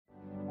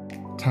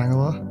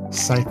Tangela,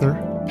 Scyther,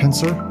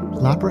 Pinsir,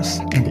 Lapras,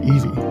 and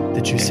Eevee.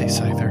 Did you say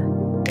Scyther?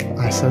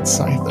 I said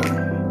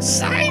Scyther.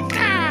 Scyther!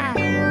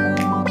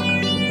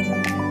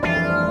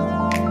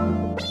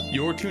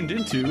 You're tuned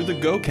into the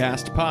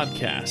GoCast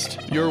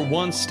podcast, your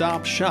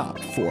one-stop shop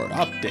for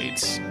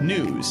updates,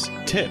 news,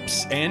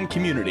 tips, and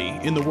community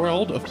in the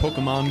world of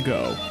Pokemon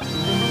Go.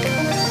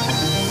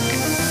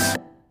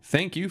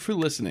 Thank you for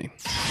listening.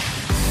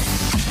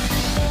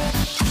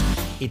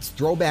 It's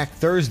Throwback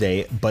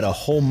Thursday, but a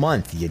whole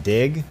month, you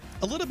dig?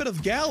 A little bit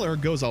of Galar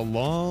goes a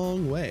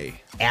long way.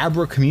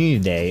 Abra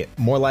Community Day,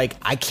 more like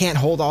I can't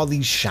hold all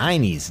these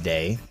shinies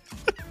day.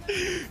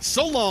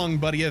 So long,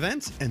 buddy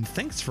event, and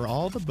thanks for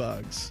all the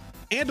bugs.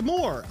 And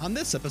more on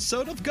this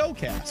episode of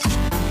GoCast.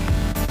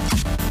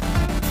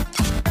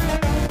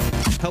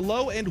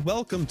 Hello and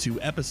welcome to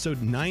episode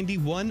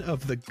 91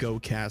 of the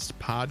GoCast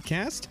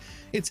podcast.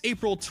 It's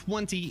April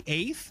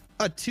 28th,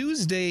 a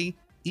Tuesday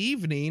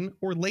evening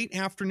or late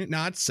afternoon.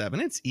 No, it's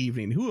 7. It's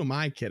evening. Who am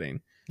I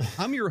kidding?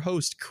 I'm your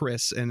host,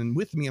 Chris, and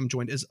with me I'm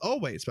joined as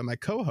always by my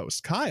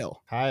co-host,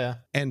 Kyle.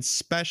 Hiya. And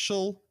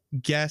special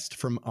guest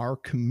from our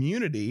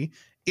community.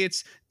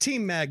 It's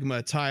Team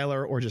Magma,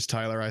 Tyler, or just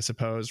Tyler, I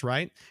suppose,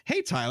 right?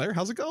 Hey, Tyler,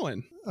 how's it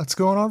going? It's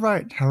going all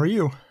right. How are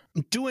you?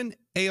 I'm doing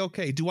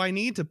A-okay. Do I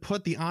need to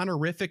put the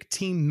honorific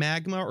Team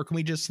Magma, or can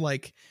we just,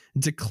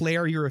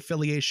 declare your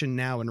affiliation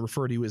now and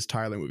refer to you as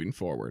Tyler moving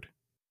forward?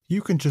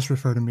 You can just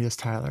refer to me as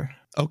Tyler.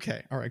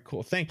 Okay. All right,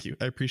 cool. Thank you.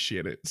 I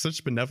appreciate it.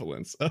 Such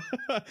benevolence.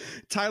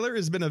 Tyler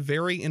has been a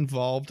very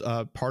involved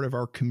part of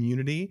our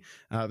community,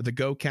 the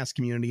GoCast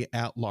community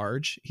at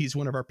large. He's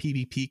one of our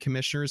PvP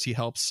commissioners. He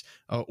helps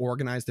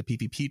organize the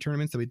PvP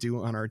tournaments that we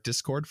do on our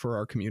Discord for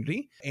our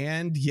community.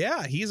 And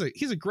yeah, he's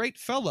a great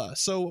fella.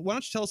 So why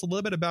don't you tell us a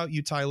little bit about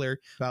you, Tyler,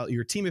 about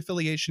your team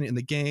affiliation in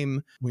the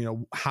game,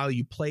 how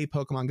you play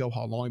Pokemon Go,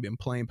 how long you've been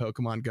playing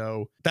Pokemon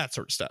Go, that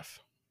sort of stuff.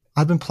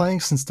 I've been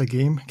playing since the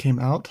game came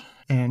out,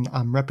 and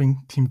I'm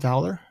repping Team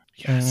Valor.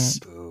 Yes.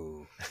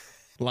 Boo.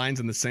 Lines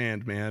in the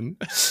sand, man.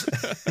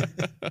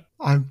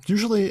 I'm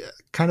usually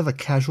kind of a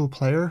casual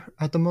player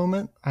at the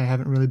moment. I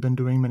haven't really been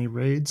doing many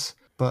raids,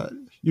 but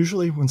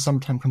usually when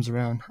summertime comes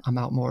around, I'm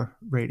out more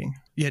raiding.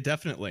 Yeah,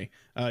 definitely.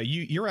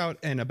 You're out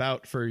and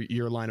about for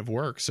your line of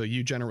work, so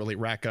you generally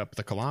rack up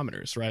the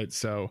kilometers, right?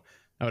 So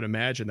I would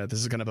imagine that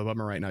this is kind of a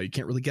bummer right now. You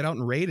can't really get out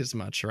and raid as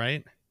much,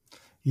 right?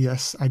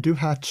 Yes, I do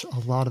hatch a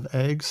lot of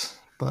eggs,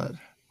 but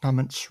not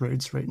much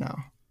raids right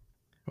now.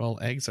 Well,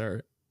 eggs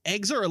are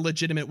a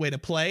legitimate way to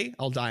play.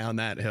 I'll die on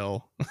that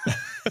hill.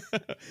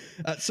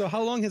 So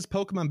how long has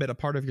Pokemon been a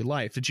part of your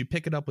life? Did you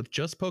pick it up with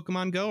just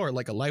Pokemon Go or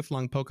like a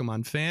lifelong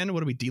Pokemon fan?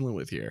 What are we dealing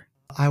with here?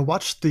 I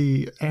watched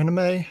the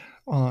anime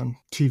on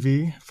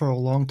TV for a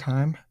long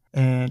time,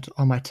 and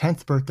on my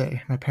 10th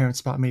birthday, my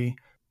parents bought me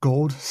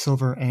gold,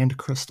 silver, and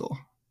crystal.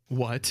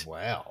 What?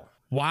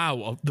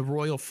 Wow, the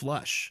royal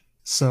flush.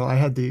 So I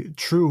had the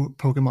true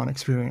Pokemon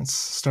experience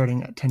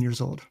starting at 10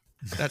 years old.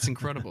 That's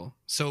incredible.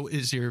 So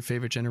is your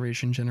favorite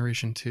generation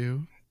Generation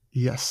 2?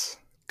 Yes.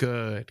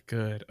 Good.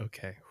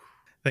 Okay.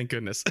 Thank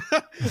goodness.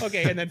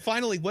 Okay, and then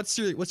finally, what's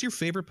your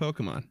favorite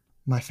Pokemon?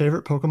 My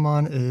favorite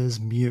Pokemon is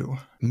Mew.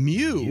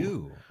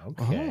 Mew.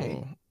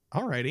 Okay. Oh,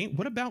 alrighty.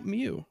 What about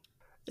Mew?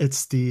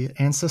 It's the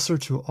ancestor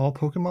to all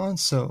Pokemon,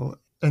 so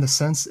in a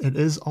sense, it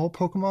is all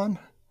Pokemon.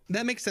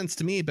 That makes sense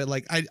to me, but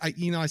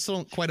I still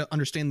don't quite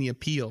understand the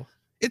appeal.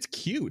 It's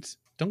cute.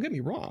 Don't get me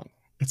wrong.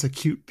 It's a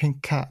cute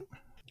pink cat.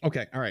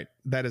 Okay. All right.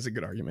 That is a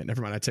good argument.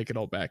 Never mind. I take it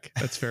all back.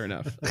 That's fair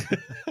enough.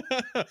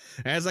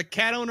 As a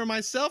cat owner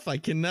myself, I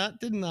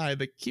cannot deny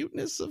the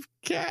cuteness of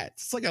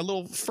cats. It's like a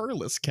little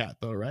furless cat,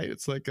 though, right?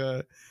 It's like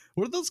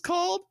what are those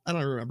called? I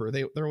don't remember.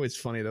 They're always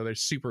funny, though. They're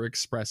super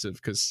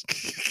expressive because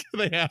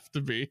they have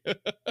to be.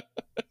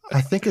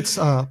 I think it's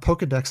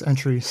Pokedex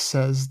entry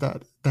says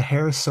that the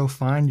hair is so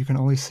fine you can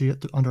only see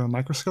it under a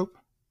microscope.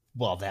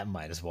 Well, that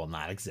might as well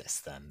not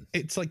exist then.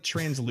 It's like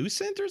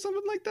translucent or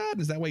something like that.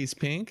 Is that why he's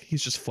pink?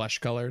 He's just flesh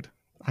colored.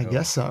 I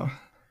guess so.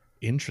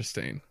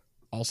 Interesting.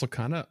 Also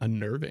kind of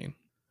unnerving.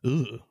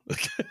 Ugh.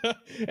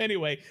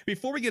 Anyway,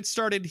 before we get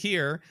started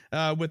here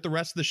with the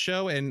rest of the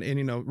show and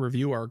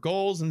review our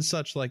goals and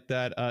such like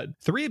that,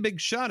 3 big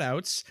shout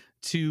outs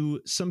to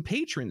some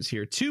patrons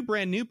here. 2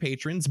 brand new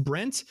patrons,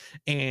 Brent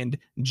and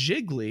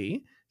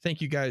Jiggly. Thank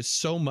you guys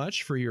so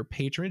much for your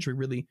patronage. We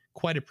really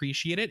quite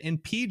appreciate it.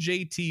 And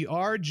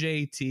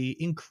PJTRJT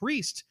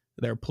increased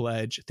their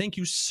pledge. Thank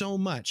you so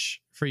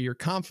much for your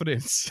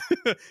confidence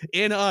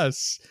in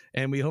us.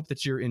 And we hope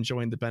that you're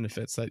enjoying the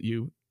benefits that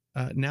you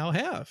now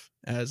have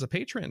as a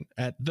patron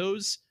at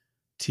those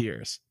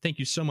tiers. Thank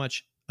you so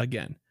much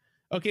again.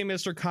 Okay,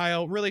 Mr.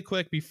 Kyle, really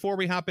quick, before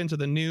we hop into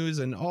the news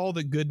and all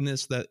the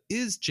goodness that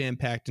is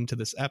jam-packed into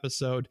this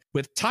episode,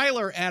 with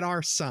Tyler at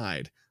our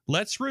side,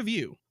 let's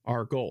review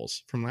our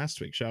goals from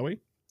last week, shall we?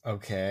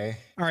 Okay.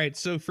 All right,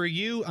 so for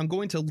you, I'm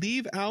going to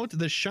leave out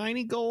the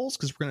shiny goals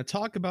because we're going to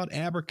talk about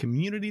Abra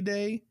Community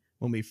Day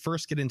when we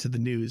first get into the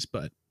news.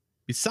 But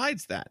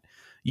besides that,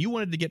 you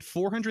wanted to get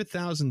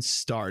 400,000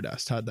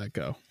 Stardust. How'd that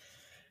go?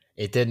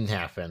 It didn't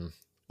happen.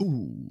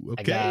 Ooh,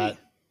 okay. I got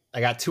I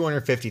got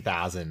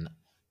 250,000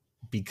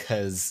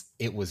 because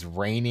it was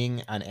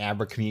raining on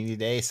Abra Community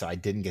Day, so I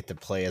didn't get to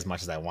play as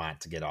much as I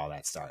want to get all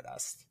that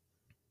Stardust.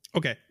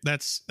 Okay,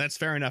 that's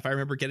fair enough. I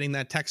remember getting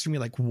that text from me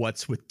like,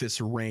 "What's with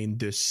this rain?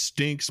 This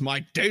stinks.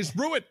 My day's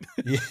ruined."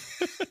 Yeah.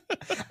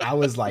 I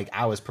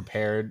was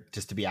prepared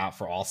just to be out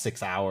for all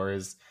 6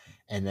 hours,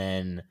 and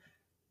then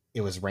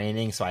it was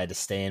raining, so I had to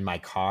stay in my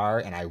car,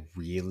 and I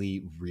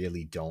really,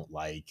 really don't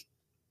like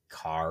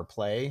car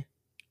play.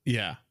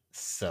 Yeah.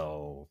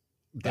 So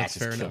that's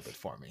fair enough it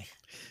for me.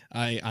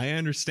 I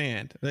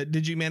understand.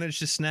 Did you manage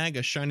to snag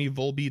a shiny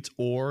Volbeat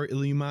or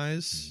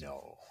Illumise?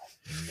 No.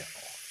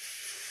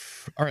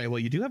 All right, well,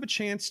 you do have a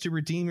chance to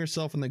redeem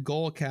yourself in the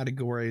goal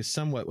category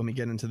somewhat when we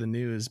get into the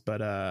news, but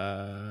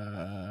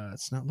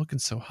it's not looking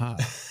so hot,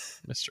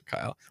 Mr.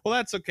 Kyle. Well,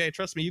 that's okay.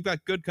 Trust me, you've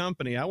got good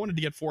company. I wanted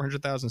to get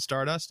 400,000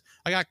 Stardust.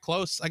 I got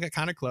close. I got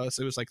kind of close.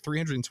 It was like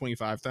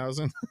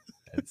 325,000.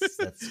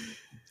 That's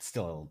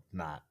still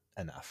not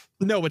enough.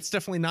 No, it's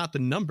definitely not the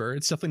number.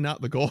 It's definitely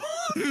not the goal.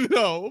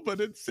 No, but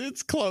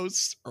it's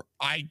close.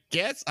 I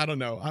guess. I don't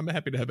know. I'm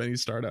happy to have any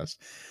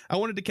Stardust. I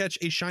wanted to catch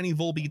a shiny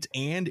Volbeat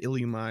and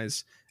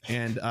Illumise,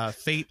 and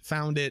fate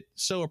found it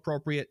so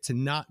appropriate to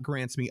not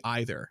grant me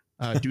either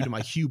due to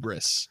my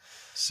hubris.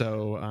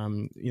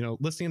 So,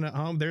 listening at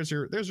home, there's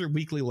your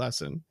weekly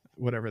lesson,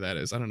 whatever that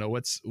is. I don't know.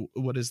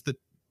 What is the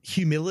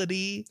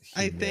humility,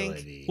 I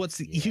think. What's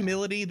the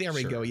humility? There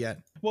we go. Yeah.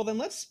 Well, then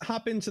let's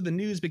hop into the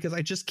news because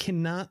I just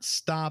cannot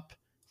stop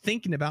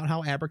thinking about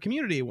how Abra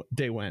Community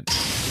Day went.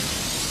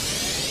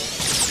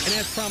 And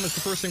as promised,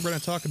 the first thing we're going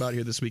to talk about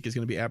here this week is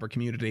going to be Abra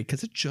Community Day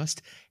because it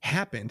just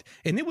happened.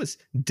 And it was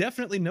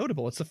definitely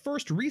notable. It's the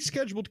first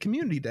rescheduled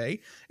community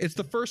day. It's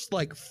the first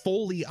like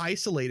fully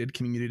isolated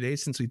community day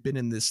since we've been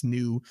in this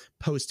new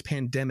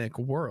post-pandemic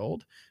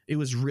world. It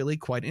was really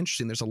quite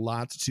interesting. There's a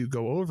lot to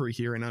go over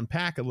here and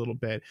unpack a little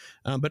bit.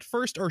 But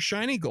first, our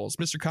shiny goals.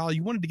 Mr. Kyle,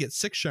 you wanted to get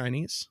 6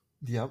 shinies.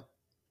 Yep.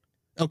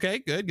 Okay,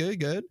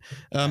 good.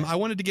 I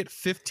wanted to get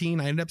 15.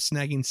 I ended up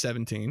snagging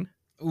 17.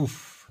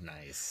 Oof,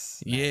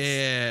 nice.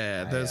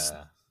 Yeah,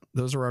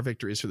 those are our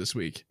victories for this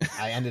week.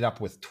 I ended up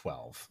with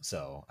 12,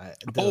 so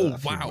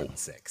wow,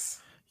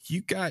 6.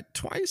 You got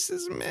twice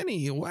as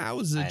many.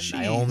 Wowza, jeez.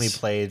 I only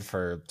played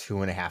for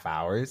 2.5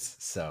 hours,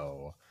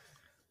 so.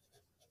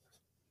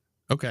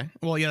 Okay.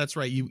 Well, yeah, that's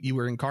right. You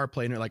were in car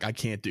play and you're like, I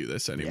can't do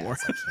this anymore.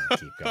 Yes, I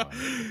can't keep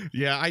going.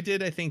 Yeah, I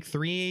did, I think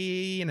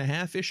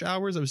 3.5-ish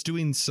hours. I was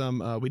doing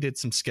we did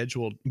some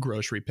scheduled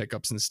grocery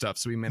pickups and stuff.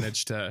 So we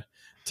managed to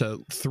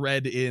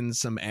thread in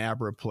some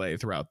Abra play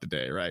throughout the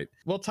day, right?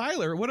 Well,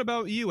 Tyler, what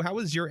about you? How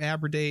was your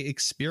Abra Day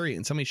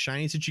experience? How many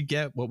shinies did you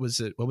get? What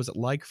was it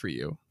like for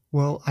you?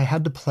 Well, I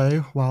had to play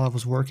while I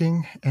was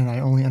working, and I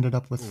only ended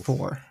up with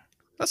 4.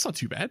 That's not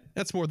too bad.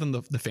 That's more than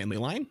the family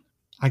line.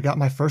 I got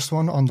my first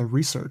one on the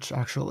research,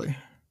 actually.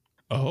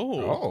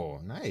 Oh,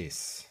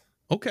 nice.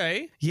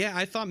 Okay. Yeah,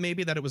 I thought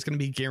maybe that it was going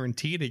to be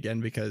guaranteed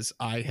again because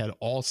I had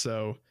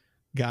also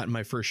gotten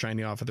my first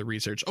shiny off of the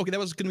research. Okay, that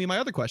was going to be my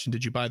other question.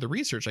 Did you buy the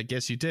research? I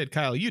guess you did.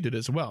 Kyle, you did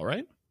as well,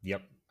 right?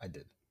 Yep, I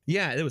did.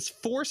 Yeah, it was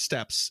 4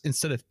 steps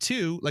instead of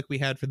 2 like we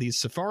had for these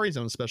Safari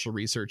Zone special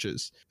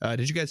researches.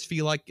 Did you guys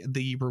feel like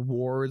the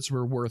rewards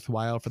were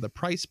worthwhile for the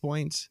price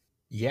point?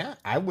 Yeah,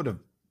 I would have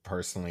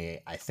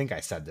personally, I think I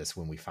said this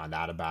when we found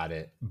out about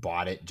it,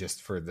 bought it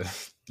just for the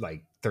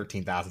like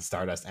 13,000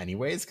 Stardust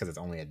anyways because it's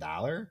only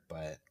 $1,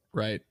 but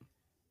right,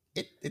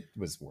 it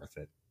was worth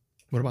it.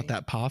 What about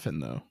that Poffin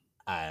though?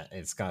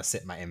 It's gonna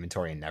sit in my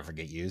inventory and never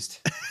get used.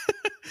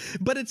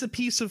 But it's a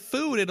piece of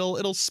food.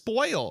 It'll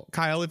spoil,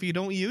 Kyle, if you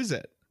don't use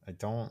it. I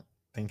don't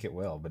think it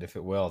will, but if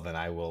it will, then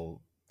I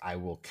will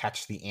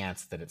catch the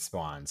ants that it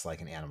spawns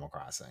like in Animal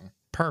Crossing.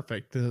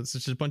 Perfect. It's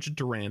just a bunch of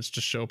Durants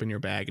just show up in your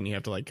bag and you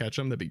have to like catch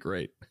them. That'd be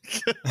great.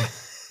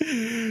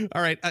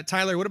 All right,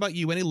 Tyler, what about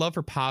you? Any love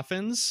for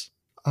Poffins?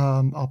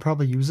 I'll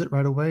probably use it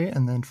right away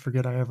and then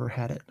forget I ever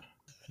had it.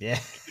 Yeah.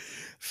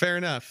 Fair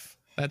enough.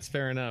 That's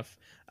fair enough.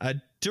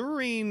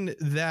 During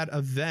that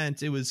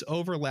event, it was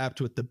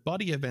overlapped with the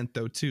buddy event,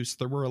 though, too. So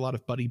there were a lot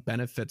of buddy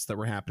benefits that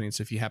were happening.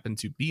 So if you happened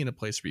to be in a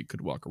place where you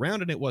could walk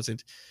around and it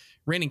wasn't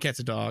raining cats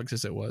and dogs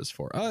as it was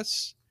for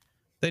us,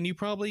 then you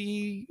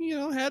probably,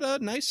 had a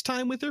nice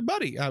time with your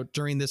buddy out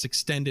during this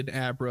extended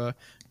Abra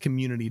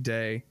Community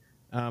Day.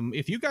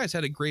 If you guys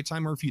had a great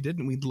time or if you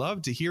didn't, we'd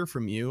love to hear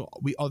from you.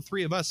 All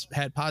 3 of us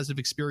had positive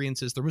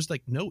experiences. There was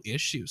like no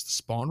issues. The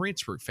spawn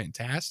rates were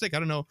fantastic. I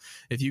don't know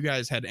if you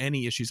guys had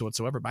any issues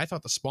whatsoever, but I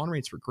thought the spawn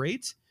rates were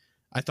great.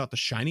 I thought the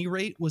shiny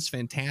rate was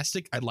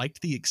fantastic. I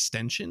liked the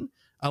extension.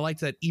 I liked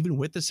that even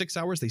with the 6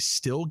 hours, they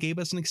still gave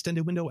us an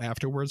extended window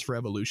afterwards for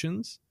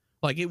evolutions.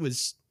 Like it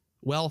was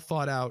well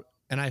thought out.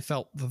 And I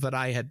felt that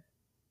I had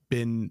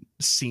been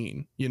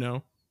seen,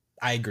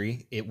 I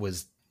agree. It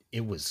was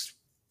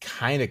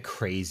kind of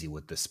crazy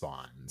with the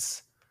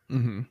spawns.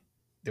 Mm-hmm.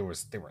 They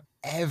were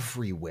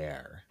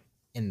everywhere.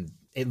 And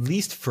at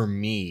least for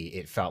me,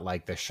 it felt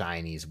like the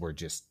shinies were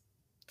just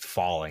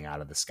falling out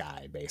of the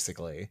sky,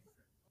 basically.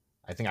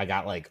 I think I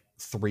got like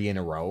 3 in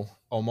a row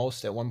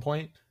almost at one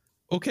point.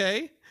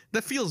 Okay.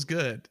 That feels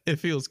good. It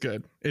feels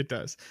good. It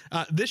does.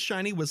 This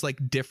shiny was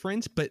like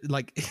different, but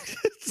like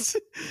it's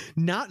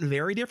not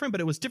very different,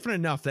 but it was different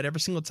enough that every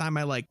single time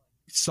I like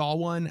saw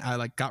one, I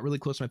like got really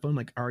close to my phone,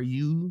 like, are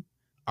you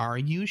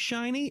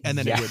shiny? And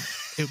then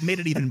it made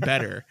it even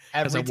better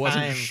as I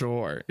wasn't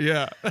sure.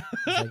 Yeah.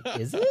 Like,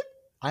 is it?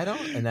 I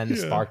don't. And then the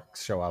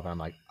sparks show up and I'm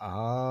like,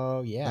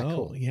 oh yeah,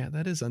 cool. Yeah,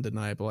 that is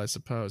undeniable, I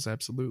suppose.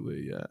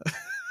 Absolutely.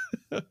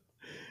 Yeah.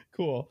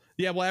 Cool.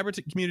 Yeah, well, Abra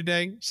Community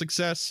Day,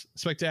 success,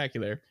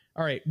 spectacular.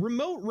 All right,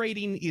 remote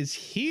raiding is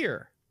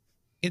here.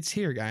 It's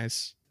here,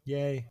 guys.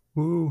 Yay.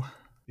 Woo.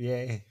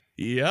 Yay.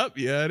 Yep,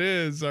 yeah, it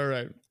is. All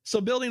right.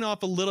 So building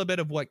off a little bit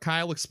of what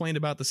Kyle explained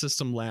about the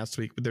system last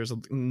week, but there's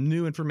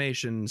new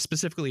information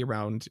specifically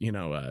around,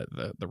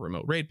 the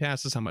remote raid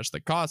passes, how much they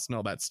cost and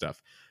all that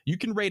stuff. You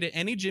can raid at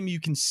any gym you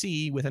can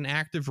see with an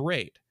active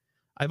raid.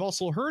 I've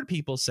also heard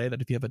people say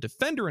that if you have a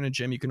defender in a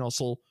gym, you can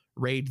also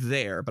raid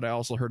there. But I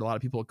also heard a lot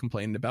of people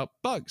complaining about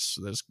bugs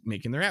that's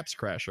making their apps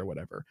crash or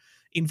whatever.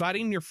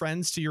 Inviting your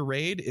friends to your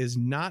raid is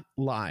not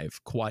live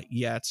quite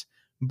yet,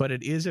 but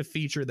it is a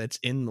feature that's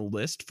in the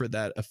list for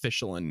that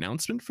official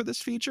announcement for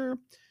this feature.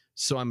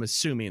 So I'm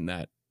assuming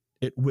that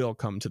it will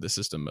come to the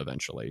system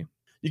eventually.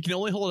 You can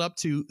only hold up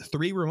to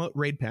 3 remote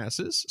raid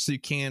passes, so you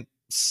can't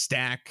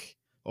stack,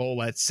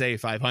 let's say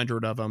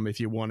 500 of them. If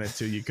you wanted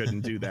to, you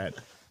couldn't do that.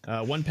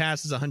 1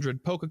 pass is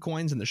 100 Poke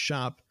Coins in the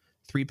shop.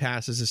 3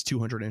 passes is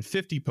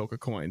 250 Poke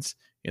Coins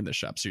in the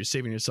shop. So you're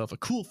saving yourself a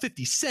cool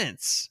 50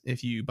 cents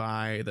if you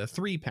buy the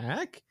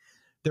 3-pack.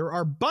 There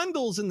are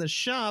bundles in the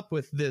shop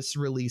with this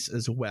release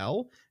as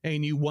well. A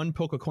new 1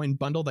 Pokecoin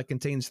bundle that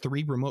contains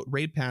 3 remote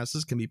raid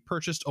passes can be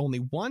purchased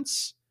only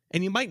once.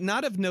 And you might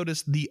not have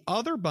noticed the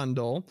other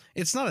bundle.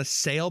 It's not a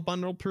sale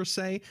bundle per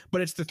se, but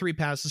it's the 3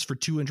 passes for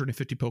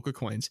 250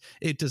 Pokecoins.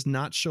 It does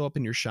not show up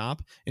in your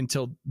shop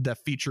until the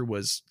feature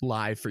was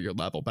live for your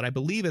level. But I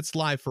believe it's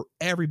live for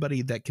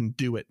everybody that can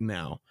do it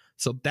now.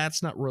 So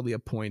that's not really a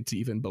point to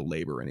even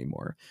belabor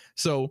anymore.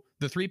 So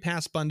the 3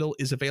 pass bundle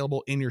is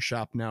available in your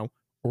shop now,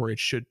 or it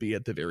should be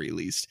at the very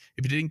least.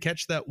 If you didn't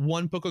catch that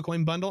 1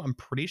 Pokecoin bundle, I'm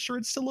pretty sure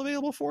it's still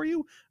available for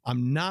you.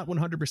 I'm not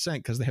 100%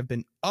 because there have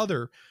been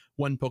other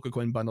 1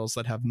 Pokecoin bundles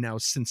that have now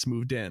since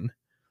moved in.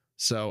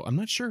 So I'm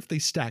not sure if they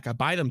stack. I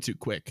buy them too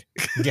quick.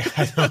 Yeah,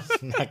 I'm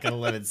not going to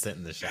let it sit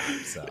in the shop.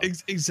 So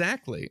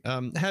Exactly.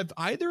 Have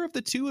either of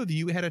the two of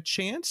you had a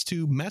chance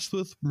to mess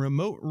with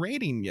remote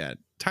raiding yet?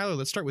 Tyler,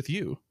 let's start with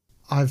you.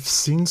 I've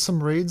seen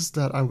some raids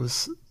that I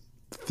was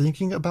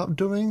thinking about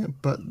doing,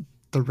 but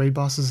the raid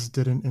bosses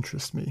didn't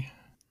interest me.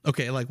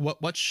 Okay, like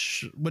what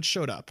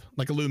showed up?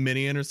 Like a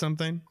Luminion or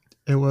something?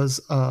 It was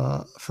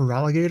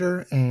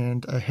Feraligatr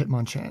and a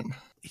Hitmonchan.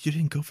 You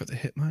didn't go for the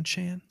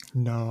Hitmonchan?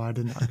 No, I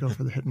did not go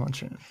for the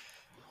Hitmonchan.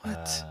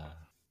 What?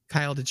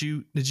 Kyle, did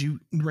you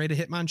raid a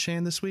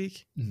Hitmonchan this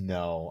week?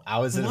 No, I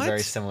was in a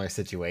very similar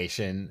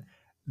situation.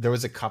 There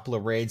was a couple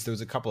of raids. There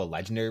was a couple of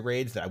legendary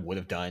raids that I would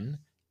have done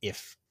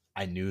if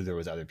I knew there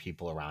was other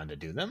people around to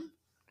do them.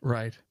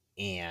 Right.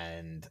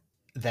 And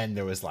then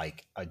there was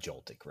like a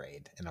Joltik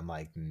raid, and I'm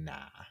like, nah.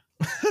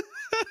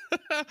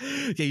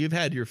 Yeah, you've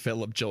had your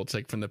fill of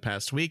Joltik from the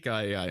past week.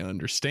 I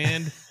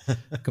understand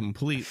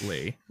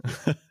completely.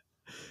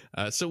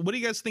 So what do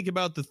you guys think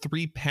about the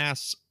 3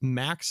 pass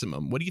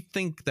maximum? What do you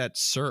think that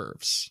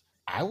serves?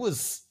 I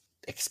was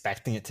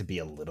expecting it to be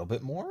a little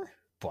bit more,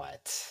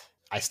 but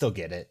I still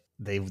get it.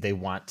 They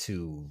want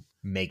to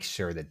make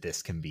sure that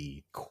this can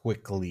be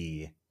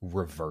quickly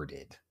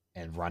reverted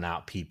and run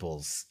out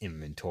people's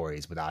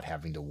inventories without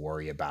having to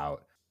worry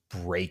about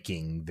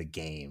breaking the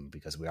game,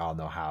 because we all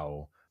know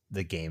how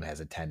the game has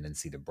a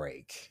tendency to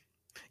break.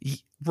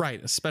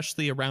 Right,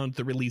 especially around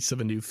the release of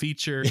a new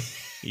feature.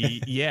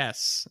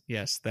 Yes,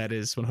 that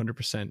is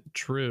 100%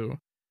 true.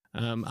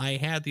 I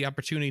had the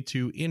opportunity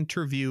to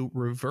interview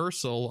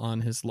Reversal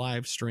on his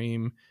live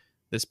stream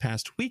this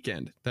past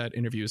weekend. That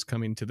interview is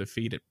coming to the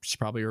feed. It's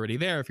probably already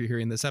there if you're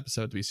hearing this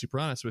episode, to be super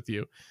honest with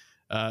you.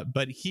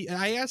 But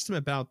I asked him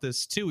about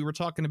this too. We were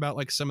talking about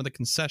like some of the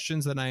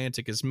concessions that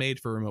Niantic has made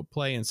for remote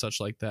play and such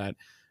like that.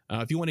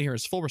 If you want to hear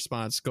his full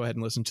response, go ahead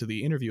and listen to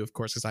the interview, of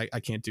course, because I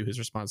can't do his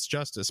response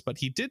justice. But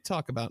he did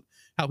talk about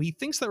how he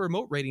thinks that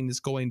remote raiding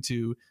is going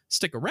to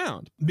stick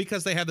around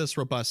because they have this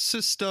robust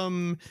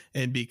system,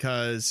 and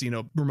because,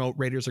 remote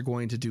raiders are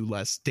going to do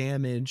less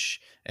damage.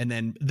 And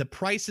then the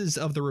prices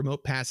of the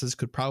remote passes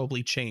could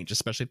probably change,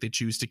 especially if they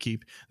choose to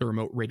keep the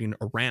remote raiding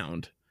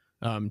around.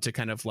 To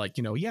kind of like,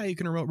 you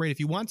can remote raid if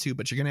you want to,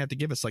 but you're going to have to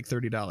give us like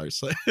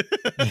 $30.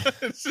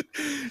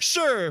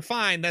 Sure,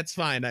 fine. That's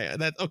fine.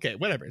 Okay,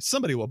 whatever.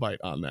 Somebody will bite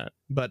on that,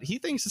 but he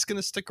thinks it's going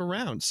to stick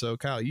around. So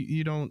Kyle,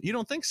 you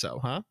don't think so,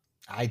 huh?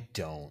 I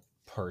don't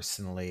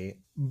personally,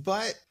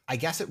 but I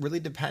guess it really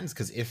depends,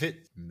 because if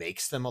it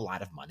makes them a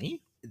lot of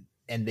money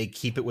and they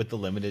keep it with the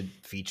limited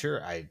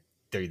feature,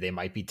 they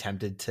might be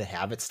tempted to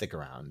have it stick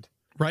around.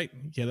 Right.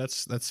 Yeah,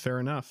 that's fair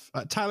enough.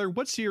 Tyler,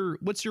 what's your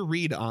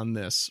read on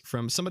this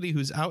from somebody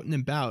who's out and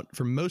about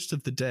for most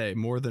of the day,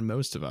 more than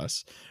most of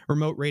us?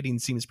 Remote raiding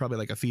seems probably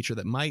like a feature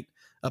that might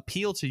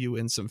appeal to you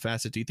in some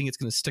facet. Do you think it's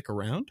going to stick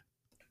around?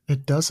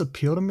 It does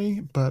appeal to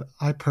me, but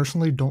I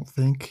personally don't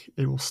think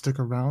it will stick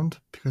around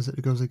because it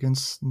goes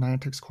against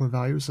Niantic's core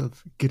values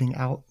of getting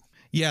out.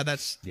 Yeah,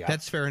 that's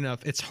fair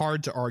enough. It's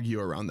hard to argue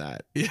around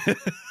that.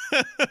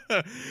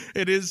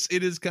 It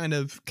is kind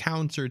of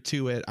counter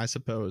to it, I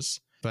suppose.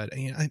 But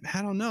you know,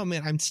 I don't know,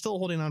 man. I'm still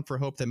holding on for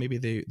hope that maybe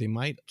they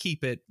might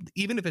keep it,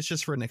 even if it's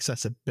just for an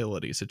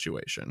accessibility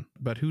situation.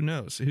 But who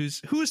knows?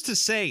 Who's to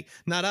say?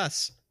 Not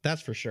us.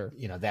 That's for sure.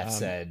 You know, that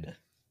said,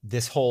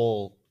 this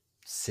whole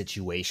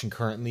situation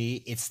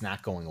currently, it's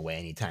not going away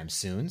anytime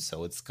soon.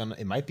 So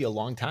it might be a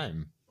long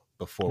time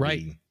before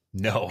we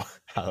know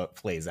how it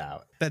plays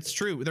out. That's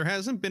true. There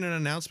hasn't been an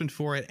announcement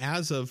for it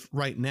as of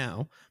right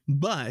now.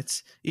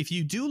 But if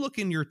you do look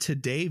in your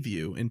today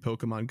view in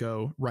Pokemon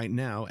Go right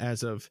now,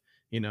 as of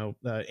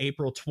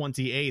April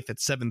 28th at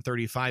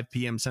 7:35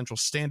 p.m. Central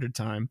Standard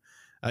Time,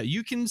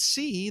 you can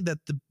see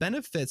that the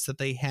benefits that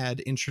they had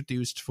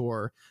introduced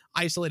for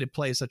isolated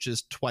play, such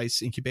as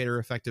twice incubator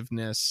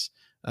effectiveness,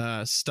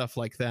 stuff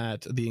like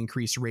that, the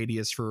increased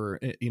radius for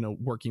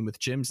working with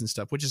gyms and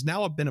stuff, which has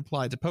now been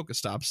applied to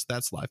Pokestops.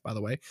 That's live, by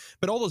the way.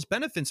 But all those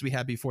benefits we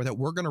had before that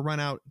we're going to run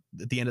out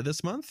at the end of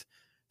this month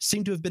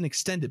seem to have been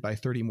extended by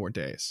 30 more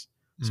days.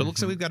 So it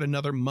looks like we've got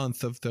another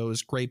month of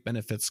those great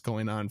benefits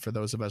going on for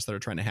those of us that are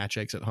trying to hatch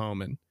eggs at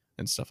home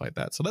and stuff like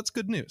that. So that's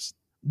good news.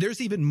 There's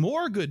even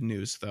more good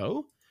news,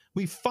 though.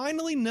 We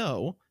finally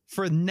know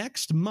for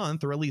next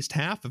month, or at least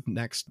half of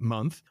next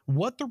month,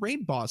 what the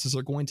raid bosses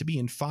are going to be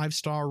in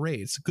 5-star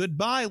raids.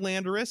 Goodbye,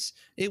 Landorus.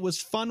 It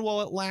was fun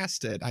while it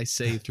lasted, I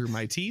say through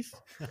my teeth.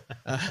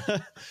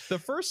 The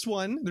first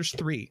one, there's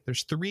three.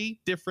 There's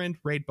 3 different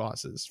raid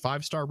bosses,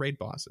 5-star raid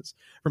bosses.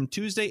 From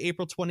Tuesday,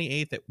 April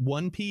 28th at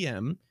 1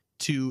 p.m.,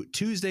 to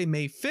Tuesday,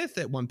 May 5th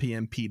at 1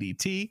 p.m.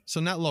 PDT, so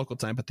not local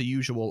time, but the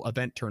usual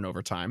event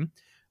turnover time.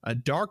 A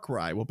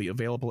Darkrai will be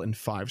available in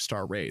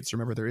 5-star raids.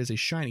 Remember, there is a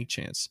shiny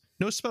chance.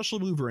 No special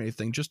move or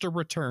anything, just a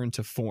return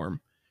to form,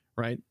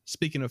 right?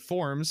 Speaking of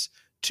forms,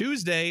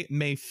 Tuesday,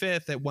 May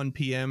 5th at 1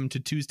 p.m. to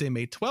Tuesday,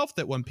 May 12th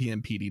at 1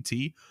 p.m.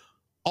 PDT,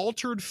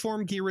 Altered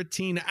Form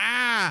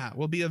Giratina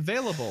will be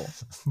available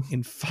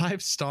in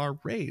 5-star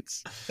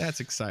raids.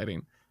 That's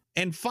exciting.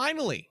 And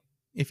finally,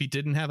 if you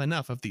didn't have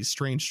enough of these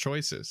strange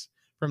choices,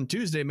 from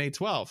Tuesday, May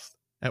 12th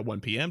at 1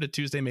 p.m. to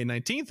Tuesday, May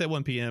 19th at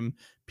 1 p.m.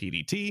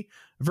 PDT,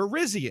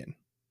 Virizion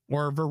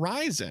or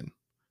Verizon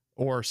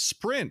or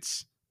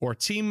Sprint or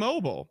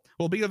T-Mobile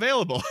will be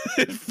available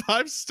in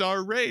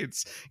 5-star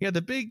raids. Yeah,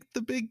 the big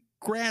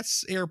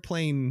grass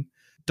airplane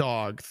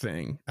dog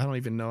thing. I don't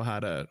even know how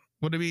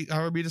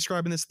are we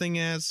describing this thing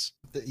as?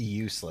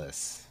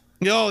 Useless.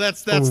 No,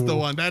 that's the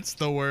one. That's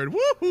the word.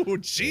 Woo,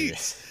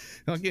 jeez.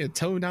 I'll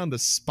tone down the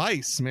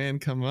spice, man.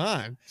 Come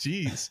on.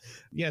 Jeez.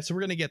 Yeah, so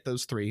we're going to get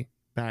those 3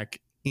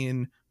 back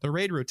in the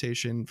raid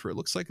rotation for, it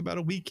looks like, about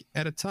a week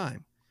at a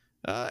time.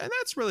 And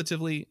that's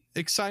relatively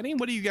exciting.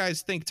 What do you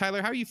guys think?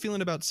 Tyler, how are you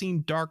feeling about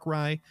seeing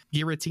Darkrai,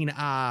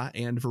 Giratina,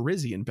 and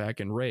Virizion back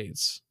in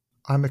raids?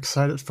 I'm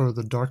excited for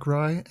the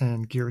Darkrai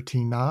and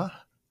Giratina,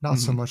 not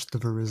so much the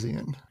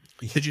Virizion.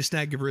 Did you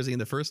snag Virizion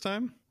the first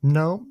time?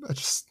 No, I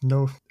just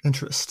no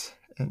interest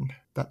in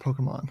that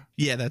Pokemon.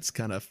 Yeah, that's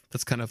kind of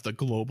the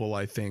global,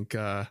 I think,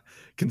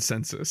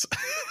 consensus.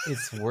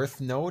 It's worth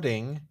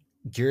noting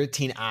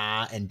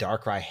Giratina and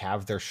Darkrai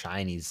have their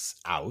shinies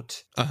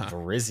out.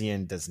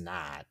 Virizion does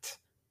not.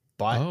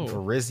 But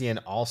Virizion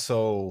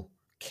also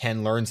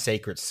can learn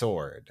Sacred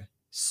Sword.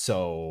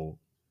 So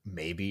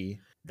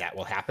maybe that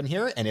will happen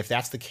here. And if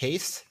that's the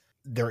case,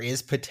 there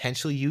is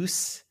potential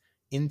use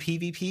in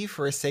PvP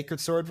for a Sacred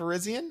Sword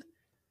Virizion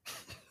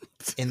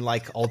in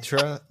like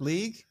Ultra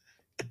League.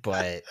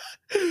 But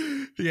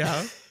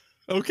yeah,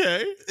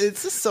 okay,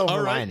 it's a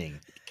silver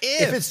lining.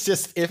 If it's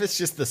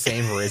just the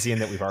same Virizion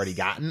that we've already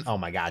gotten, oh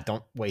my god,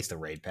 don't waste a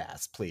raid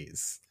pass,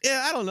 please.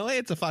 Yeah, I don't know. Hey,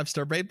 it's a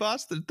 5-star raid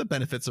boss. The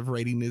benefits of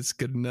raiding is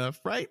good enough,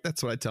 right?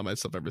 That's what I tell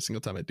myself every single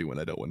time I do what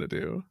I don't want to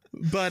do.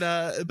 But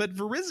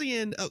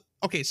Virizion.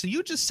 Okay, so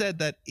you just said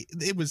that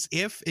it was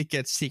if it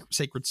gets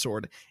Sacred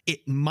Sword,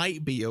 it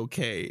might be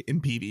okay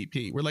in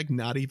PvP. We're like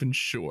not even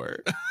sure.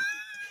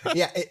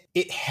 Yeah,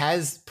 it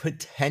has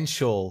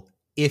potential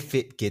if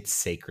it gets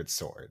Sacred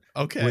Sword.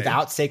 Okay.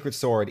 Without Sacred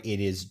Sword, it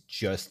is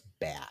just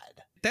bad.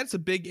 That's a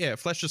big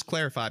if. Let's just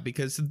clarify,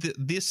 because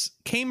this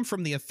came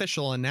from the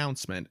official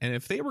announcement. And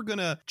if they were going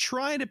to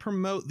try to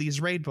promote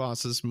these raid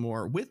bosses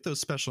more with those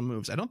special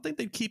moves, I don't think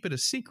they'd keep it a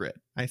secret.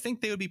 I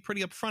think they would be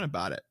pretty upfront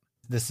about it.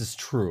 This is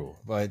true.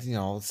 But,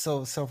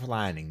 so silver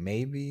lining.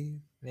 Maybe.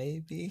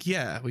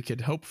 Yeah, we could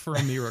hope for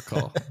a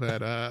miracle.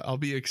 But I'll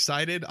be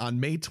excited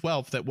on May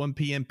 12th at 1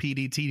 p.m.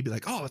 PDT to be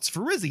like, oh, it's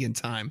Virizion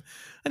time.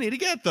 I need to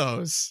get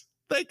those.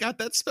 They got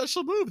that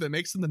special move that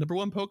makes them the number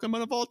 1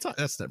 Pokemon of all time.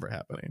 That's never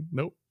happening.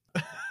 Nope.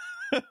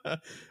 All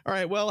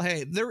right. Well,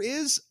 hey, there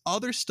is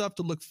other stuff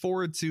to look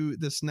forward to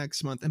this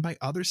next month. And by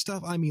other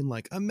stuff, I mean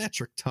like a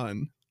metric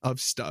ton of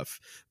stuff.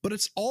 But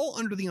it's all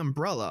under the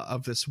umbrella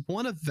of this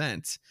one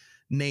event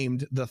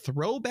named the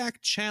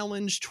Throwback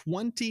Challenge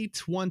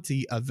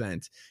 2020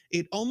 event.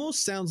 It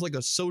almost sounds like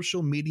a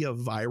social media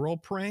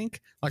viral prank,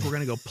 like we're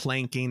going to go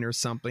planking or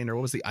something, or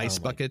what was the ice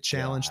bucket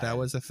challenge? God. That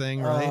was a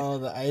thing, right? Oh,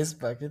 the ice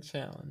bucket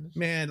challenge.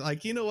 Man,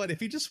 like, you know what?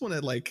 If you just want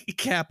to like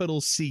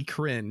capital C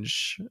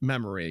cringe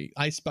memory,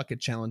 ice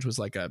bucket challenge was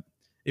like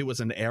it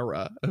was an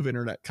era of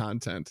internet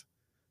content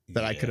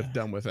that I could have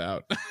done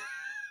without.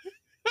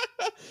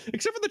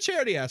 Except for the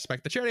charity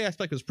aspect. The charity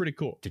aspect was pretty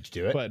cool. Did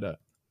you do it? But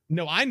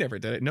no, I never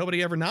did it.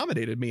 Nobody ever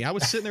nominated me. I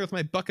was sitting there with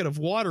my bucket of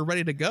water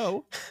ready to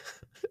go,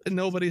 and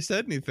nobody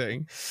said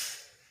anything.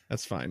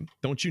 That's fine.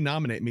 Don't you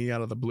nominate me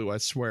out of the blue, I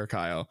swear,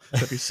 Kyle.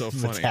 That'd be so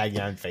funny. Tag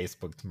you on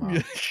Facebook tomorrow.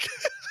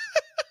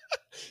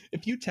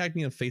 If you tagged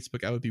me on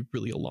Facebook, I would be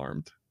really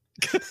alarmed.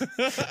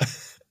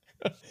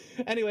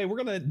 Anyway, we're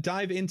going to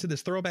dive into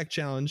this Throwback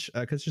Challenge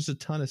because there's a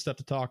ton of stuff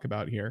to talk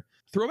about here.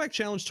 Throwback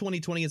Challenge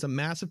 2020 is a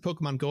massive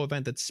Pokemon Go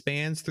event that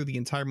spans through the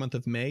entire month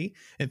of May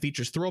and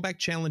features Throwback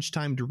Challenge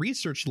timed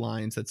research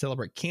lines that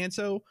celebrate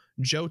Kanto,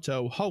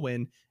 Johto,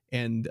 Hoenn,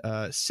 and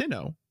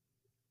Sinnoh,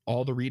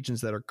 all the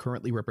regions that are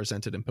currently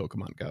represented in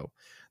Pokemon Go.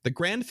 The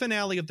grand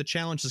finale of the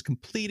challenge is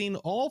completing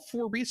all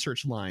 4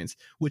 research lines,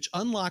 which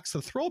unlocks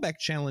the Throwback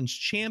Challenge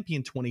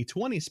Champion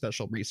 2020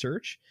 special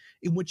research,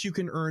 in which you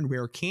can earn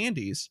rare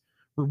candies,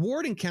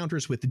 reward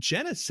encounters with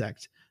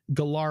Genesect,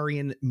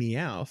 Galarian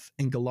Meowth,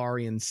 and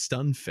Galarian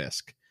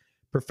Stunfisk,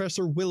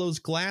 Professor Willow's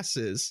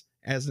glasses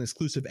as an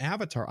exclusive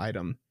avatar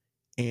item,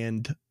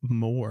 and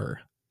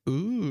more.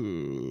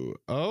 Ooh,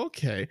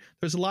 okay.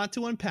 There's a lot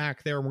to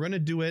unpack there. We're going to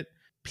do it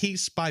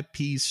piece by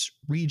piece,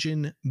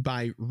 region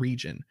by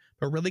region.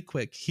 But really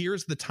quick,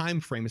 here's the time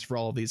frames for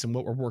all of these and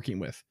what we're working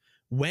with.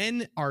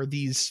 When are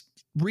these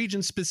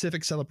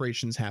region-specific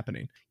celebrations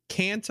happening?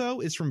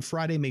 Kanto is from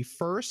Friday, May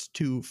 1st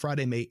to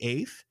Friday, May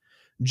 8th.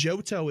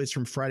 Johto is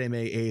from Friday,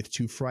 May 8th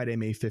to Friday,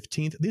 May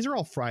 15th. These are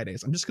all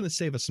Fridays. I'm just going to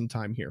save us some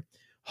time here.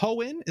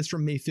 Hoenn is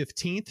from May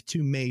 15th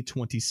to May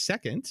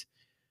 22nd.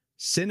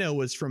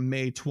 Sinnoh is from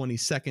May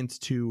 22nd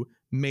to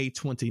May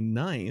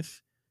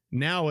 29th.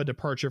 Now a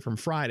departure from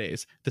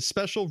Fridays. The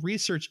special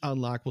research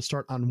unlock will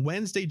start on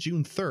Wednesday,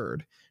 June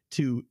 3rd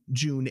to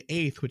June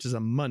 8th, which is a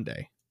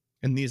Monday.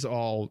 And these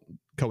all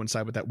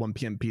coincide with that 1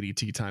 p.m.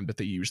 PDT time that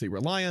they usually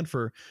rely on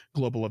for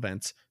global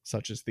events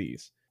such as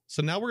these.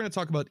 So now we're going to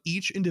talk about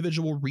each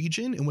individual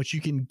region and what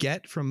you can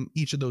get from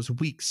each of those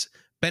weeks,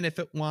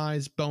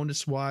 benefit-wise,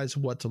 bonus-wise,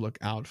 what to look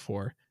out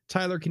for.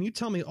 Tyler, can you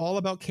tell me all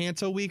about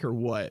Kanto Week or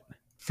what?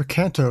 For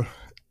Kanto,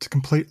 to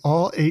complete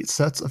all 8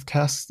 sets of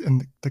tasks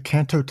in the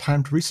Kanto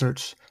timed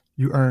research,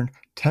 you earn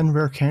 10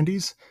 rare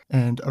candies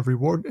and a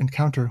reward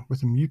encounter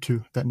with a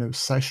Mewtwo that knows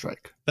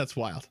Psystrike. That's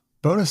wild.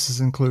 Bonuses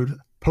include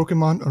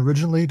Pokemon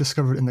originally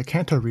discovered in the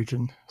Kanto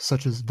region,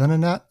 such as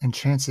Venonat and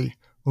Chansey,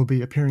 will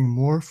be appearing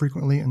more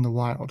frequently in the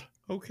wild.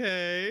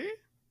 Okay.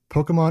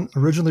 Pokemon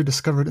originally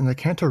discovered in the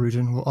Kanto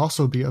region will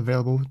also be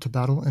available to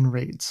battle in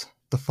raids.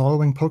 The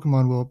following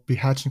Pokemon will be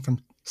hatching from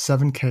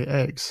 7K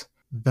eggs: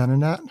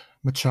 Venonat,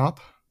 Machop,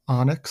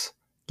 Onix,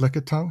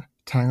 Lickitung,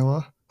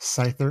 Tangela,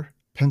 Scyther,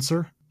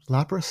 Pinsir,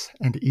 Lapras,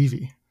 and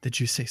Eevee. Did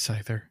you say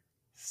Scyther?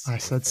 I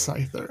said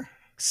Scyther.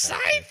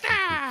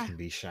 Scyther! Can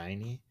be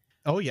shiny.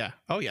 Oh, yeah.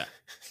 Oh, yeah.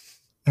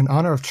 In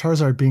honor of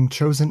Charizard being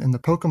chosen in the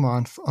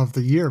Pokemon of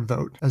the Year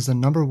vote as the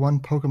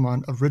 #1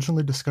 Pokemon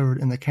originally discovered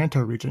in the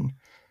Kanto region,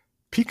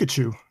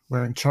 Pikachu,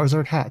 wearing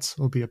Charizard hats,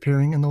 will be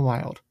appearing in the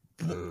wild.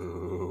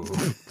 Boo.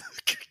 Boo.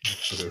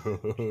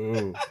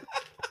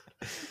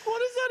 What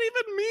does that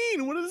even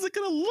mean? What is it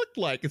going to look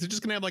like? Is it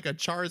just going to have like a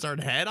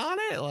Charizard head on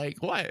it? Like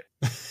what?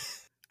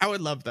 I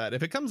would love that.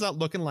 If it comes out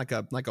looking like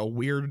a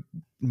weird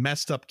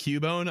messed up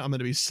Cubone, I'm going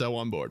to be so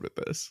on board with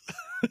this.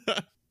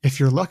 If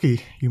you're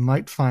lucky, you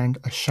might find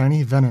a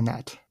shiny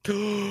Venonat.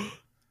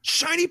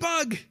 Shiny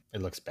bug!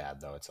 It looks bad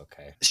though. It's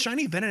okay.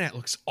 Shiny Venonat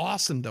looks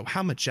awesome though.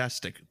 How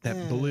majestic.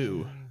 That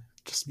blue.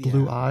 Just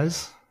blue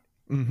eyes.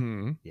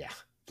 Mm-hmm. Yeah,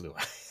 blue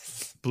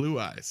eyes. Blue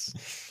eyes.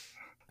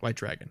 White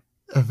dragon.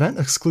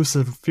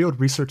 Event-exclusive field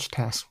research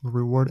tasks will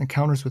reward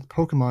encounters with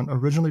Pokemon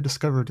originally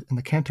discovered in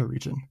the Kanto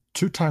region.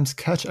 2 times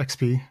Catch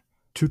XP,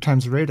 2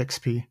 times Raid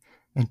XP,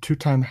 and 2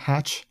 times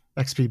Hatch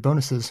XP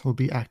bonuses will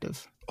be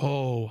active.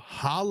 Oh,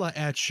 holla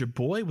at your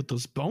boy with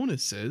those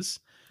bonuses.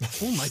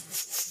 Oh my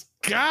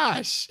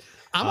gosh.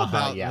 I'm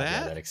about that. that.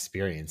 Yeah, that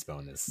experience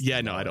bonus.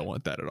 Yeah, no, I don't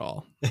want that at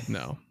all.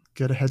 No.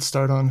 Get a head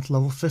start on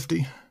level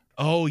 50.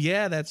 Oh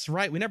yeah, that's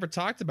right. We never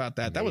talked about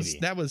that. Maybe.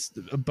 That was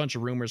a bunch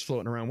of rumors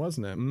floating around,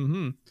 wasn't it?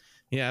 Mm-hmm.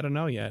 Yeah, I don't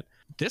know yet.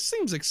 This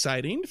seems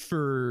exciting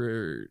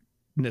for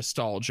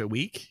Nostalgia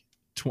Week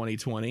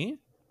 2020.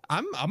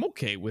 I'm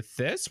okay with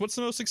this. What's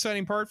the most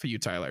exciting part for you,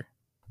 Tyler?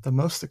 The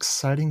most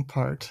exciting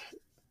part,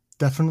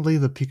 definitely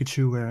the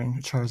Pikachu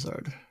wearing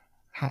Charizard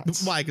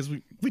hats. Why? Because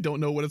we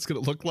don't know what it's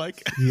going to look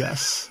like.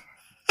 Yes.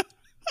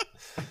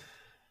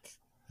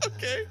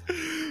 Okay,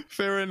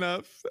 fair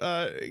enough.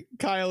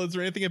 Kyle, is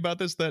there anything about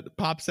this that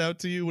pops out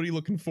to you? What are you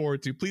looking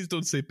forward to? Please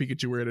don't say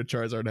Pikachu wearing a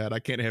Charizard hat. I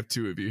can't have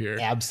 2 of you here.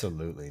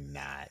 Absolutely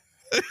not.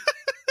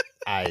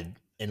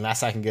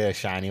 Unless I can get a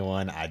shiny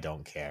one, I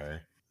don't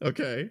care.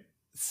 Okay.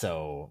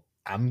 So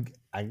I'm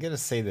gonna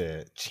say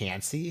the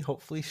Chansey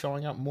hopefully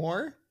showing up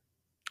more.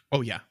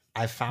 Oh yeah,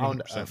 I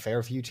found 100%. a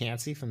fair few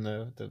Chansey from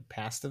the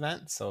past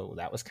event, so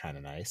that was kind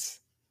of nice.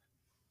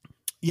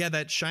 Yeah,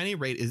 that shiny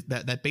rate is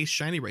that base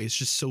shiny rate is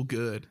just so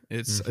good.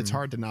 It's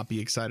hard to not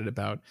be excited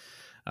about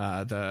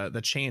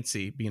the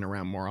Chansey being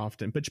around more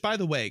often. But by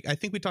the way, I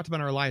think we talked about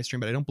it in our live stream,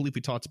 but I don't believe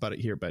we talked about it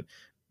here. But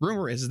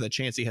rumor is that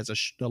Chansey has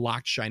a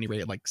locked shiny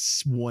rate at like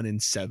 1 in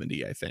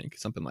 70, I think,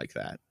 something like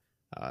that.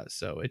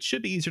 So it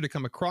should be easier to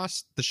come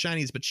across the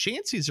shinies, but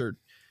Chanseys are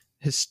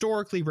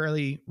historically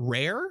very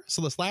rare.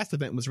 So this last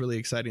event was really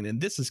exciting,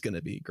 and this is going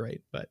to be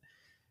great. But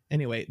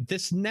anyway,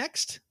 this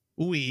next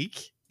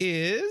week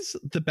is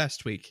the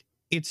best week.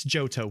 It's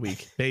Johto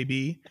week,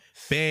 baby.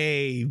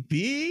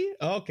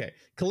 Okay.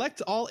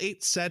 Collect all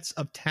 8 sets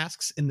of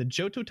tasks in the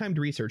Johto timed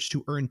research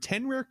to earn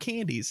 10 rare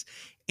candies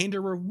and a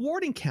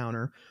reward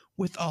encounter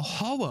with a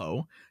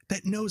Ho-Oh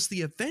that knows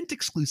the event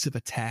exclusive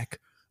attack,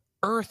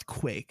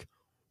 Earthquake.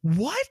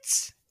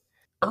 What?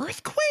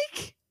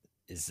 Earthquake?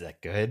 Is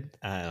that good?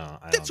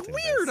 That's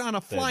weird on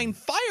a flying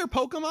fire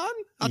Pokemon.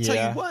 I'll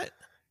tell you what.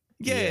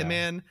 Yeah,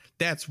 man,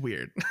 that's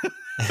weird.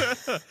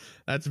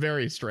 That's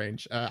very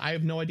strange. I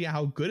have no idea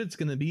how good it's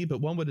going to be,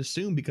 but one would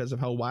assume because of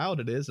how wild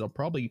it is, it'll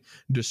probably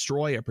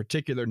destroy a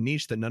particular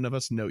niche that none of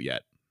us know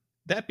yet.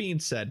 That being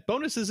said,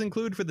 bonuses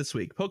include for this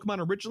week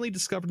Pokemon originally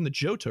discovered in the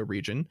Johto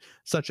region,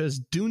 such as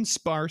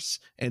Dunsparce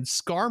and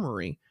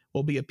Skarmory,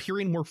 will be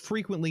appearing more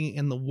frequently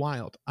in the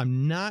wild.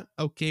 I'm not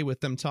okay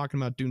with them talking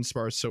about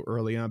Dunsparce so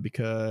early on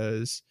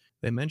because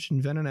they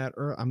mentioned Venonat.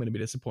 I'm going to be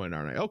disappointed,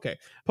 aren't I? Okay.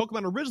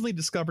 Pokemon originally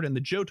discovered in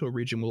the Johto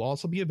region will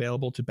also be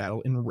available to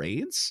battle in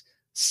raids.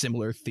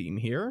 Similar theme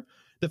here.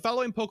 The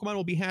following Pokemon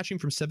will be hatching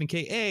from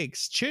 7K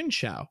eggs: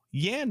 Chinchou,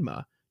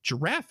 Yanma,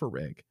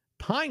 Girafarig,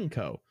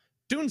 Pineco,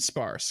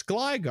 Dunsparce,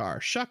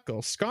 Gligar,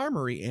 Shuckle,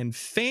 Skarmory, and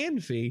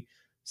Fanfy.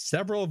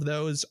 Several of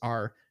those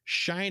are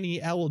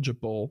shiny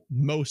eligible.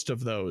 Most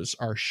of those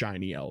are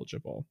shiny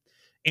eligible.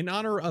 In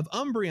honor of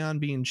Umbreon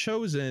being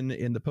chosen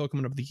in the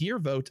Pokemon of the Year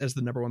vote as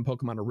the #1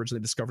 Pokemon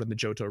originally discovered in the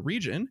Johto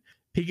region,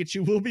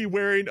 Pikachu will be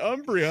wearing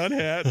Umbreon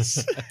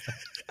hats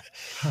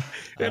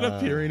and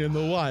appearing in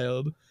the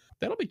wild.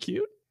 That'll be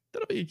cute.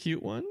 That'll be a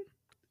cute one.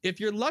 If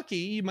you're lucky,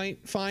 you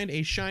might find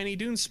a shiny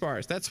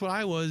Dunsparce. That's what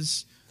I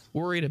was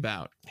worried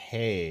about.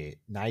 Hey,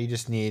 now you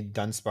just need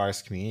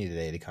Dunsparce Community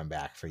Day to come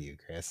back for you,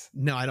 Chris.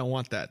 No, I don't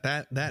want that.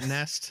 That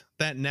nest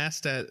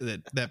at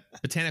that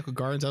Botanical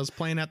Gardens I was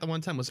playing at the one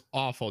time was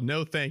awful.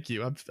 No, thank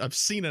you. I've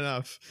seen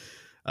enough.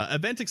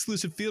 Event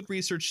exclusive field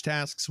research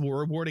tasks will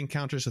reward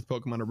encounters with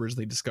Pokemon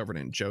originally discovered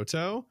in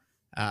Johto.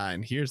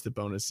 And here's the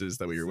bonuses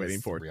that we were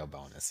waiting for. Real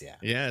bonus, yeah.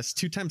 Yes,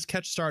 2 times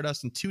Catch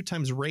Stardust and 2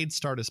 times Raid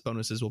Stardust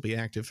bonuses will be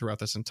active throughout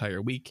this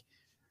entire week.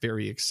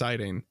 Very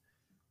exciting.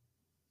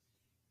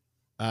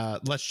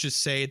 Let's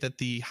just say that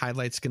the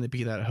highlight's going to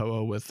be that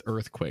Ho-Oh with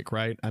Earthquake,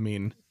 right? I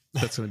mean,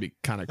 that's going to be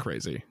kind of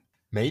crazy.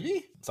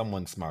 Maybe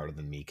someone smarter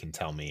than me can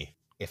tell me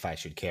if I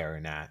should care or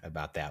not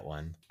about that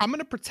one. I'm going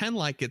to pretend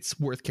like it's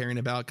worth caring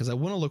about because I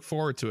want to look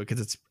forward to it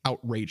because it's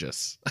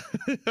outrageous.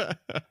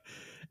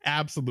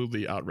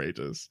 Absolutely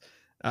outrageous.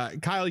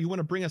 Kyle, you want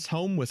to bring us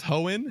home with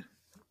Hoenn?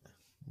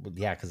 Well,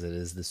 yeah, because it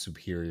is the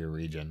superior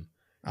region.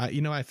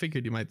 I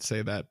figured you might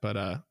say that, but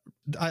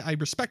I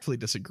respectfully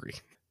disagree.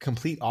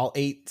 Complete all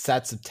 8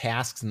 sets of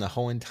tasks in the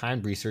Hoenn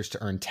timed research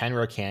to earn 10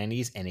 rare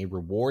candies and a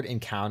reward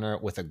encounter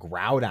with a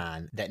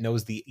Groudon that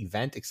knows the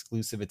event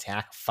exclusive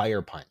attack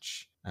Fire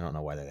Punch. I don't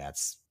know whether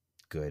that's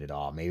good at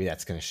all. Maybe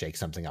that's going to shake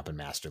something up in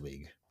Master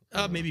League.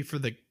 Maybe for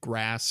the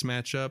grass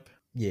matchup.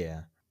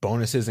 Yeah.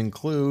 Bonuses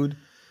include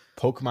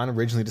Pokemon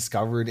originally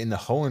discovered in the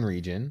Hoenn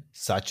region,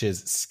 such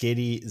as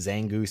Skitty,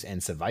 Zangoose,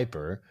 and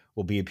Seviper,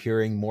 will be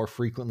appearing more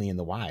frequently in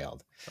the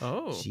wild.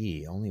 Oh.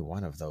 Gee, only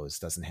one of those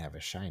doesn't have a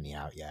shiny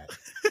out yet.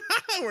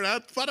 We're not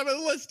at the bottom of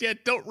the list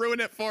yet. Don't ruin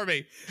it for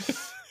me.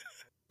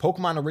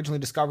 Pokemon originally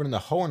discovered in the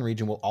Hoenn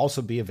region will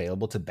also be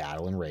available to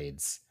battle in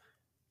raids.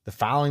 The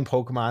following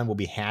Pokemon will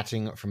be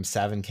hatching from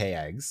 7K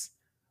eggs: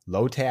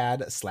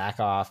 Lotad,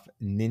 Slackoff,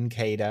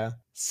 Nincada,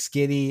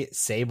 Skitty,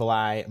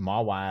 Sableye,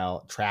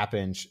 Mawile,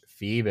 Trapinch,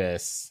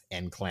 Phoebus,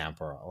 and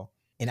Clamperl.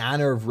 In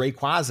honor of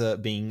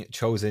Rayquaza being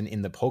chosen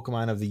in the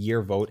Pokemon of the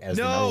Year vote as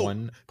the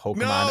 #1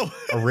 Pokemon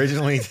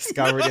originally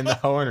discovered in the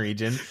Hoenn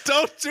region.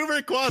 Don't do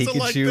Rayquaza Pikachu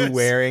like this.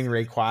 wearing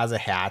Rayquaza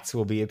hats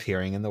will be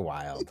appearing in the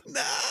wild.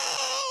 No.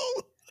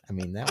 I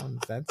mean,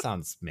 that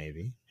sounds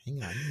maybe.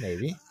 Hang on,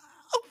 maybe.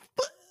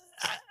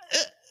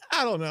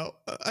 I don't know.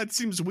 It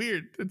seems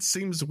weird. It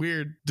seems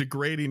weird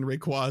degrading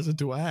Rayquaza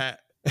to a hat.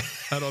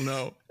 I don't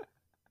know.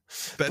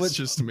 That's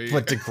just me.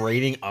 But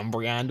degrading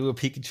Umbreon to a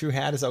Pikachu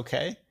hat is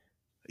okay?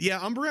 Yeah,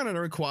 Umbreon and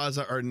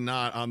Rayquaza are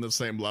not on the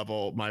same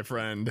level, my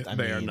friend.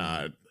 They are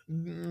not.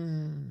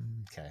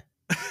 Okay.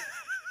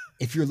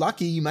 If you're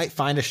lucky, you might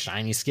find a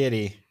shiny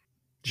Skitty.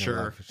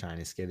 Sure.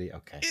 Shiny Skitty.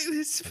 Okay.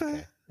 It's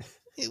fine.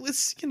 It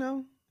was,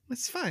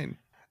 it's fine.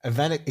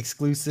 Event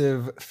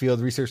exclusive field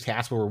research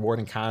tasks will reward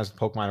encounters with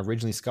Pokemon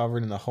originally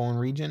discovered in the Hoenn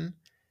region.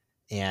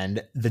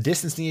 And the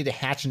distance needed to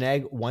hatch an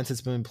egg once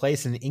it's been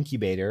placed in the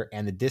incubator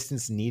and the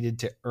distance needed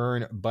to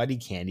earn buddy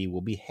candy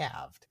will be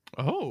halved.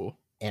 Oh.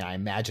 And I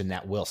imagine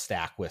that will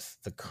stack with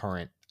the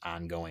current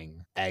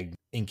ongoing egg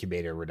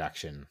incubator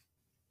reduction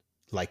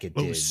like it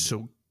did.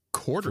 So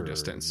quarter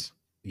distance.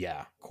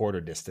 Yeah, quarter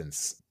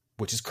distance,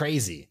 which is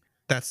crazy.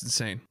 That's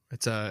insane.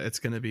 It's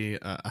going to be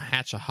a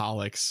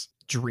hatchaholic's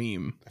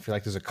dream. I feel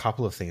like there's a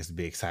couple of things to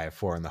be excited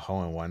for in the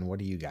Hoenn one. What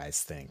do you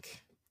guys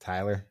think?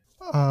 Tyler?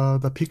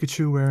 The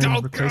Pikachu wearing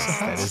Rayquaza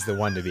That hat. is the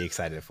one to be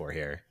excited for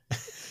here.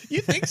 You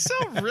think so?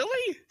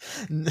 Really?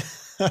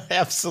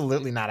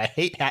 Absolutely not. I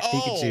hate hat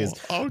Pikachus,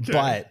 okay.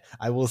 but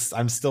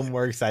I'm still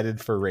more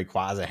excited for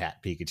Rayquaza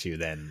hat Pikachu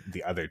than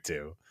the other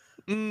two.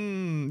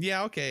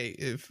 Yeah, okay.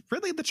 If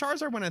really the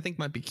Charizard one I think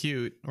might be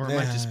cute, or it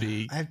might just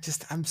be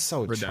I'm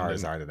so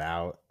redundant. Charizarded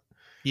out.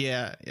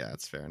 Yeah,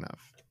 that's fair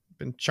enough.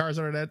 Been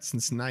Charizarded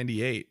since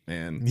 '98,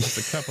 man. Just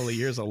a couple of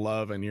years of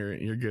love, and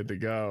you're good to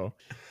go.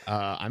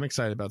 I'm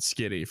excited about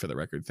Skitty for the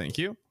record. Thank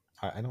you.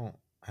 I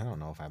don't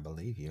know if I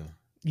believe you.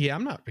 Yeah,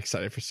 I'm not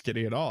excited for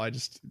Skitty at all. I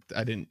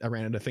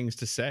ran into things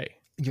to say.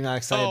 You're not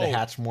excited to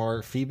hatch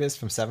more Phoebus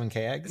from 7K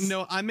eggs?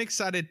 No, I'm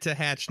excited to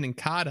hatch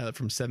Nincada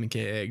from 7K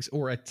eggs,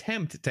 or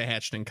attempt to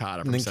hatch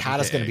Nincada from 7K eggs.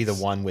 Nincada's going to be the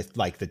one with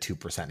like the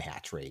 2%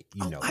 hatch rate.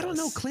 I don't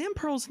know. Clam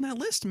Pearl's in that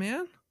list,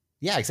 man.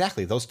 Yeah,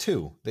 exactly. Those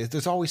two.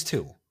 There's always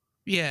two.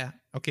 Yeah.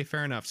 Okay,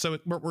 fair enough. So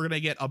we're going to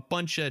get a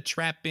bunch of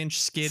Trapinch,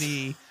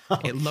 Skitty,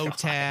 and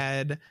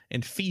Lotad,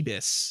 and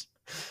Phoebus.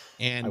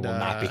 And I will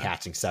not be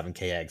hatching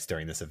 7K eggs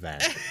during this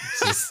event.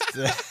 Just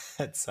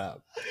heads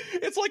up.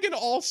 It's like an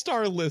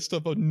all-star list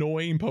of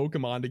annoying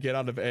Pokemon to get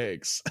out of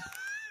eggs.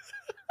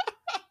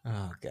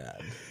 Oh,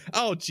 God.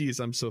 Oh, geez.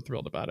 I'm so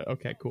thrilled about it.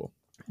 Okay, cool.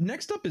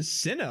 Next up is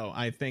Sinnoh,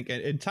 I think.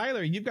 And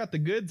Tyler, you've got the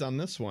goods on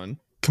this one.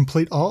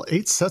 Complete all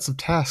 8 sets of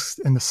tasks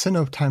in the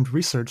Sinnoh timed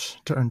research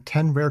to earn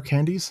 10 rare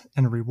candies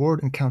and a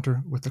reward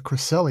encounter with the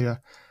Cresselia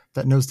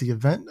that knows the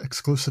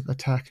event-exclusive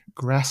attack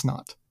Grass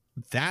Knot.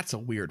 That's a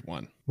weird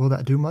one. Will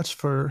that do much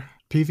for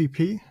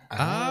PvP?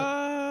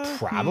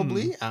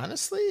 Probably,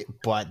 honestly.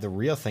 But the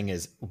real thing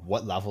is,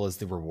 what level is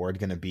the reward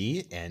going to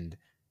be? And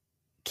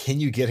can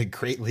you get a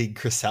Great League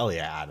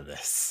Cresselia out of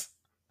this?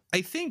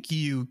 I think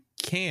you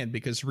can,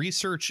 because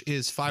research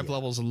is 5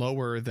 levels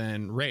lower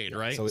than raid,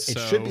 right? So it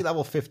should be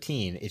level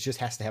 15. It just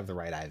has to have the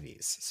right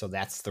IVs. So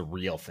that's the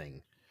real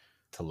thing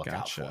to look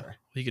out for.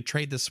 You could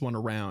trade this one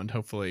around,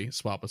 hopefully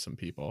swap with some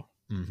people.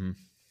 Mm-hmm.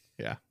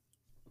 Yeah.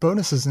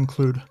 Bonuses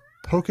include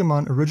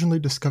Pokemon originally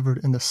discovered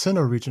in the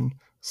Sinnoh region,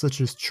 such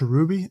as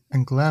Cherubi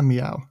and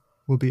Glameow,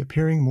 will be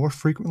appearing more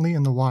frequently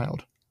in the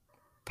wild.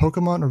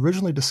 Pokemon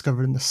originally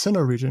discovered in the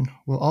Sinnoh region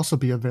will also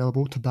be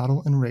available to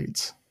battle in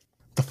raids.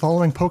 The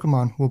following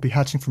Pokemon will be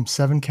hatching from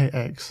 7K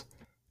eggs: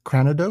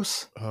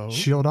 Cranidos,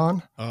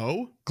 Shieldon,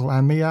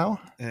 Glameow,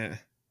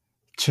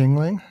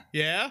 Chingling,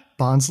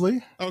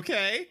 Bonsly,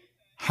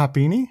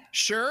 Happiny,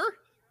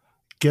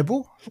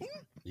 Gibble,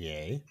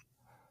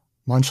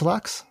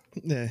 Munchlax,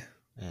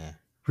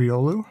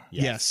 Riolu,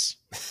 yes,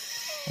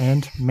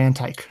 and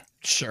Mantike.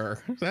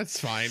 Sure, that's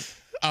fine.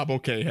 I'm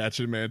okay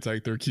hatching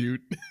Mantike. They're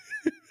cute.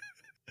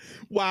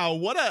 Wow,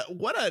 what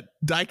a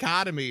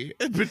dichotomy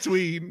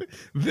between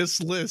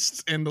this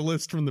list and the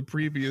list from the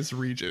previous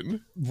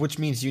region. Which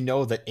means you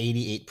know that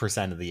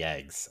 88% of the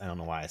eggs, I don't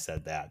know why I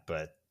said that,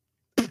 but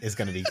is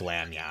going to be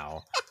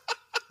Glameow.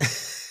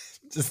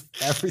 Just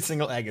every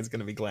single egg is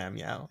going to be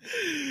Glameow.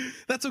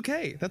 That's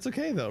okay. That's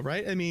okay, though,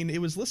 right? I mean, it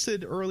was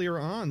listed earlier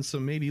on, so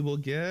maybe we'll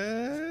get...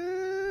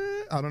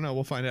 I don't know.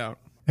 We'll find out.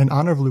 In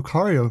honor of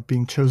Lucario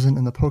being chosen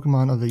in the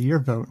Pokemon of the Year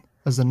vote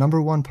as the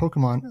 #1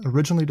 Pokemon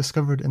originally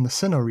discovered in the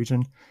Sinnoh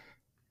region,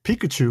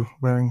 Pikachu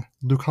wearing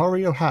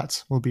Lucario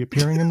hats will be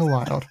appearing in the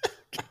wild.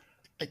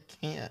 I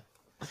can't.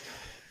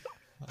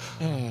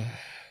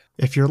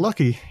 If you're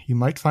lucky, you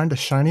might find a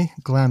shiny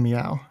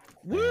Glameow.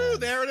 Woo,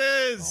 there it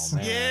is.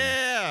 Oh,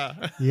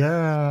 yeah.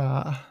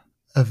 Yeah.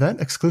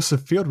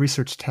 Event-exclusive field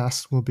research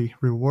tasks will be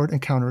reward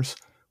encounters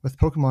with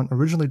Pokemon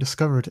originally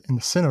discovered in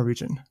the Sinnoh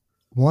region.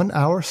 1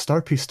 hour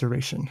Star Piece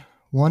duration,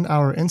 1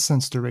 hour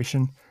Incense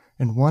duration,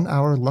 and 1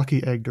 hour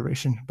Lucky Egg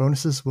duration.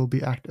 Bonuses will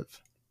be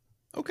active.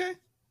 Okay.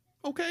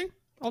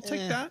 I'll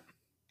take that.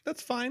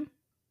 That's fine.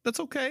 That's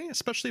okay,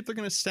 especially if they're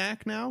going to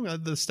stack now.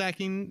 The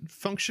stacking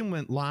function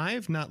went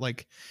live not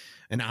like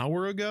an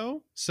hour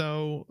ago.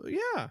 So,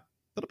 yeah,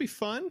 that'll be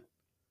fun.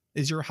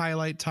 Is your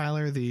highlight,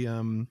 Tyler, the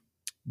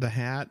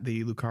hat,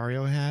 the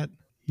Lucario hat?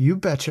 You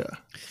betcha.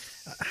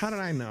 How did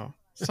I know?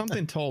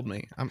 Something told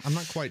me. I'm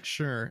not quite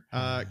sure.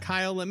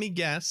 Kyle, let me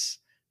guess.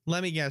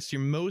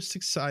 You're most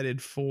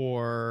excited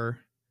for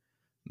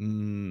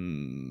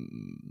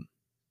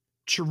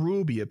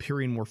Cherubi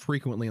appearing more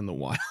frequently in the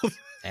wild.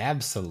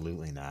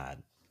 Absolutely not.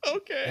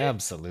 Okay.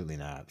 Absolutely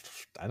not.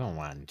 I don't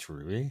want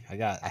Cherubi.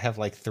 I have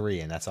like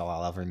 3, and that's all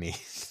I'll ever need.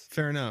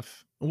 Fair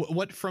enough.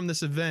 What from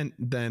this event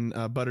then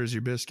butters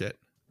your biscuit?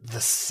 The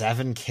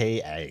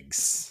 7K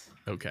eggs.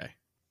 Okay.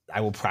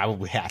 I will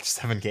probably hatch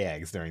 7K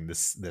eggs during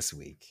this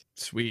week.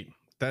 Sweet.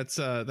 That's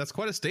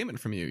quite a statement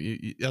from you.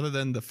 You other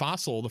than the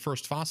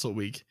first fossil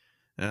week,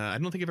 I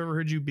don't think I've ever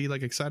heard you be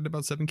like excited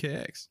about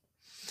 7K eggs.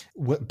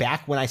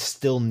 Back when I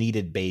still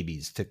needed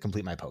babies to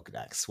complete my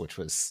Pokedex, which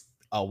was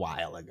a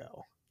while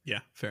ago. Yeah,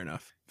 fair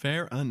enough.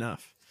 Fair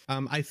enough.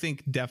 I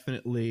think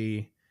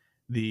definitely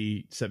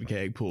the 7K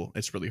egg pool,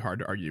 it's really hard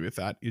to argue with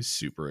that, is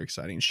super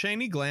exciting.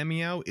 Shiny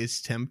Glameow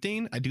is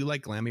tempting. I do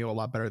like Glameow a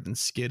lot better than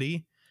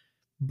Skitty,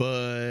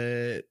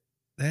 but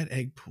that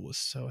egg pool is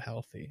so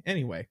healthy.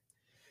 Anyway,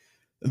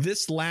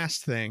 this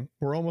last thing,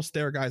 we're almost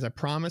there, guys. I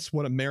promise.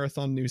 What a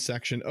marathon news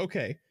section.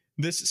 Okay,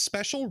 this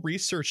special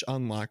research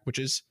unlock, which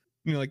is,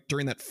 you know, like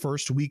during that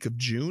first week of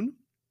June,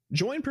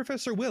 join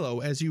Professor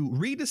Willow as you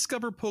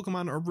rediscover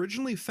Pokemon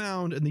originally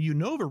found in the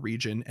Unova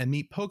region and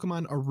meet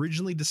Pokemon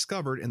originally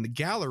discovered in the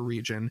Galar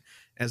region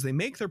as they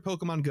make their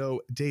Pokemon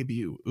Go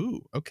debut.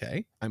 Ooh,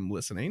 okay, I'm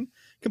listening.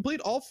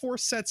 Complete all 4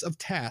 sets of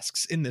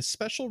tasks in this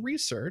special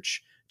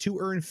research to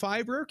earn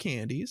 5 rare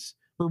candies,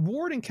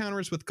 reward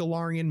encounters with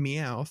Galarian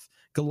Meowth,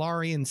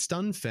 Galarian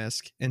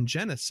Stunfisk, and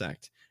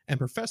Genesect, and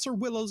Professor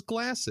Willow's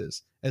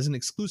glasses as an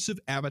exclusive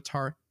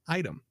avatar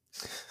item.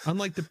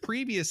 Unlike the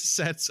previous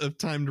sets of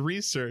timed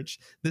research,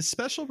 this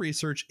special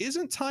research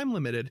isn't time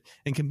limited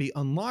and can be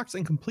unlocked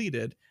and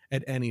completed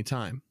at any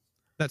time.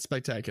 That's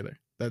spectacular.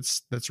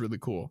 That's really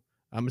cool.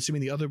 I'm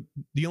assuming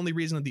the only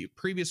reason that the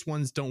previous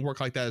ones don't work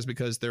like that is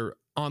because they're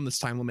on this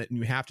time limit and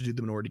you have to do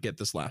them in order to get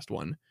this last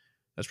one.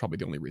 That's probably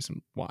the only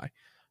reason why.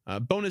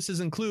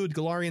 Bonuses include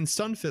Galarian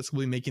Stunfisk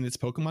will be making its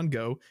Pokemon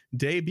Go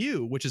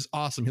debut, which is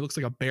awesome. He looks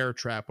like a bear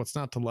trap. What's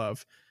not to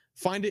love?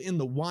 Find it in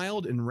the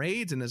wild and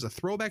raids and as a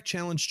Throwback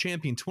Challenge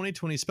Champion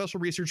 2020 Special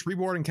Research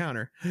Reward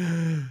Encounter.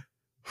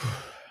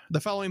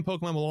 The following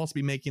Pokemon will also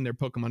be making their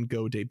Pokemon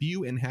Go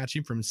debut and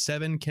hatching from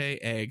 7K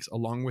eggs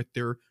along with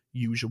their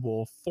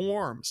usual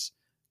forms.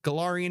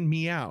 Galarian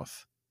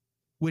Meowth,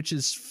 which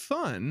is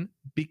fun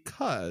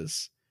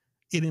because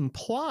it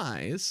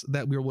implies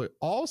that we will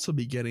also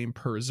be getting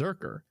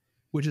Berserker,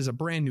 which is a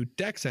brand new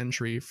dex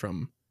entry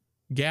from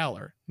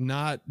Galar,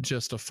 not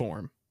just a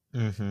form.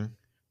 Mm-hmm.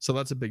 So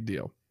that's a big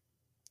deal.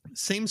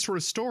 Same sort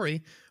of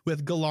story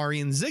with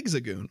Galarian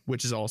Zigzagoon,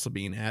 which is also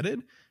being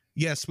added.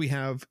 Yes, we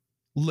have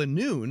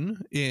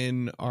Lanoon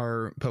in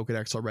our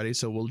Pokedex already,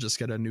 so we'll just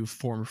get a new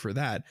form for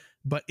that.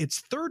 But its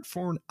third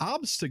form,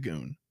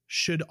 Obstagoon,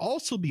 should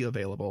also be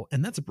available,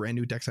 and that's a brand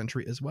new dex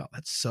entry as well.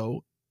 That's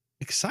so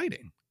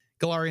exciting.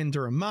 Galarian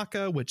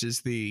Darumaka, which is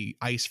the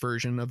ice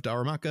version of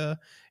Darumaka,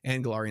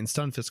 and Galarian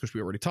Stunfisk, which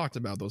we already talked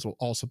about, those will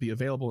also be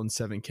available in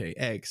 7K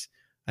eggs.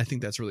 I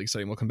think that's really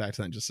exciting. We'll come back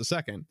to that in just a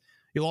second.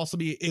 You'll also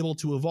be able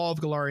to evolve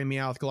Galarian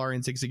Meowth,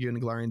 Galarian Zigzagoon,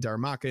 and Galarian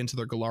Darumaka into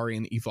their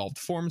Galarian evolved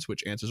forms,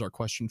 which answers our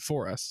question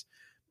for us.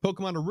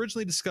 Pokemon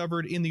originally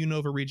discovered in the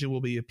Unova region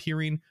will be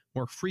appearing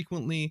more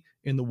frequently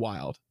in the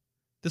wild.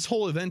 This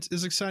whole event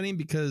is exciting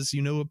because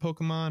Unova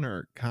Pokemon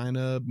are kind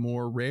of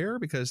more rare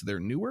because they're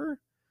newer.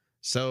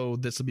 So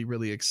this will be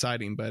really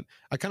exciting, but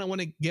I kind of want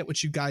to get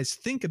what you guys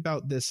think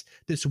about this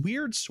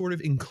weird sort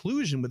of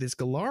inclusion with these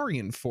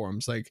Galarian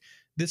forms. Like,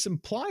 this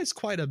implies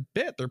quite a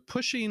bit. They're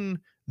pushing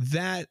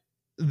that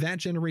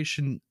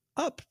generation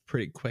up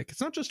pretty quick.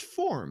 It's not just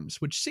forms,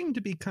 which seem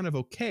to be kind of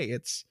okay.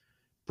 It's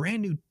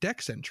brand new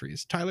dex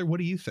entries. Tyler, what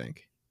do you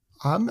think?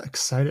 I'm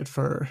excited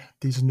for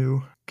these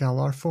new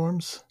Galar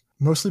forms,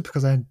 mostly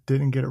because I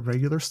didn't get a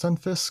regular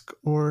Stunfisk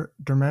or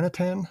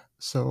Darmanitan,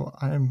 so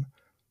I'm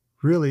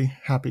really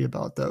happy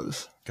about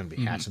those. Gonna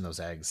be hatching those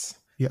eggs.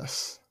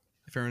 Yes.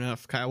 Fair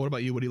enough. Kyle, what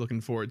about you? What are you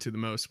looking forward to the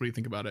most? What do you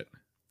think about it?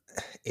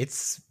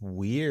 It's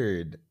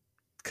weird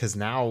because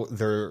now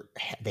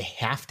they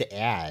have to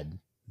add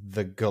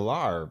the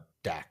Galar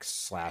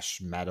dex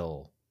 /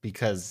 metal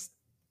because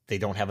they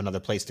don't have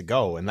another place to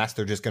go unless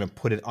they're just going to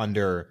put it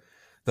under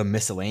the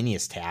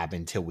miscellaneous tab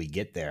until we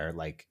get there,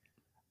 like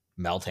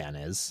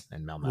Meltan is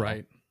and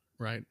Melmetal.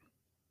 Right.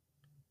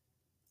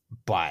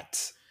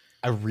 But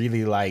I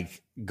really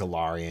like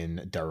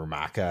Galarian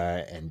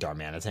Darumaka and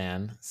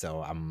Darmanitan,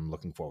 so I'm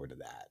looking forward to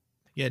that.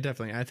 Yeah,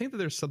 definitely. I think that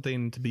there's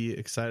something to be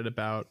excited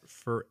about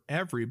for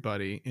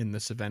everybody in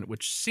this event,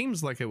 which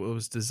seems like it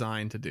was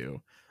designed to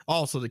do.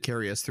 Also to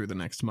carry us through the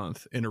next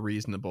month in a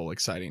reasonable,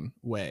 exciting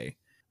way.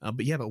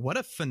 But what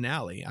a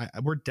finale.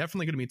 We're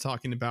definitely going to be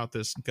talking about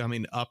this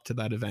coming up to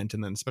that event.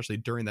 And then especially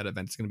during that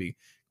event, it's going to be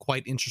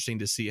quite interesting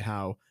to see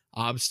how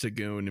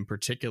Obstagoon in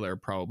particular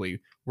probably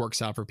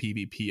works out for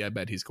PvP. I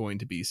bet he's going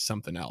to be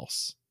something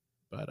else.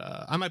 But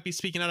I might be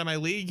speaking out of my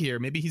league here.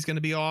 Maybe he's going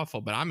to be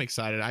awful, but I'm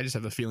excited. I just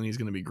have a feeling he's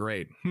going to be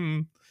great.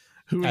 Who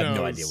knows? I have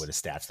no idea what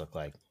his stats look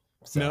like.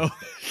 So. No.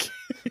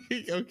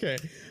 Okay.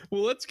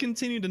 Well, let's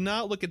continue to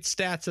not look at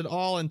stats at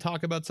all and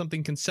talk about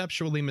something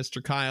conceptually,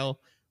 Mr. Kyle.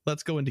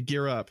 Let's go into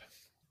Gear Up.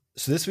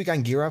 So this week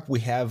on Gear Up,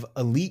 we have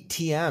Elite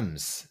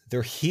TMs.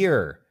 They're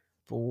here,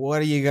 but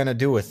what are you going to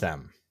do with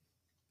them?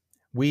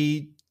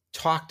 We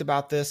talked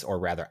about this, or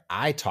rather,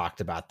 I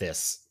talked about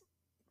this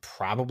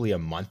probably a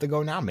month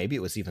ago now. Maybe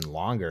it was even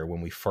longer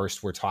when we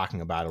first were talking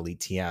about Elite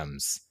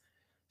TMs.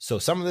 So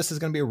some of this is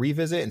going to be a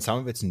revisit and some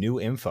of it's new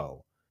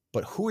info.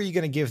 But who are you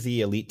going to give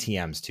the Elite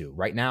TMs to?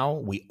 Right now,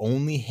 we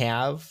only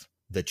have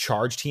the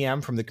Charge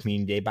TM from the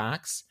Community Day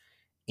box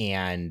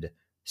and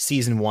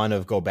season 1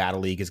 of Go Battle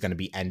League is going to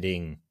be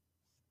ending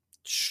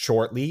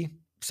shortly,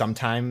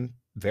 sometime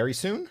very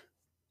soon.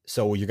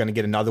 So you're going to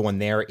get another one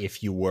there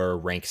if you were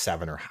rank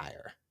 7 or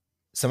higher.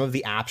 Some of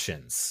the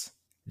options.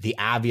 The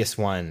obvious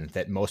one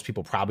that most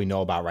people probably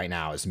know about right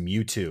now is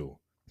Mewtwo.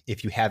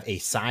 If you have a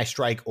Psy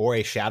Strike or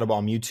a Shadow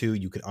Ball Mewtwo,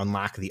 you can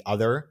unlock the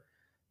other,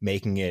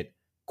 making it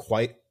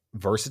quite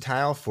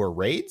versatile for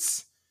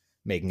raids,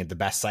 making it the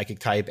best Psychic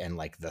type and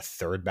like the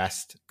 3rd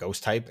best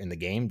Ghost type in the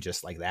game,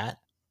 just like that.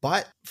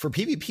 But for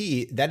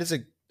PvP, that is a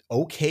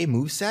okay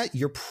moveset.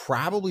 You're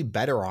probably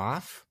better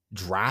off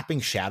dropping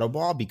Shadow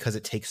Ball because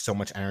it takes so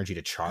much energy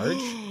to charge.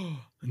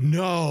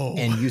 No.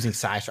 And using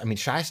Psy Strike. I mean,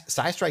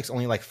 Psy Strike's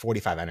only like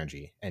 45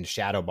 energy, and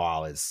Shadow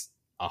Ball is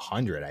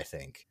 100, I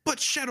think. But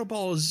Shadow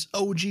Ball is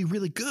OG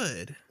really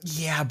good.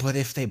 Yeah, but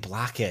if they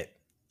block it,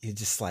 you're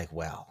just like,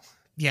 well.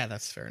 Yeah,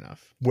 that's fair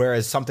enough.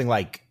 Whereas something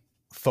like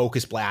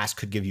Focus Blast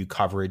could give you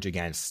coverage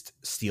against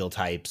Steel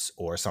types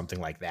or something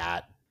like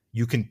that.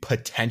 You can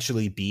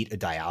potentially beat a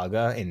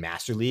Dialga in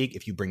Master League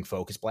if you bring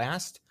Focus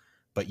Blast,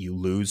 but you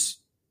lose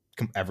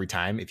every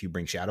time if you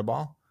bring Shadow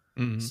Ball.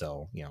 Mm-hmm.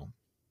 So,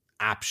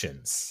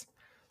 options.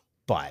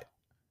 But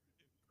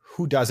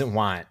who doesn't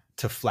want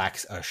to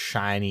flex a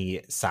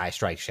shiny Psy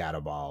Strike Shadow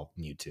Ball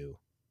Mewtwo?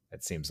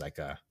 That seems like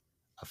a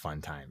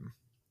fun time.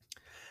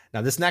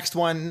 Now, this next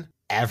one,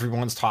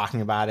 everyone's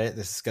talking about it.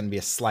 This is going to be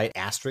a slight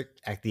asterisk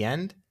at the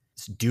end.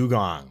 It's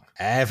Dewgong.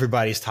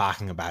 Everybody's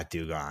talking about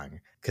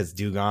Dewgong because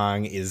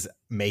Dewgong is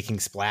making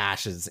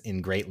splashes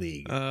in Great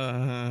League.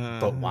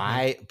 But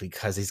why?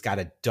 Because he's got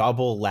a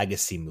double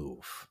legacy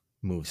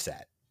move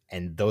set.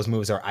 And those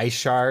moves are Ice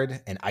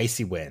Shard and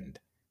Icy Wind.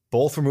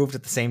 Both removed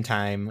at the same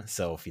time.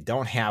 So if you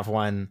don't have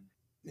one,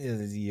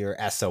 you're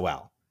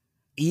SOL.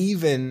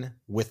 Even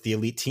with the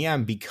Elite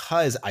TM,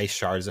 because Ice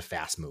Shard is a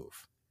fast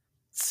move.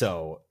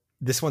 So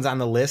this one's on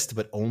the list,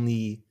 but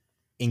only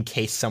in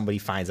case somebody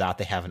finds out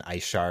they have an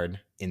Ice Shard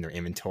in their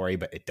inventory,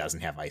 but it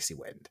doesn't have Icy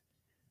Wind.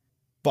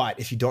 But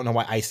if you don't know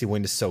why Icy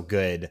Wind is so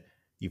good,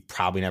 you've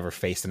probably never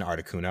faced an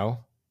Articuno.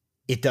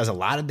 It does a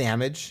lot of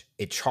damage.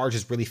 It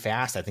charges really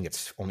fast. I think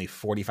it's only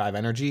 45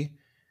 energy.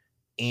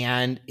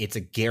 And it's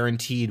a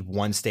guaranteed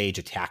 1-stage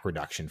attack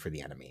reduction for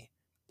the enemy.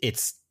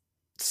 It's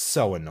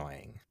so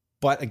annoying.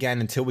 But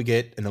again, until we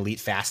get an Elite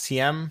Fast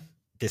TM,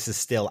 this is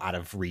still out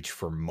of reach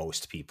for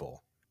most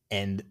people.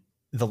 And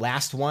the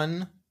last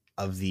one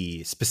of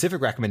the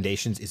specific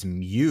recommendations is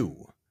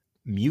Mew.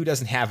 Mew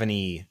doesn't have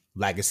any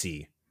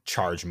legacy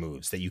charge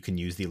moves that you can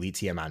use the Elite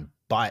TM on,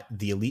 but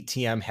the Elite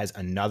TM has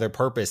another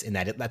purpose in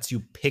that it lets you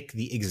pick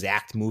the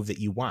exact move that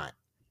you want,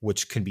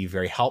 which can be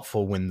very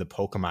helpful when the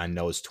Pokemon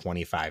knows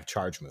 25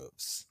 charge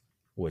moves,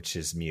 which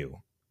is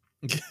Mew.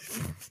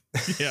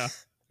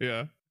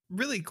 Yeah.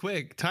 Really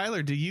quick,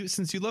 Tyler,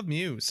 since you love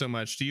Mew so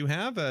much, do you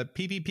have a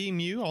PvP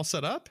Mew all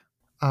set up?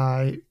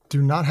 I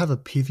do not have a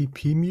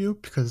PvP Mew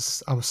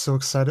because I was so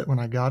excited when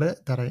I got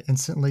it that I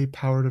instantly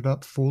powered it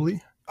up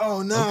fully.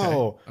 Oh,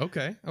 no.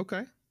 Okay.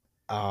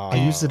 I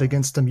used it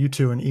against the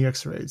Mewtwo and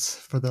EX raids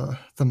for the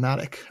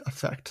thematic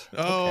effect.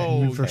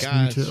 Oh,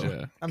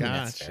 gotcha. I mean,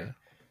 that's fair.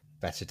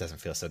 Bet it doesn't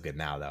feel so good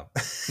now, though.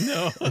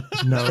 No.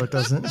 No, it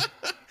doesn't.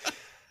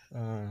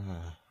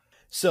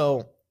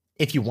 So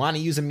if you want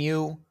to use a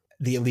Mew,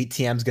 the Elite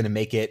TM is going to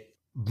make it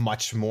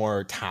much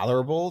more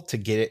tolerable to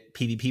get it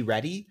PvP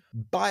ready.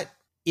 But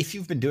if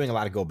you've been doing a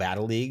lot of Go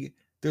Battle League,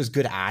 there's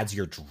good odds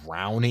you're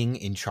drowning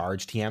in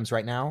charge TMs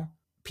right now.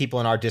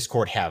 People in our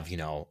Discord have,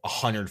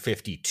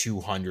 150,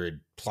 200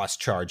 plus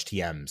charge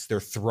TMs. They're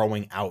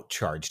throwing out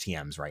charge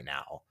TMs right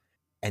now.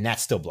 And that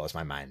still blows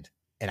my mind.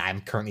 And I'm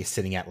currently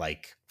sitting at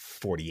like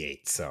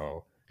 48.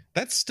 So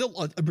that's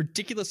still a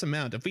ridiculous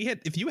amount.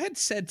 If you had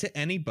said to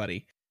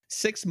anybody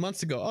 6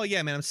 months ago, oh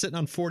yeah, man, I'm sitting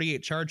on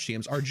 48 charge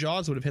TMs, our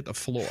jaws would have hit the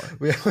floor.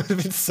 We would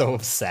have been so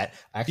upset.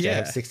 Actually, I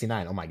have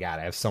 69. Oh my God,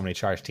 I have so many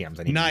charge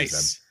TMs. I need to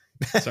use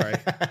them. Sorry.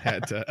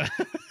 Had to.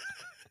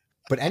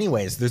 But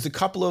anyways, there's a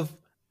couple of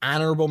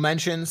honorable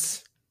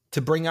mentions to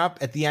bring up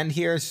at the end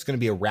here. It's just going to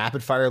be a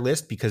rapid fire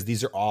list because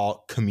these are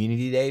all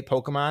Community Day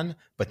Pokemon,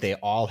 but they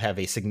all have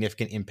a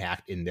significant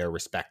impact in their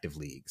respective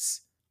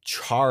leagues.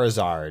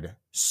 Charizard,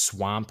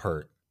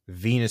 Swampert,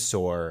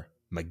 Venusaur,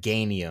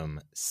 Meganium,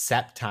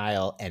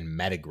 Sceptile, and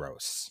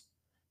Metagross.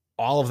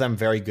 All of them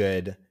very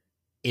good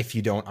if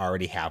you don't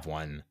already have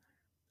one.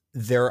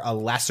 They're a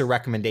lesser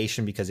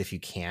recommendation because if you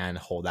can,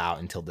 hold out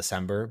until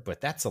December,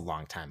 but that's a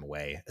long time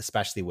away,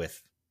 especially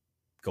with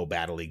Go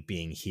Battle League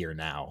being here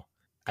now.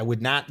 I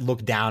would not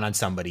look down on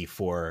somebody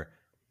for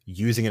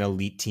using an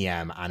Elite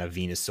TM on a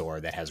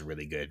Venusaur that has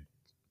really good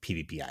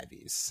PvP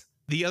IVs.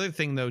 The other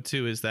thing, though,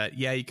 too, is that,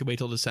 yeah, you can wait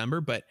till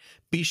December, but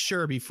be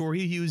sure before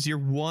you use your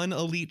one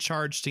Elite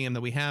Charge TM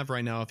that we have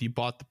right now, if you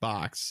bought the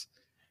box,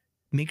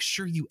 make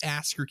sure you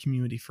ask your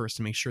community first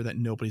to make sure that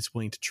nobody's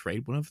willing to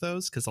trade one of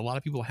those, because a lot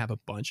of people have a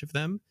bunch of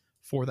them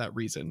for that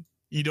reason.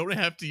 You don't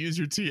have to use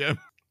your TM.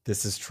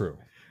 This is true.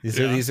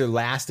 These are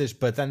lastish,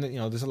 but then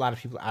there's a lot of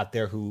people out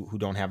there who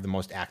don't have the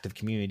most active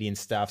community and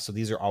stuff, so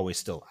these are always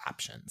still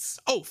options.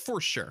 Oh,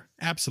 for sure,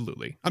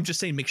 absolutely. I'm just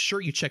saying, make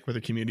sure you check with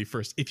the community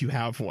first if you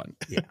have one.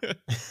 Yeah.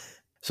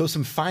 So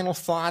some final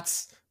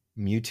thoughts.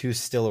 Mewtwo's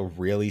still a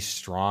really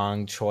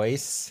strong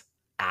choice.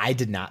 I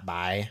did not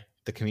buy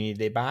the Community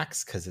Day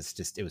box because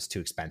it was too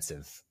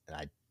expensive,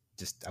 and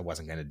I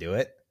wasn't going to do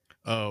it.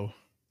 Oh,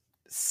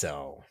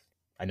 so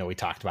I know we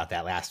talked about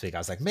that last week. I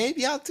was like,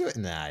 maybe I'll do it.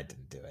 Nah, I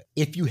didn't do it.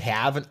 If you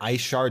have an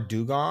Ice Shard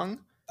Dugong,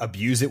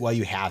 abuse it while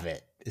you have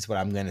it, is what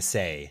I'm going to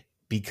say,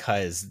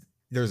 because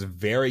there's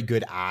very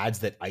good odds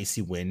that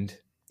Icy Wind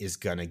is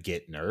going to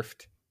get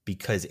nerfed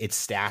because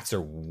its stats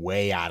are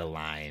way out of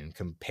line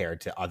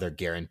compared to other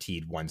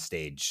guaranteed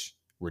one-stage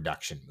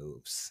reduction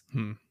moves.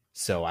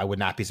 So I would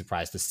not be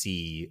surprised to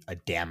see a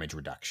damage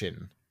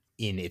reduction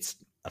in its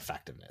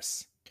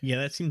effectiveness. Yeah,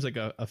 that seems like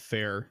a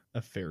fair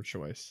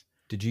choice.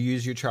 Did you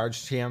use your charge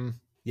TM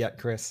yet,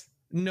 Chris?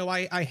 No,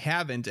 I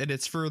haven't, and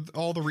it's for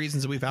all the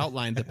reasons that we've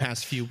outlined the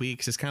past few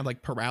weeks. It's kind of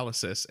like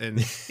paralysis,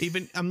 and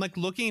even I'm like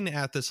looking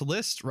at this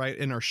list right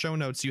in our show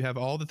notes. You have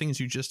all the things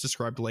you just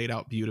described laid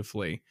out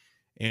beautifully,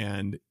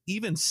 and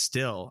even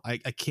still, I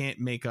can't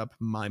make up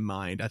my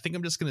mind. I think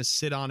I'm just going to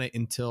sit on it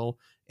until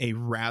a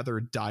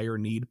rather dire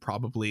need,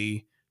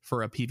 probably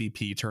for a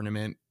PvP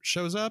tournament,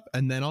 shows up,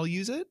 and then I'll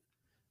use it.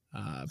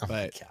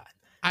 But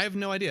I have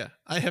no idea.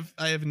 I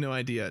have no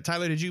idea.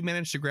 Tyler, did you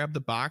manage to grab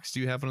the box? Do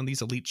you have one of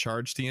these elite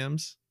charge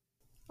TMs?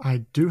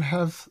 I do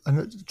have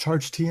a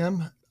charge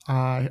TM.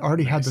 I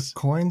already had the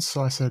coins,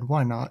 so I said,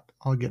 why not?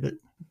 I'll get it.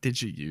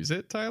 Did you use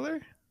it,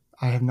 Tyler?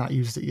 I have not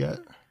used it yet.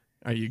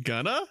 Are you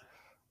gonna?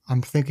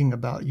 I'm thinking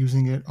about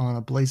using it on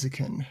a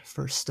Blaziken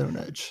for Stone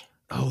Edge.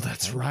 Oh,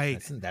 that's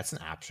right. That's an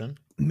option.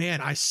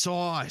 Man, I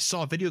saw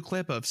a video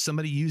clip of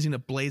somebody using a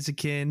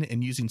Blaziken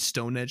and using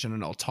Stone Edge and an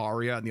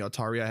Altaria, and the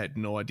Altaria had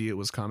no idea it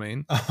was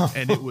coming.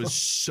 And it was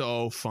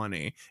so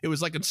funny. It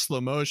was like in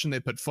slow motion. They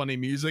put funny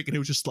music, and it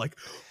was just like,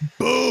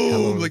 boom,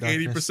 hello, like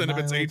 80% of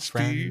its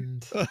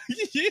HP.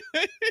 Yeah,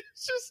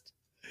 it's just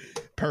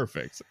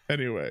perfect.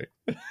 Anyway.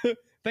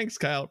 Thanks,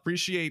 Kyle.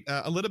 Appreciate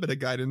a little bit of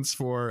guidance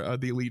for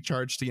the Elite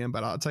Charge TM,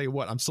 but I'll tell you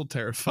what, I'm still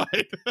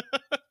terrified.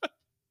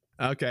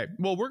 Okay,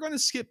 well, we're going to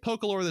skip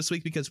Pokelore this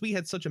week because we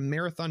had such a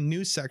marathon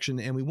news section,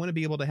 and we want to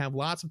be able to have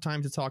lots of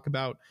time to talk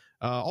about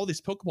all these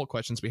Pokeball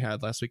questions we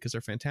had last week because they're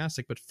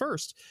fantastic. But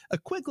first, a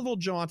quick little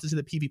jaunt into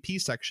the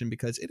PvP section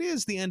because it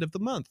is the end of the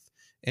month,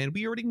 and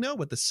we already know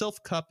what the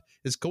Silph Cup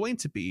is going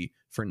to be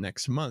for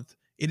next month.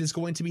 It is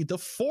going to be the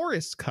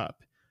Forest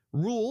Cup.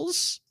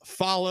 Rules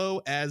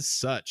follow as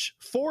such.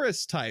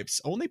 Forest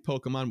types, only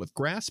Pokemon with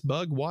grass,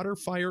 bug, water,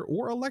 fire,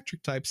 or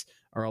electric types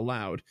are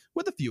allowed,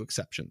 with a few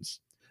exceptions.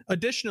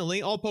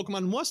 Additionally, all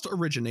Pokemon must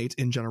originate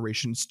in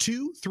generations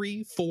 2,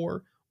 3,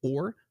 4,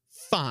 or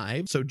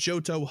 5. So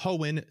Johto,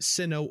 Hoenn,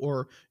 Sinnoh,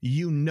 or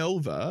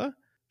Unova.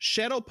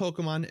 Shadow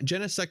Pokemon,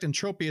 Genesect and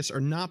Tropius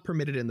are not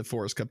permitted in the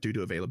Forest Cup due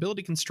to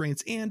availability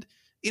constraints, and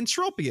in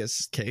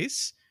Tropius'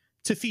 case,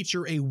 to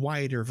feature a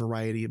wider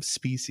variety of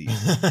species.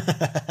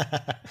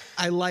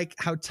 I like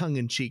how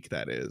tongue-in-cheek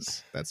that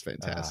is. That's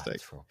fantastic.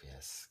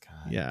 Tropius.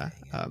 God, yeah.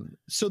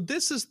 So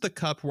this is the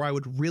cup where I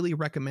would really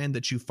recommend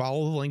that you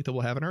follow the link that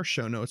we'll have in our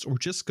show notes, or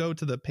just go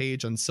to the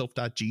page on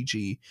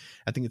silph.gg.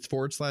 I think it's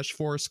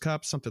 /Forest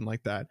Cup, something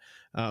like that.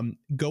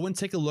 Go and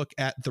take a look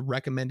at the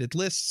recommended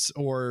lists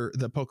or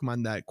the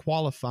Pokemon that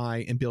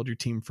qualify and build your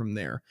team from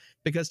there.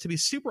 Because to be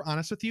super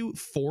honest with you,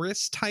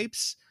 forest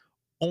types,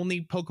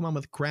 only Pokemon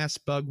with grass,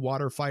 bug,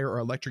 water, fire, or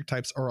electric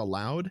types are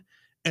allowed.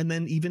 And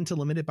then even to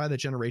limit it by the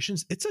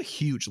generations, it's a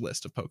huge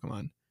list of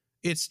Pokemon.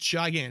 It's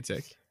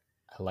gigantic.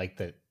 I like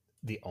that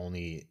the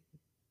only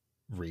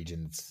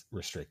regions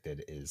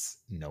restricted is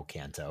no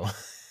Kanto.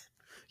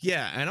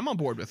 Yeah, and I'm on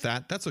board with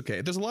that. That's okay.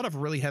 There's a lot of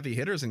really heavy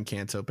hitters in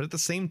Kanto, but at the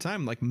same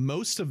time, like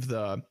most of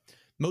the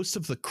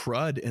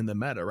crud in the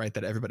meta, right,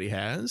 that everybody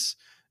has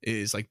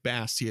is like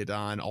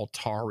Bastiodon,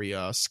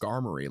 Altaria,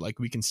 Skarmory. Like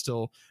we can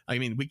still, I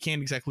mean, we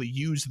can't exactly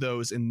use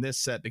those in this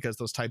set because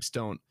those types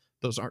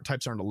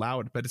aren't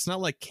allowed, but it's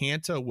not like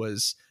Kanto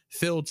was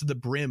filled to the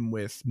brim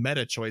with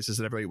meta choices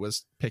that everybody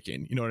was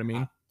picking. You know what I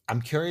mean?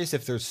 I'm curious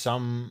if there's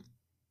some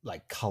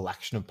like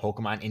collection of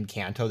Pokemon in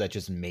Kanto that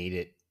just made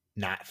it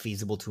not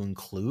feasible to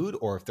include,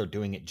 or if they're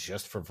doing it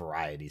just for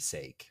variety's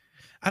sake.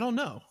 I don't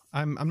know.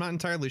 I'm not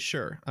entirely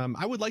sure.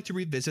 I would like to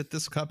revisit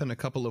this cup in a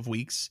couple of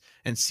weeks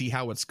and see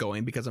how it's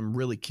going, because I'm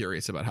really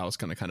curious about how it's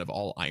going to kind of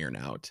all iron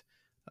out.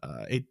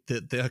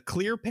 The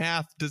clear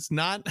path does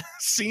not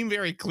seem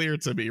very clear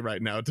to me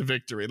right now to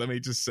victory. Let me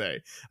just say,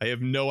 I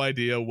have no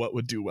idea what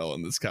would do well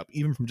in this cup,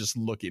 even from just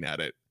looking at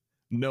it.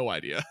 No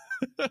idea.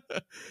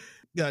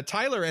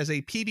 Tyler, as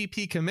a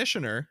PvP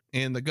commissioner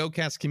in the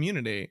GoCast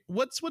community,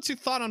 what's your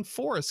thought on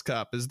Forest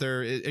Cup?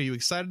 Are you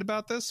excited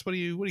about this? What do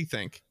you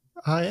think?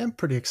 I am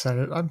pretty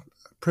excited. I'm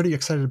pretty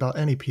excited about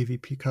any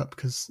PvP cup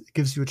because it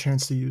gives you a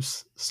chance to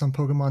use some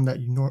Pokemon that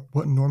you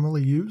wouldn't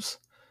normally use,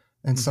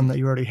 and some that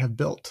you already have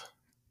built.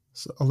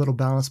 So a little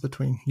balance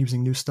between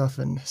using new stuff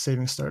and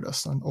saving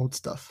Stardust on old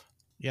stuff.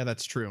 Yeah,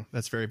 that's true.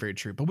 That's very, very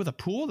true. But with a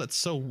pool that's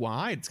so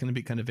wide, it's going to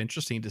be kind of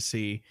interesting to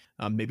see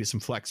maybe some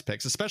flex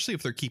picks, especially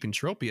if they're keeping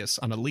Tropius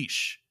on a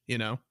leash.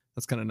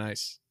 That's kind of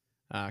nice.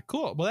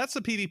 Cool. Well, that's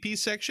the PvP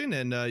section,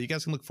 and you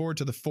guys can look forward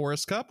to the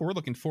Forest Cup. We're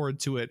looking forward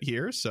to it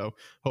here, so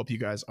hope you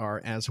guys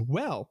are as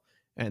well.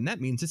 And that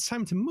means it's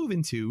time to move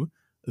into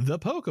the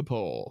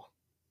Pokepoll.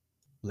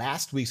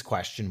 Last week's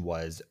question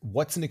was,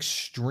 what's an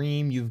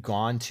extreme you've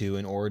gone to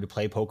in order to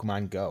play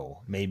Pokemon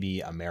Go?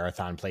 Maybe a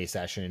marathon play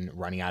session,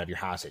 running out of your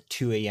house at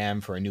 2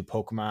 a.m. for a new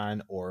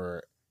Pokemon,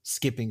 or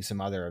skipping some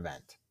other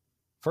event.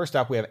 First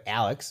up, we have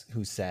Alex,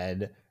 who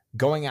said,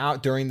 going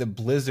out during the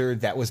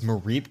blizzard that was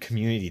Mareep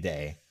Community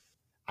Day.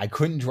 I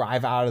couldn't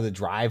drive out of the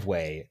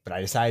driveway, but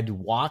I decided to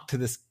walk to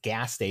this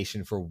gas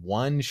station for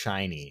one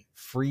shiny,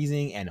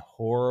 freezing and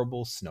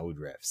horrible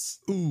snowdrifts.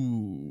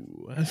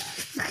 Ooh.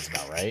 Sounds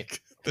about right.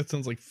 That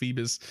sounds like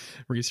Phoebus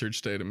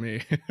research day to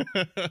me.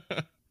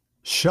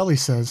 Shelly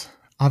says,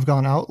 I've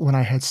gone out when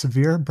I had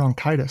severe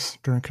bronchitis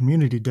during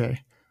community day.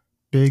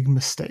 Big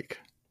mistake.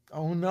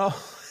 Oh no.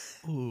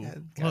 Ooh,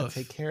 gotta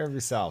take care of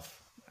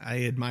yourself.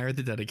 I admire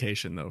the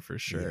dedication though, for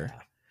sure.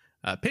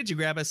 Yeah.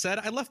 Pidgegrabba said,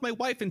 I left my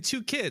wife and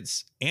 2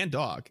 kids and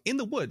dog in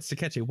the woods to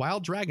catch a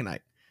wild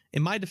Dragonite.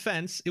 In my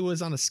defense, it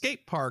was on a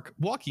skate park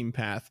walking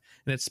path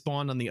and it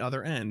spawned on the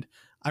other end.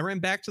 I ran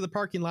back to the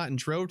parking lot and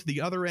drove to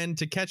the other end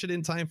to catch it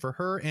in time for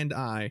her and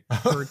I,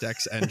 her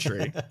deck's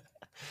entry.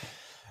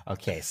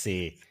 Okay,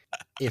 see,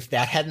 if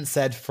that hadn't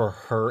said for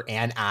her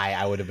and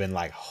I would have been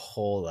like,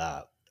 hold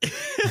up.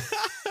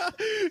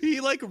 He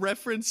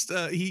referenced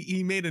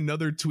he made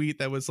another tweet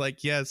that was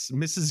like, yes,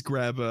 Mrs.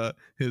 Grabba,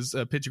 his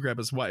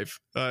Pidgegrabba's wife,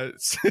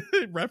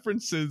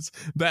 references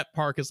that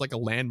park as like a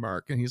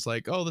landmark, and he's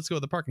like, oh, let's go to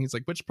the park, and he's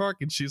like, which park?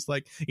 And she's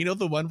like,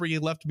 the one where you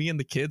left me and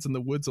the kids in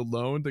the woods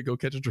alone to go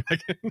catch a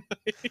dragon.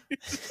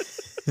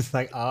 It's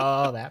like,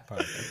 oh, that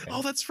park. Okay.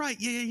 Oh, that's right.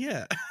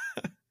 Yeah.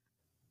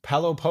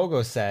 Pello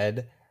Pogo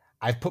said,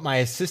 I've put my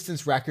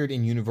assistance record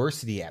in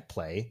university at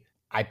play.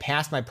 I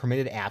passed my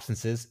permitted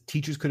absences.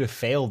 Teachers could have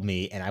failed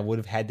me, and I would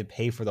have had to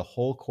pay for the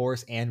whole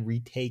course and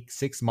retake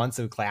 6 months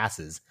of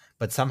classes,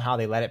 but somehow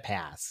they let it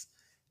pass.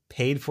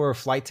 Paid for a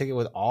flight ticket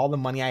with all the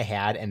money I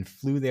had and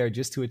flew there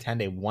just to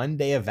attend a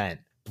one-day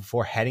event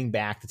before heading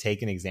back to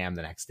take an exam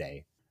the next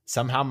day.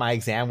 Somehow my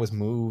exam was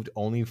moved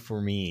only for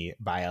me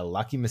by a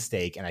lucky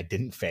mistake, and I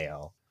didn't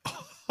fail.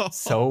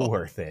 So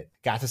worth it.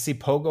 Got to see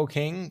Pogo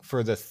King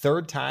for the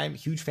 3rd time.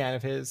 Huge fan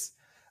of his.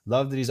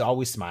 Love that he's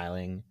always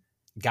smiling.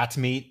 Got to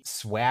meet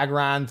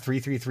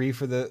Swagron333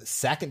 for the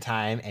 2nd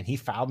time, and he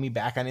followed me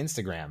back on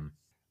Instagram.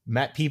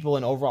 Met people,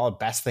 and overall,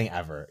 best thing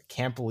ever.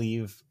 Can't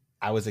believe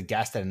I was a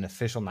guest at an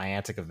official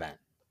Niantic event.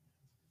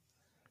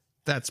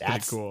 That's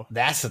pretty cool.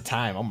 That's the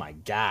time. Oh my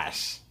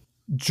gosh.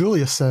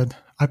 Julia said,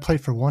 I played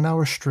for 1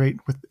 hour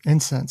straight with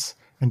incense,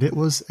 and it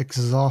was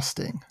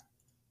exhausting.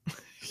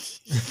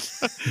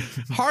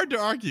 Hard to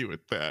argue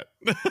with that.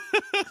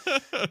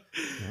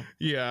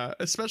 Yeah,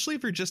 especially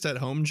if you're just at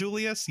home,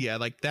 Julius. Yeah,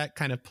 like that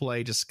kind of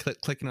play, just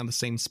clicking on the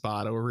same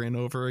spot over and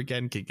over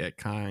again, can get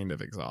kind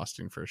of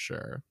exhausting for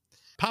sure.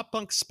 Pop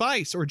Punk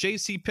Spice or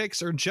JC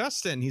Picks or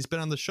Justin, he's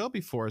been on the show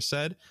before,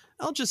 said,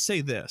 I'll just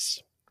say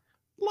this.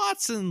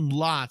 Lots and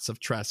lots of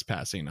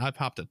trespassing. I've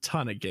hopped a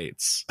ton of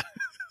gates.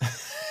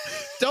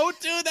 Don't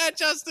do that,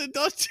 Justin.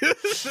 Don't do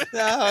that.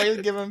 No,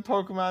 you're giving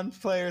Pokemon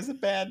players a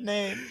bad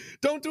name.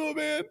 Don't do it,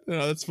 man.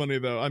 No, that's funny,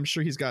 though. I'm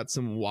sure he's got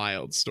some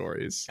wild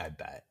stories. I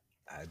bet.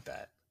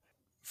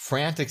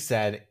 Frantic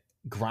said,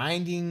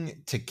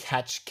 grinding to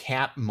catch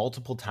Cap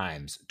multiple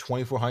times,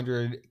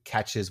 2,400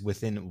 catches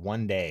within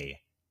one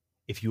day.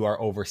 If you are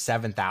over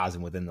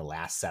 7,000 within the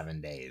last 7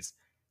 days.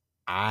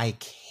 I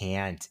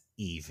can't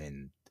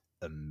even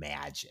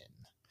imagine.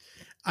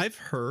 I've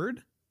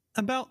heard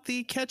about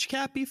the catch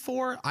cap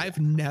before. I've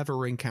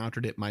never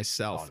encountered it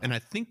myself. Oh, no. And I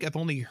think I've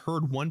only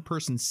heard one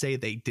person say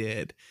they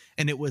did,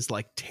 and it was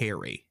like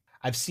Terry.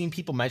 I've seen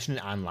people mention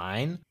it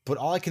online, but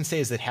all I can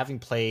say is that having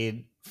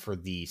played for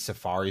the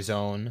Safari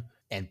Zone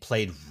and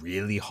played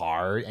really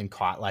hard and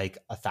caught like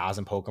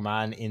 1,000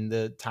 Pokemon in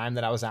the time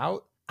that I was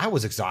out, I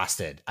was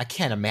exhausted. I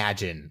can't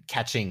imagine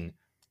catching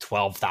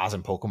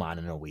 12,000 Pokemon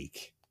in a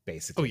week,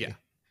 basically.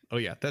 Oh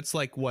yeah. That's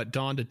like what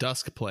dawn to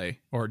dusk play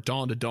or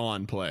dawn to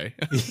dawn play.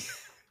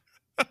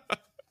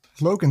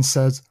 Logan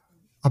says,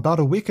 about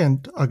a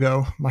weekend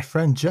ago, my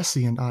friend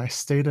Jesse and I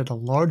stayed at a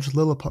large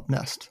Lillipup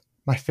nest,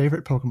 my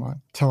favorite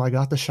Pokemon, till I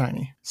got the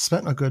shiny.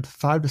 Spent a good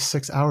 5 to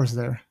 6 hours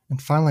there,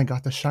 and finally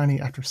got the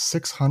shiny after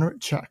 600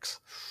 checks.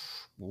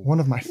 One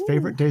of my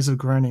favorite days of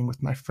grinding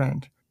with my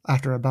friend,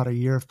 after about a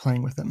year of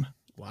playing with him.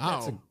 Wow.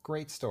 That's a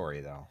great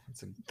story, though.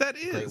 It's a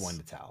great one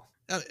to tell.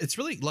 It's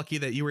really lucky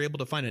that you were able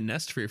to find a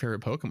nest for your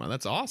favorite Pokemon.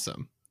 That's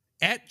awesome.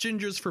 At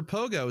Gingers for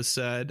Pogo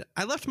said,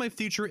 I left my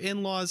future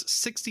in-law's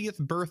 60th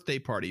birthday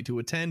party to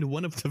attend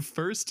one of the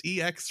first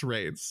EX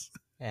raids.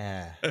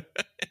 Yeah,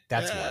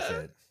 that's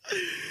worth it.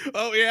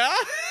 Oh, yeah?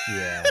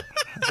 Yeah.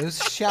 It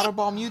was Shadow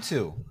Ball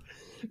Mewtwo.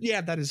 Yeah,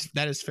 that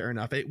is fair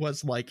enough. It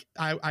was like,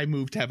 I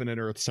moved heaven and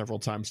earth several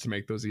times to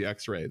make those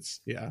EX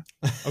raids. Yeah.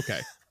 Okay.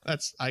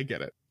 I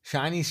get it.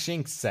 Shiny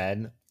Shinx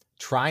said,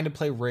 trying to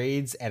play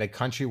raids at a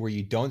country where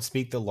you don't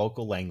speak the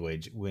local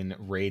language when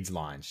raids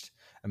launched.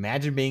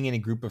 Imagine being in a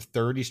group of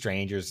 30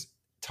 strangers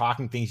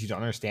talking things you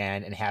don't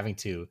understand and having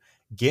to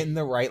get in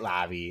the right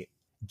lobby,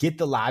 get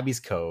the lobby's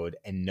code,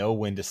 and know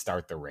when to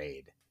start the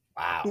raid.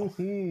 Wow.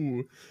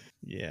 Ooh.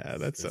 Yeah,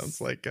 that sounds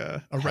like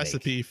a headache.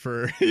 recipe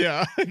for,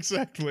 yeah,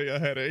 exactly, a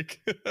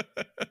headache.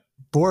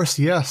 Boris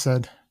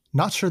said,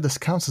 not sure this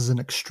counts as an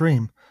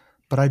extreme,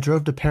 but I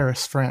drove to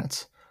Paris,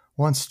 France,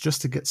 once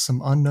just to get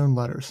some unknown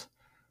letters.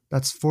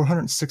 That's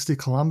 460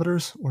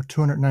 kilometers or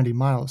 290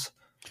 miles.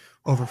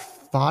 Over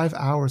 5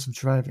 hours of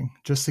driving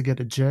just to get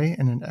a J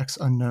and an X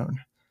unknown,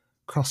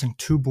 crossing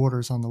 2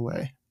 borders on the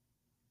way.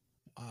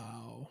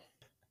 Wow.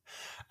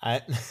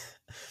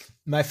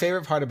 My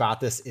favorite part about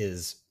this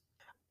is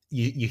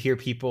you hear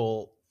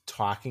people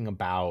talking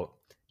about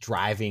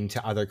driving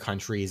to other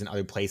countries and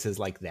other places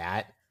like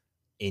that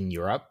in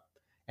Europe,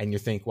 and you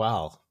think,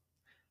 well,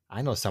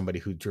 I know somebody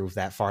who drove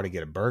that far to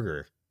get a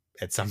burger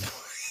at some point.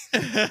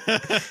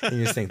 And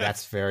you just think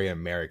that's a very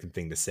American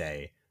thing to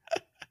say.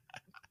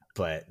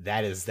 But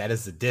that is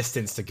the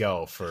distance to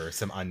go for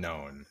some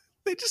unknown.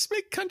 They just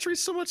make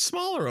countries so much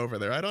smaller over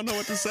there. I don't know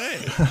what to say.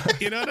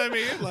 You know what I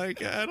mean?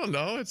 Like, I don't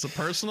know. It's a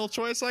personal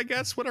choice, I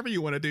guess. Whatever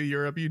you want to do,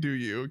 Europe, you do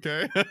you,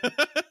 okay?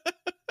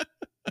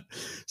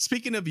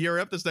 Speaking of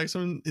Europe, this next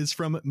one is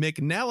from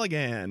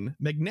McNalligan.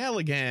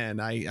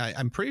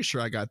 I'm pretty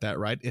sure I got that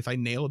right. If I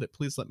nailed it,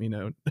 please let me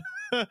know.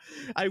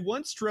 I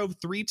once drove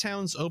 3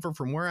 towns over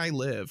from where I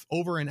live,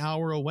 over an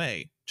hour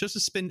away, just to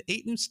spend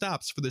 8 new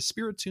stops for the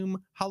Spiritomb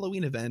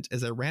Halloween event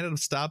as I ran out of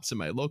stops in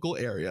my local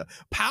area.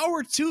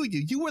 Power to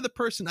you. You were the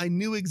person I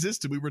knew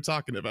existed. We were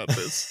talking about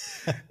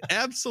this.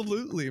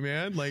 Absolutely,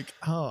 man. Like,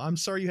 oh, I'm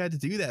sorry you had to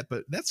do that,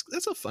 but that's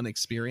a fun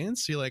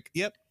experience. You're like,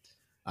 yep,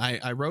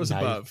 I rose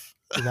above.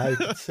 Now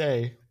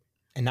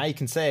you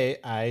can say,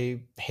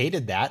 I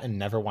hated that and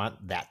never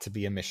want that to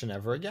be a mission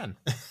ever again.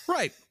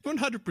 Right.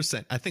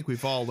 100%. I think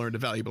we've all learned a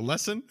valuable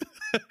lesson.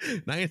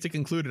 Niantic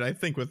included, I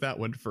think, with that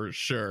one for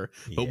sure.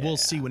 But we'll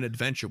see when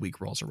Adventure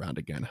Week rolls around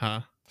again,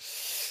 huh?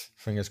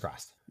 Fingers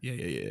crossed.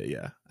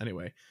 Yeah.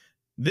 Anyway,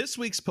 this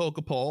week's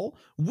Pokepoll.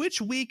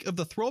 Which week of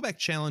the Throwback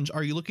Challenge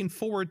are you looking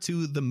forward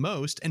to the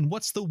most? And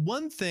what's the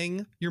one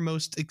thing you're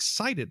most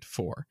excited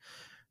for?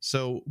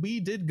 So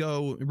we did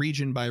go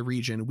region by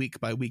region,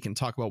 week by week, and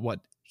talk about what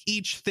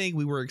each thing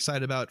we were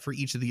excited about for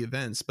each of the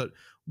events. But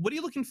what are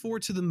you looking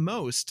forward to the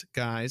most,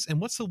 guys?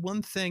 And what's the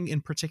one thing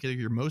in particular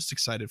you're most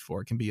excited for?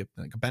 It can be a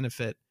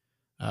benefit,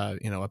 a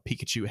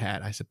Pikachu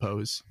hat, I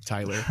suppose,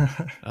 Tyler,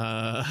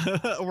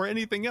 or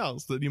anything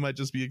else that you might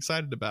just be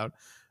excited about.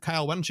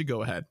 Kyle, why don't you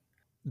go ahead?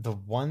 The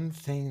one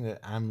thing that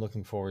I'm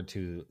looking forward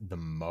to the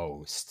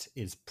most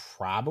is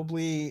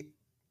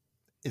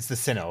it's the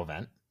Sinnoh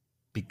event,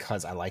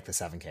 because I like the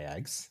 7K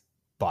eggs.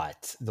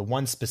 But the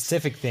one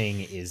specific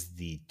thing is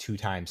the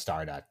 2-time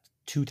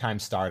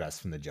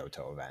Stardust from the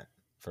Johto event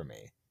for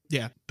me.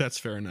 Yeah, that's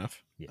fair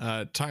enough.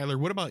 Yeah. Tyler,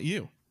 what about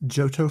you?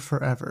 Johto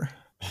forever.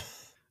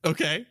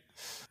 Okay.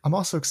 I'm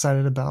also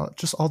excited about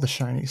just all the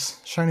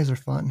shinies. Shinies are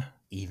fun.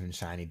 Even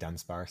shiny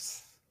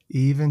Dunsparce.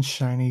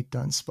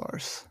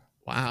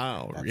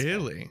 Wow, that's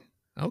really?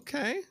 Fun.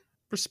 Okay.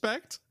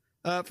 Respect.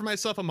 For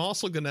myself, I'm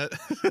also gonna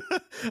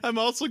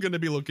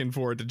be looking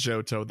forward to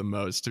Johto the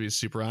most, to be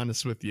super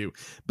honest with you.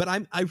 But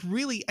I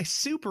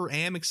super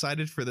am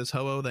excited for this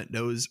Ho-Oh that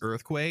knows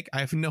Earthquake. I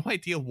have no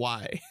idea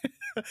why.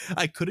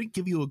 I couldn't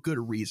give you a good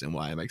reason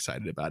why I'm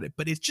excited about it,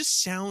 but it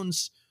just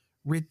sounds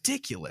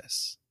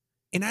ridiculous,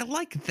 and I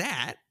like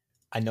that.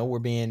 I know we're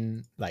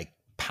being like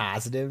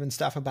positive and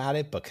stuff about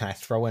it, but can I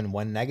throw in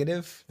one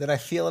negative that I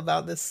feel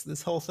about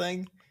this whole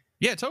thing?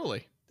 Yeah,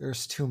 totally.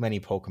 There's too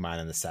many Pokemon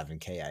in the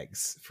 7K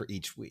eggs for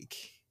each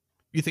week.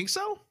 You think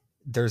so?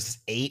 There's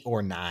 8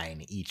 or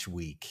 9 each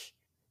week.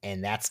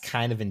 And that's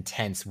kind of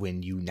intense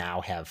when you now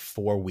have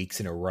 4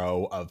 weeks in a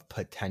row of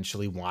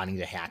potentially wanting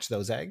to hatch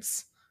those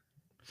eggs.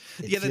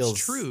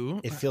 That's true.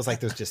 It feels like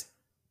there's just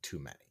too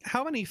many.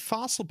 How many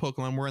fossil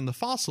Pokemon were in the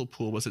fossil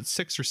pool? Was it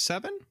 6 or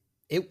 7?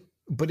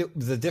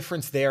 The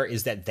difference there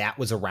is that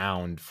was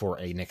around for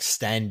an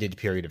extended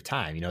period of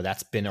time.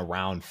 That's been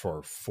around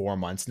for 4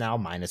 months now,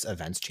 minus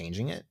events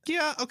changing it.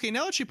 Yeah. Okay.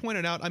 Now that you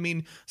pointed out, I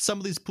mean, some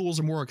of these pools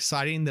are more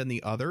exciting than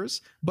the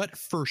others, but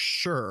for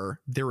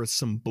sure there is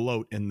some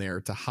bloat in there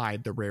to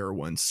hide the rare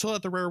ones so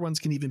that the rare ones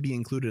can even be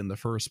included in the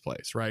first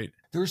place, right?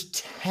 There's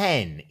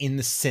 10 in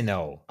the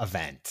Sinnoh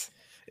event.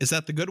 Is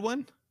that the good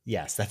one?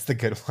 Yes, that's the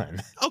good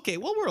one. Okay,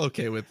 well, we're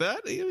okay with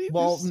that.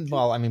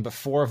 Well, I mean, but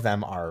 4 of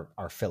them are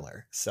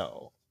filler,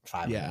 so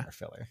 5 of them are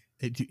filler.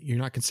 You're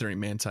not considering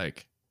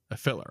Mantike a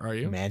filler, are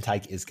you?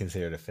 Mantike is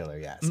considered a filler,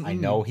 yes. Mm-mm. I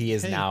know he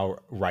is now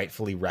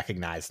rightfully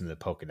recognized in the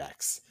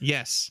Pokedex.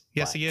 Yes,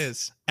 he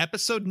is.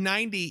 Episode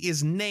 90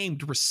 is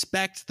named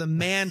Respect the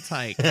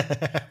Mantike.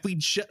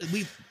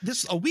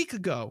 This a week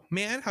ago,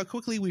 man, how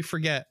quickly we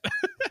forget.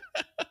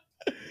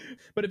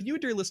 But if you,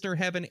 dear listener,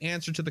 have an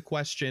answer to the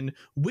question,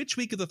 which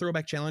week of the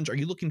Throwback Challenge are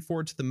you looking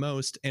forward to the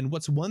most, and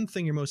what's one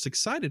thing you're most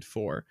excited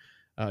for?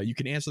 You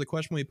can answer the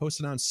question when we post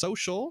it on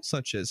social,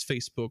 such as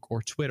Facebook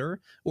or Twitter.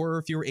 Or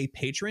if you're a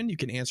patron, you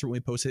can answer when we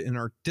post it in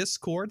our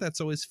Discord. That's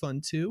always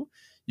fun, too.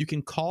 You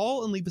can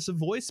call and leave us a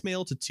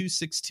voicemail to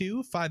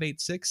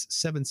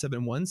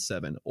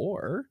 262-586-7717.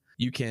 Or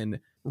you can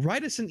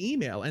write us an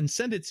email and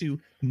send it to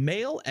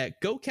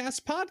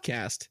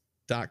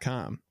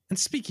mail@gocastpodcast.com. And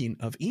speaking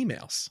of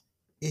emails.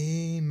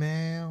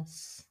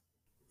 Emails.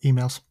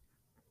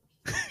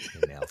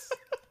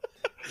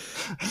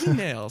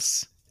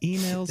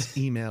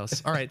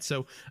 All right,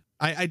 so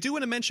I do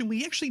want to mention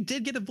we actually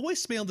did get a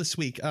voicemail this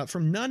week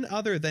from none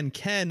other than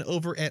Ken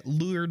over at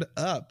Lured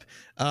Up.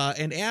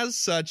 And as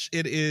such,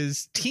 it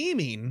is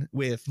teeming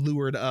with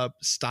Lured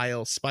Up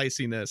style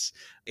spiciness,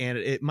 and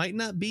it might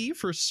not be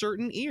for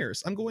certain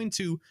ears. I'm going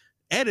to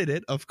edit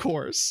it, of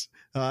course,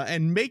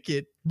 and make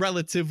it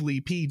relatively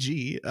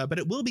PG, but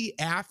it will be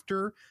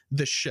after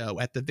the show,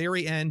 at the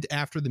very end,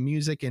 after the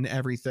music and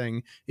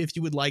everything, if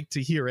you would like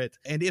to hear it.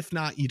 And if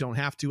not, you don't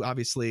have to.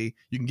 Obviously,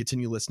 you can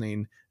continue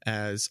listening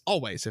as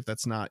always if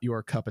that's not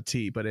your cup of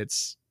tea, but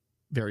it's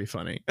very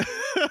funny.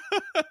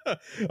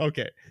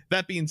 Okay,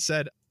 that being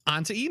said,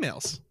 on to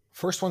emails.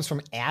 First one's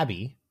from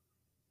Abby.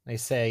 They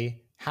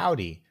say,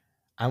 howdy.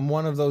 I'm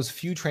one of those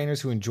few trainers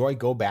who enjoy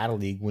Go Battle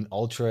League when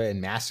Ultra and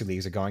Master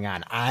Leagues are going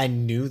on. I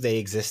knew they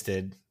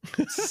existed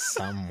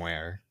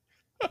somewhere.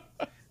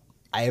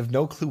 I have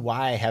no clue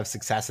why I have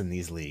success in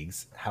these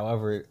leagues.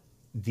 However,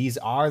 these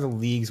are the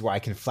leagues where I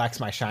can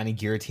flex my shiny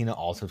Giratina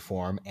altered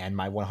form and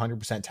my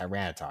 100%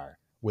 Tyranitar.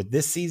 With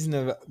this season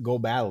of Go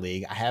Battle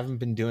League, I haven't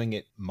been doing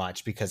it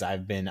much because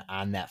I've been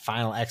on that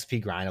final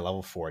XP grind at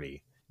level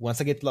 40.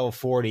 Once I get to level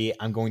 40,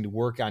 I'm going to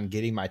work on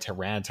getting my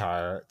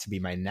Tyranitar to be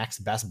my next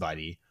best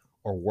buddy,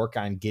 or work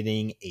on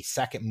getting a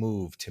second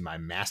move to my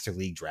Master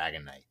League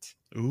Dragonite.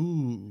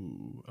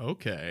 Ooh,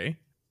 okay.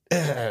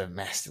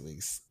 Master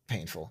League's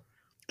painful.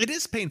 It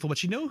is painful,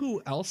 but you know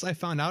who else I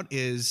found out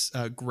is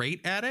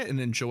great at it and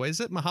enjoys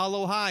it?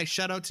 Mahalo Hi.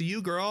 Shout out to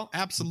you, girl.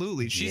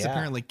 Absolutely. She's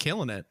apparently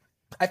killing it.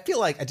 I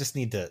feel like I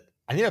need to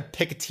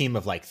pick a team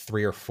of like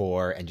 3 or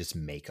 4 and just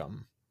make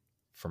them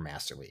for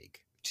Master League.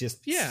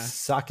 Just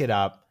suck it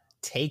up,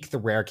 take the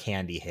rare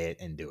candy hit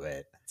and do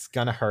it. It's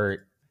going to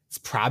hurt. It's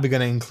probably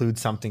going to include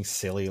something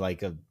silly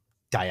like a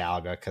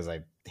Dialga because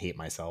I hate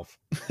myself,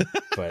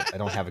 but I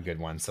don't have a good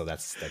one, so that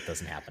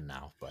doesn't happen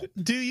now. But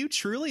do you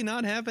truly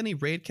not have any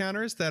raid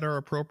counters that are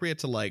appropriate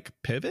to like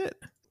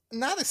pivot?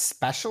 Not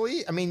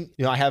especially. I mean,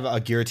 I have a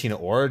Giratina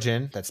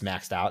Origin that's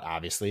maxed out,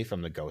 obviously,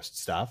 from the Ghost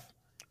stuff.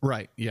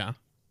 Right. Yeah.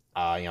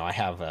 I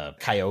have a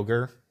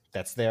Kyogre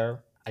that's there.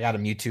 I got a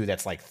Mewtwo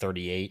that's like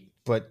 38,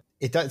 but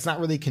it's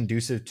not really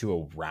conducive to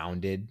a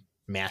rounded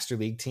Master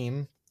League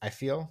team, I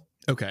feel.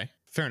 Okay.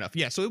 Fair enough.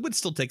 Yeah, so it would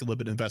still take a little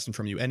bit of investment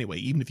from you anyway,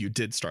 even if you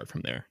did start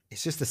from there.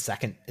 It's just the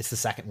second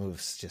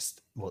moves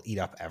just will eat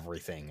up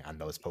everything on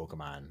those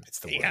Pokemon. It's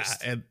the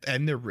worst. Yeah,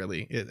 and they're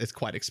really, it's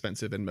quite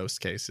expensive in most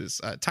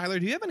cases. Tyler,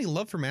 do you have any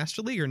love for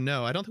Master League or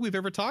no? I don't think we've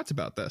ever talked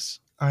about this.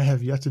 I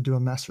have yet to do a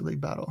Master League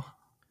battle.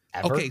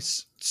 Ever? Okay,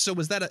 so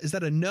is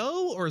that a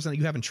no, or is that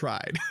you haven't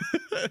tried?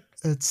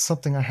 It's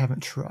something I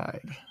haven't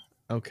tried.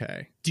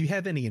 Okay. Do you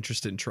have any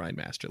interest in trying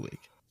Master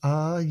League?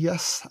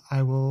 Yes,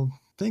 I will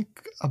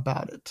think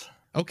about it.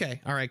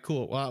 Okay. All right,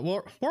 cool.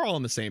 We're all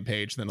on the same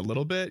page then a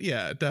little bit.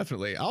 Yeah,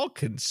 definitely. I'll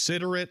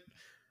consider it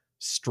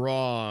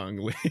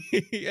strongly.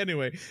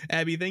 Anyway,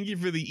 Abby, thank you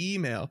for the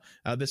email.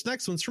 This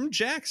next one's from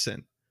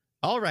Jackson.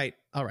 All right.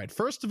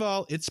 First of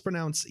all, it's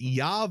pronounced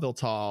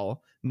Yveltal,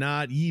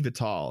 not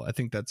Yveltal. I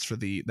think that's for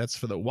the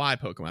Y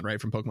Pokemon, right?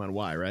 From Pokemon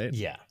Y, right?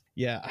 Yeah.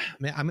 Yeah,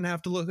 man, I'm going to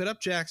have to look it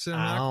up, Jackson.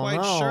 I'm not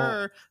quite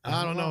sure.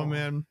 I don't know,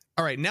 man.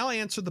 All right, now I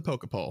answered the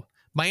Pokepoll.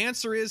 My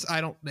answer is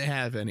I don't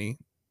have any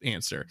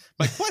answer.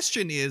 My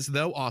question is,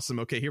 though, awesome.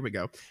 Okay, here we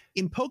go.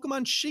 In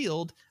Pokemon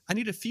Shield, I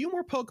need a few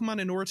more Pokemon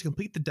in order to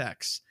complete the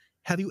dex.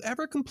 Have you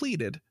ever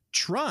completed,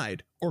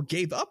 tried, or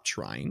gave up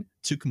trying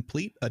to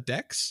complete a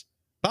dex?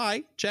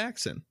 By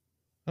Jackson.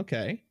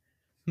 Okay.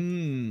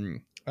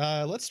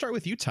 Let's start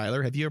with you,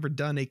 Tyler. Have you ever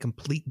done a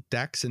complete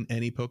dex in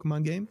any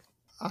Pokemon game?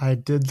 I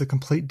did the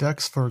complete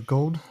dex for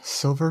Gold,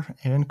 Silver,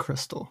 and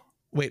Crystal.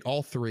 Wait,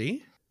 all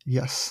 3?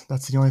 Yes,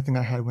 that's the only thing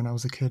I had when I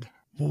was a kid.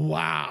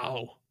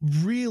 Wow.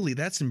 Really?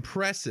 That's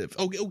impressive.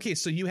 Okay,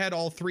 so you had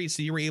all 3,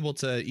 so you were able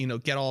to,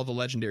 get all the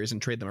legendaries and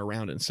trade them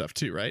around and stuff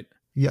too, right?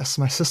 Yes,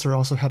 my sister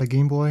also had a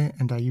Game Boy,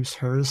 and I used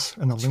hers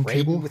and a link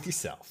cable. with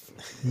yourself.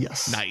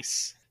 Yes.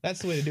 Nice. That's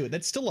the way to do it.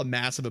 That's still a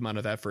massive amount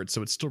of effort,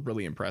 so it's still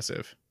really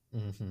impressive.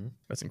 Mm-hmm.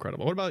 That's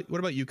incredible. What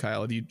about you, Kyle?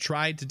 Have you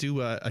tried to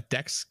do a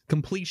dex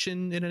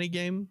completion in any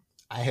game?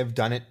 I have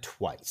done it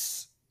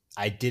twice.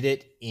 I did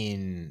it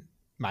in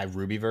my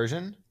Ruby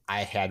version.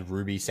 I had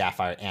Ruby,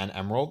 Sapphire, and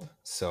Emerald,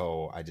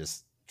 so I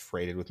just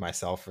traded with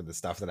myself for the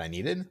stuff that I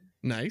needed.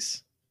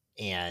 Nice.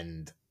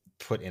 And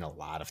put in a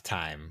lot of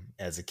time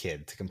as a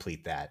kid to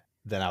complete that.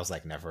 Then I was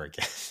like, never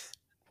again.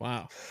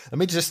 Wow. Let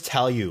me just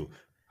tell you,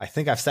 I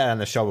think I've said it on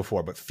the show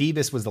before, but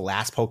Phoebus was the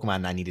last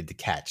Pokemon I needed to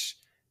catch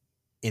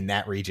in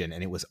that region,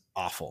 and it was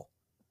awful.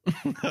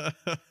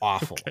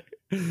 Awful.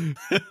 Okay.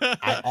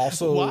 I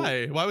also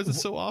why was it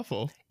so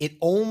awful? It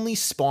only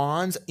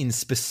spawns in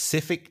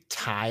specific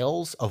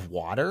tiles of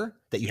water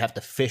that you have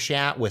to fish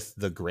at with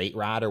the great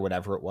rod or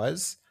whatever it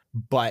was.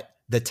 But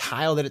the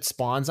tile that it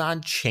spawns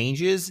on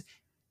changes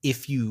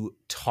if you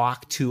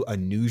talk to a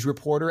news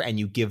reporter and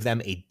you give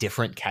them a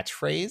different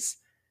catchphrase.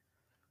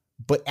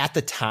 But at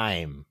the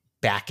time,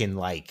 back in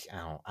like,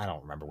 I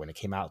don't remember when it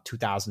came out,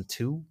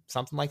 2002,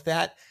 something like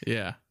that.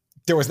 Yeah.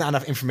 There was not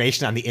enough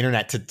information on the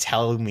internet to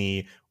tell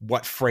me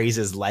what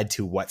phrases led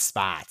to what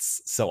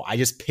spots. So I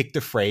just picked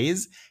a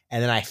phrase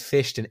and then I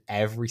fished in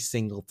every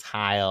single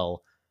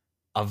tile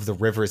of the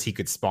rivers he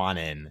could spawn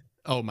in.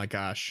 Oh my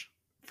gosh.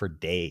 For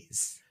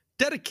days.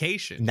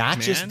 Dedication. Not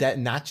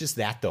man. just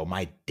that though.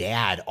 My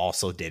dad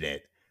also did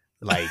it.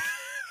 Like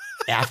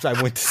after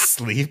I went to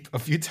sleep a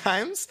few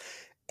times,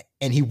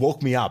 and he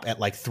woke me up at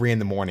like 3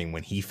 a.m.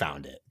 when he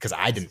found it because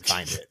I didn't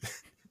find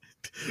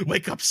it.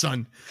 Wake up,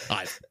 son.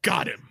 I've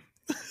got him.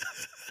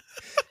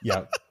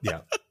 Yeah.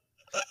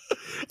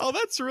 Oh,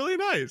 that's really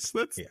nice.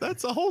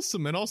 That's a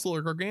wholesome and also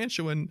a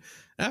gargantuan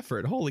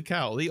effort. Holy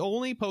cow. The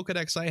only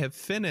Pokedex I have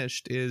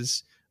finished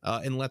is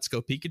in Let's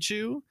Go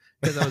Pikachu,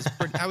 because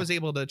I was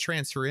able to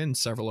transfer in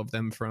several of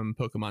them from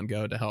Pokemon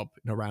Go to help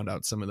round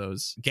out some of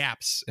those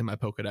gaps in my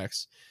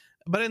Pokedex.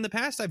 But in the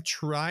past, I've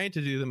tried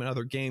to do them in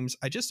other games.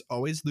 I just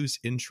always lose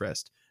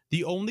interest.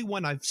 The only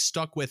one I've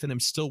stuck with and I'm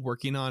still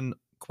working on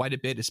quite a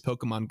bit is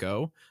Pokemon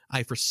Go.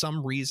 I, for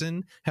some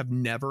reason, have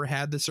never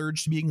had this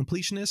urge to be a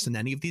completionist in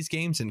any of these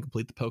games and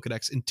complete the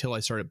Pokedex until I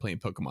started playing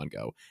Pokemon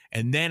Go.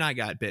 And then I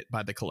got bit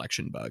by the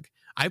collection bug.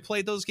 I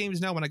play those games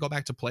now when I go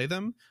back to play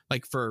them,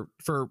 like for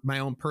my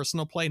own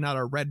personal play, not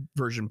a red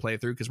version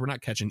playthrough, because we're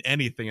not catching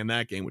anything in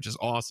that game, which is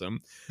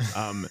awesome.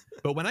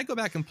 But when I go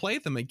back and play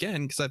them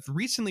again, because I've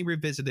recently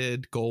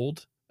revisited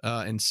Gold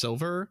and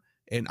Silver,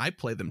 and I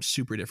play them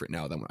super different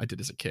now than I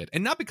did as a kid.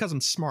 And not because I'm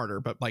smarter,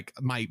 but like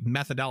my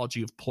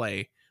methodology of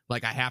play,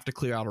 like I have to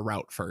clear out a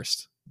route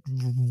first.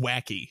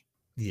 Wacky.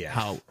 Yeah.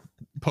 How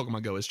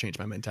Pokemon Go has changed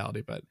my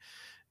mentality. But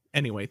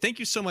anyway, thank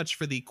you so much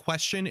for the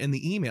question and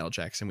the email,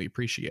 Jackson. We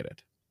appreciate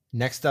it.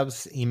 Next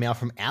up's email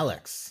from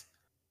Alex.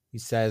 He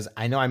says,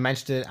 I know I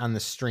mentioned it on the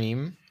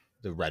stream,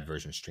 the red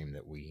version stream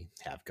that we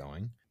have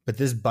going, but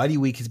this buddy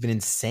week has been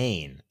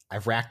insane.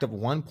 I've racked up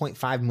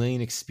 1.5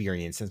 million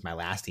experience since my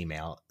last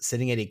email,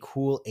 sitting at a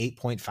cool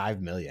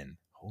 8.5 million.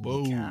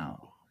 Holy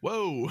cow.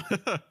 Whoa.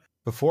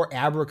 Before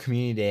Abra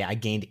Community Day, I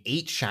gained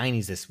 8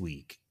 shinies this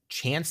week.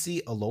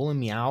 Chansey, Alolan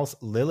Meows,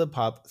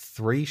 Lillipup,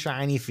 3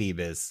 shiny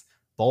Phoebus,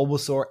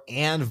 Bulbasaur,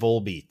 and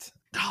Volbeat.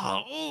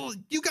 Oh,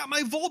 you got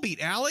my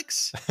Volbeat,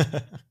 Alex.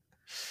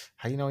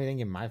 How do you know you didn't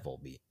get my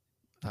Volbeat?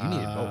 You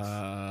needed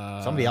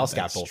both. Somebody else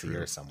got both of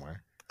yours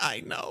somewhere.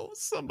 I know.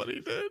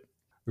 Somebody did.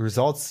 The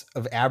results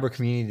of Abra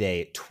Community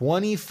Day,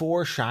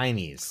 24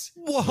 shinies.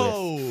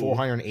 Whoa. With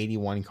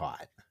 481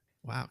 caught.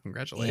 Wow,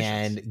 congratulations.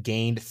 And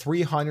gained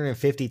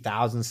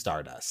 350,000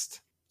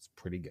 Stardust. It's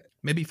pretty good.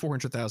 Maybe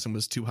 400,000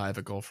 was too high of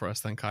a goal for us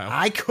then, Kyle.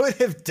 I could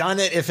have done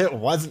it if it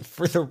wasn't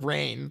for the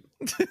rain.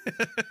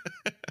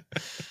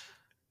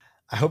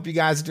 I hope you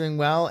guys are doing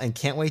well and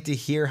can't wait to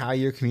hear how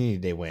your Community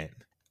Day went.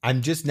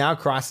 I'm just now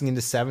crossing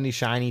into 70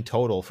 shiny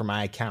total for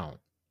my account.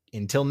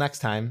 Until next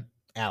time,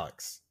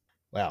 Alex.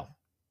 Well,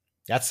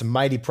 that's some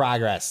mighty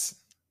progress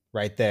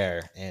right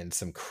there and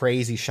some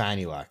crazy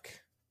shiny luck.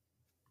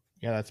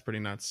 Yeah, that's pretty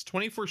nuts.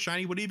 24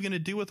 shiny. What are you going to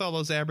do with all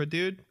those Abra,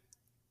 dude?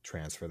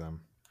 Transfer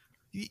them.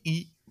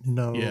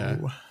 No. Yeah.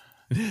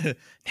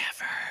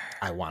 Never.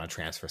 I want to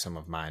transfer some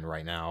of mine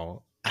right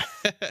now.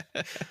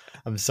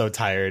 I'm so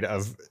tired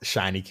of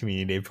shiny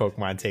Community Day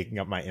Pokemon taking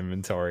up my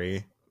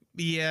inventory.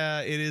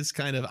 Yeah, it is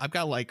kind of. I've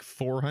got like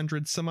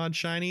 400 some odd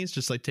shinies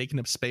just like taking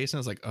up space. And I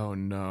was like, oh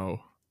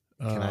no.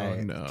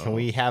 Can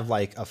we have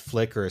like a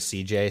Flick or a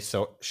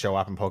CJ show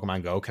up in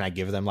Pokemon Go? Can I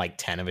give them like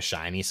 10 of a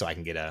shiny so I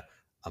can get a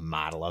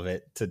model of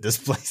it to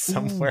display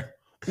somewhere?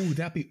 Ooh,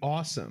 that'd be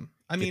awesome.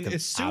 I mean,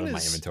 as soon as my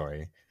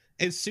inventory.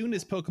 As soon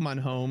as Pokemon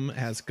Home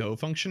has Go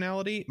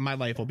functionality, my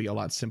life will be a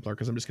lot simpler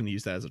because I'm just going to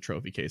use that as a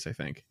trophy case, I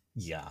think.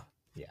 Yeah.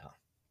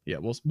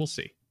 We'll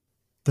see.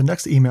 The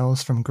next email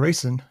is from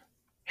Grayson.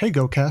 Hey,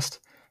 GoCast.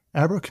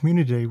 Abra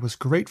Community Day was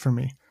great for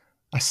me.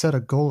 I set a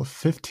goal of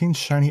 15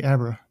 shiny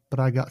Abra, but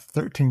I got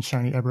 13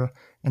 shiny Abra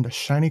and a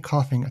shiny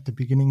Coughing at the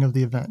beginning of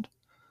the event.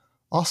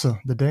 Also,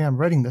 the day I'm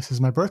writing this is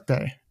my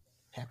birthday.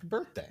 Happy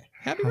birthday.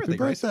 Happy birthday.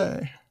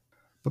 Grayson.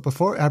 But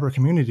before Abra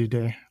Community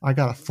Day, I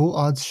got a full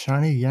odds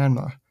shiny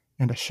Yanma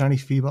and a shiny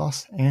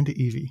Phoebos and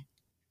Eevee.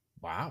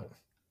 Wow.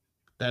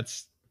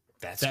 That's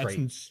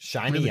great.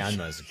 Shiny really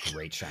Yanma is a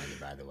great shiny,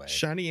 by the way.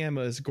 Shiny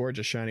Yanma is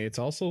gorgeous shiny. It's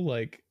also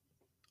like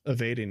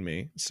evading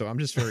me, so I'm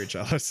just very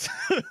jealous.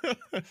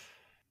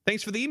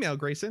 Thanks for the email,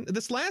 Grayson.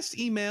 This last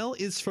email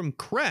is from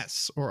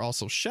Cress, or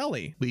also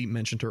Shelly. We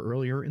mentioned her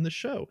earlier in the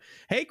show.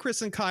 Hey,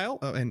 Chris and Kyle,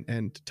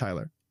 and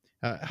Tyler.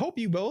 Hope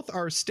you both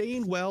are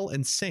staying well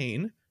and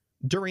sane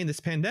during this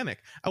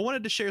pandemic. I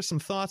wanted to share some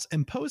thoughts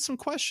and pose some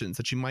questions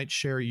that you might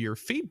share your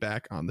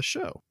feedback on the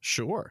show.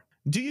 Sure.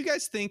 Do you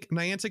guys think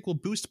Niantic will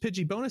boost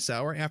Pidgey bonus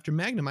hour after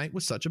Magnemite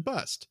was such a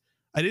bust?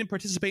 I didn't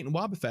participate in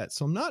Wobbuffet,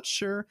 so I'm not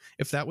sure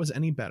if that was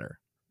any better.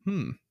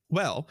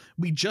 Well,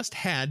 we just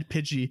had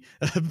Pidgey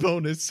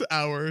bonus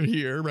hour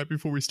here right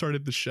before we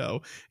started the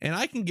show, and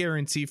I can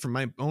guarantee from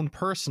my own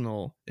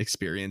personal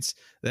experience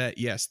that,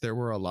 yes, there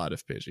were a lot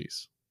of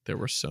Pidgeys. There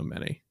were so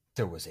many.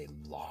 There was a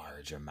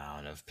large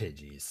amount of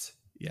Pidgeys.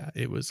 Yeah,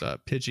 it was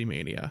Pidgey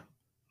mania,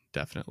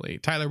 definitely.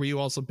 Tyler, were you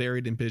also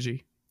buried in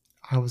Pidgey?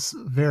 I was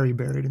very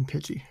buried in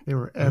Pidgey. They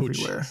were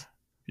everywhere.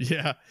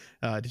 Yeah.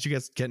 Did you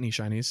guys get any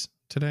shinies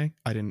today?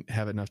 I didn't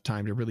have enough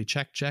time to really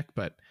check,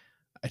 but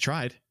I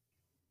tried.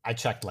 I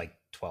checked like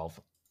 12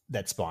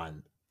 that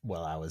spawned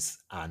while I was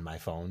on my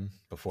phone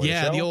before the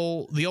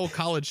show. the old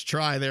college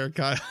try there,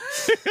 Kyle.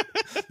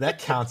 That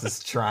counts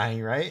as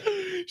trying, right?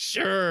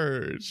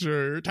 Sure.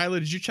 Tyler,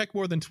 did you check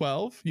more than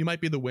 12? You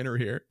might be the winner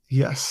here.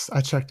 Yes,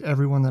 I checked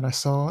everyone that I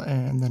saw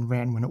and then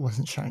ran when it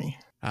wasn't shiny.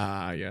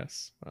 Ah,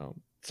 yes. Well,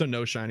 so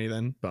no shiny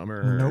then?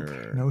 Bummer. Nope,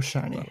 no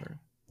shiny. Bummer.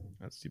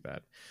 That's too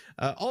bad.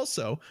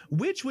 Also,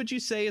 which would you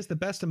say is the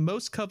best and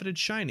most coveted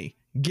shiny?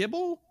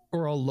 Gible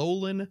or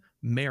Alolan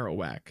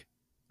Marowak?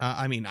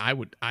 I mean, I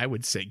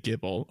would say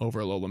Gible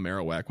over Alolan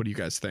Marowak. What do you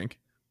guys think?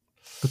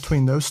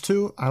 Between those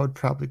two, I would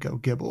probably go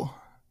Gible.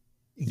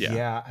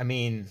 Yeah, I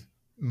mean,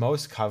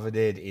 most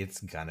coveted,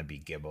 it's gonna be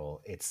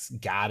Gible. It's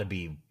gotta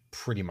be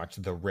pretty much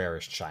the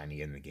rarest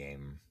shiny in the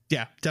game.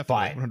 Yeah,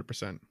 definitely,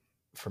 100%.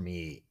 For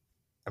me,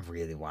 I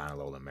really want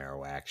Alolan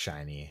Marowak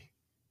shiny.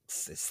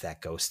 It's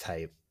that ghost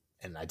type,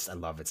 and I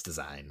love its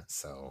design.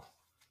 So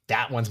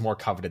that one's more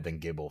coveted than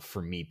Gible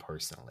for me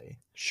personally.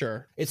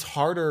 Sure. It's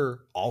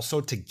harder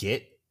also to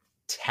get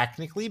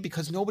technically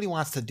because nobody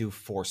wants to do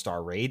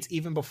 4-star raids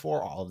even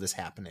before all of this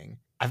happening.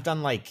 I've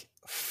done like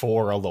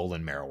 4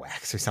 Alolan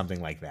Marowaks or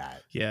something like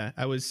that. Yeah,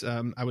 I was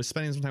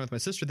spending some time with my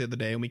sister the other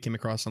day and we came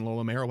across an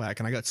Alolan Marowak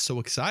and I got so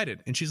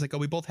excited. And she's like, "Oh,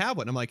 we both have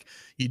one." I'm like,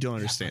 "You don't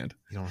understand.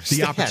 You don't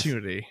understand. The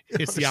opportunity.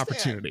 It's the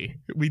opportunity.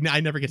 I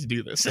never get to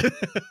do this."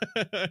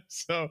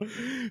 so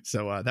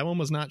that one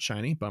was not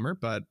shiny, bummer,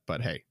 but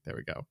hey, there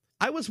we go.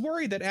 I was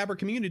worried that Aber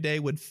Community Day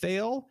would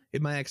fail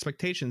in my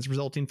expectations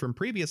resulting from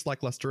previous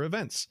lackluster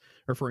events,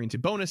 referring to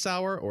Bonus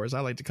Hour, or as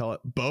I like to call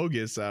it,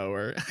 Bogus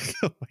Hour.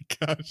 Oh my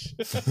gosh.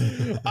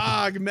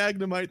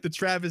 Magnemite, the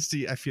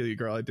travesty. I feel you,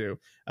 girl, I do.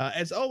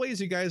 As always,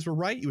 you guys were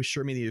right. You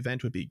assured me the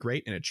event would be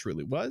great, and it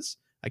truly was.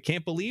 I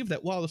can't believe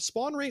that while the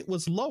spawn rate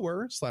was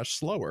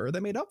lower/slower, they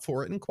made up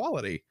for it in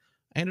quality.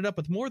 I ended up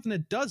with more than a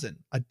dozen,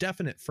 a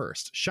definite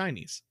first,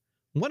 shinies,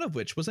 one of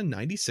which was a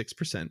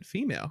 96%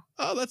 female.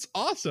 Oh, that's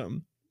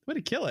awesome. Way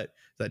to kill it.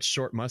 That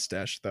short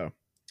mustache, though.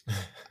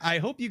 I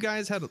hope you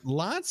guys had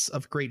lots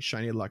of great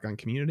shiny luck on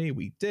Community.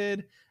 We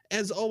did.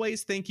 As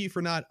always, thank you for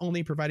not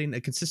only providing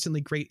a consistently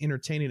great,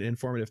 entertaining, and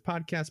informative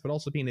podcast, but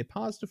also being a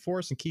positive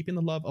force and keeping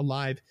the love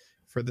alive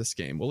for this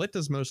game. Well, it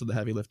does most of the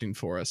heavy lifting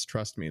for us,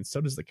 trust me, and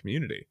so does the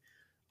community.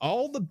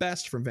 All the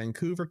best from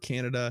Vancouver,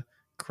 Canada,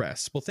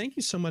 Cress. Well, thank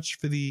you so much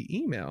for the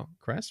email,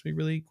 Cress. We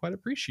really quite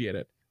appreciate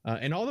it.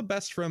 And all the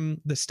best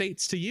from the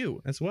States to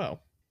you as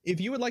well. If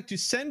you would like to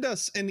send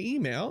us an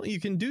email, you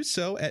can do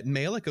so at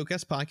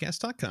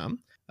mail@gocastpodcast.com.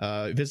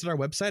 Visit our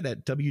website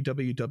at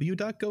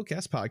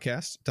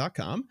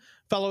www.gocastpodcast.com.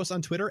 Follow us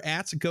on Twitter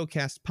at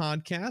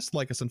GoCastPodcast.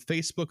 Like us on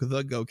Facebook,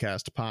 The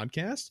GoCast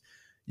Podcast.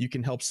 You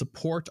can help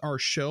support our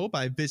show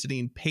by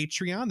visiting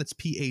Patreon. That's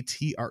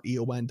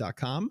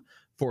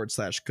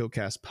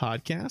patreon.com/GoCast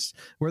Podcast,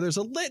 where there's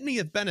a litany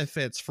of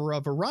benefits for a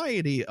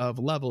variety of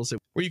levels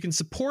where you can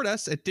support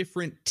us at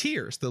different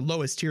tiers, the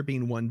lowest tier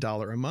being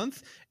 $1 a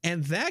month.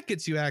 And that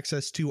gets you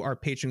access to our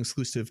Patreon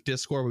exclusive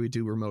Discord where we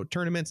do remote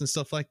tournaments and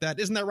stuff like that.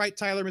 Isn't that right,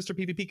 Tyler, Mr.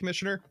 PvP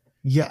Commissioner?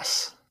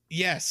 Yes.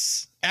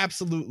 Yes,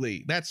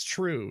 absolutely. That's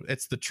true.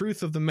 It's the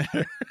truth of the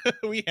matter.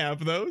 We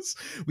have those.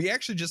 We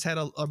actually just had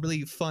a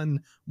really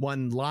fun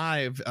one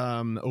live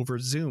over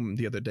Zoom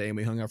the other day, and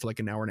we hung out for like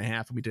an hour and a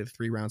half, and we did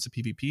 3 rounds of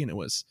PvP, and it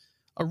was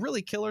a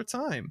really killer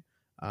time.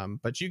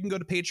 But you can go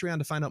to Patreon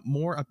to find out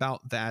more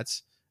about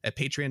that at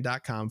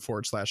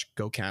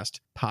patreon.com/GoCast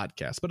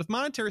Podcast. But if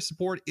monetary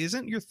support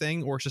isn't your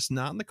thing or it's just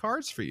not in the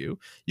cards for you,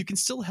 you can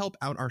still help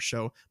out our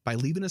show by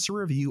leaving us a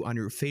review on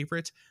your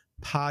favorite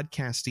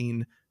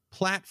podcasting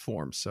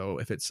platform. So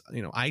if it's,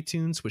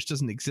 iTunes, which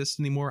doesn't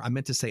exist anymore, I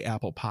meant to say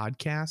Apple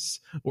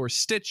Podcasts or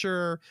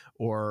Stitcher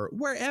or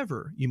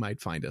wherever you might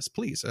find us,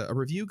 please, a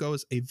review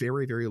goes a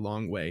very, very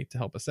long way to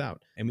help us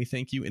out. And we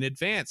thank you in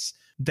advance.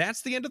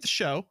 That's the end of the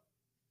show,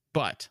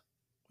 but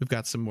we've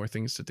got some more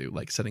things to do,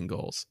 like setting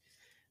goals.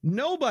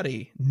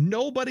 Nobody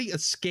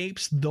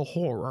escapes the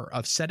horror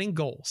of setting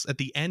goals at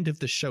the end of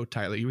the show,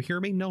 Tyler. You hear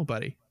me?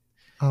 Nobody.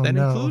 Oh, that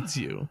no. includes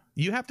you.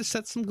 You have to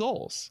set some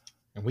goals.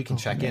 And we can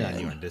check in on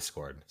you on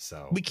Discord.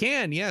 So we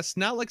can, yes.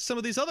 Not like some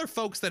of these other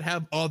folks that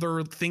have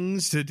other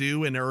things to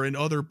do and are in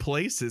other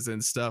places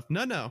and stuff.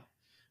 No.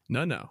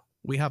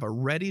 We have a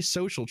ready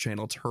social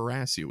channel to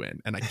harass you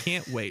in, and I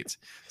can't wait.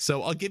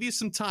 So I'll give you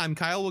some time.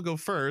 Kyle will go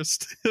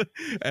first,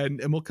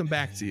 and we'll come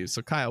back to you.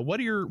 So Kyle,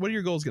 what are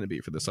your goals going to be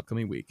for this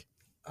upcoming week?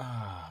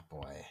 Oh,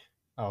 boy.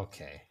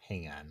 Okay,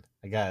 hang on.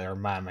 I got to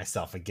remind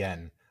myself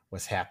again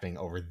what's happening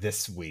over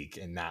this week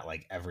and not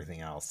like everything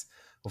else.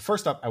 Well,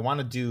 first up, I want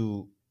to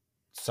do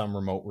some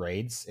remote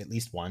raids, at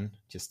least one,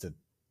 just to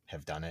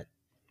have done it.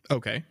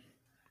 Okay.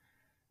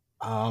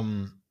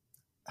 I'm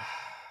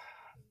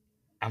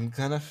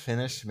gonna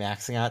finish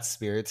maxing out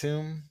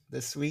Spiritomb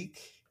this week.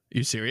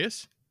 You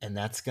serious? And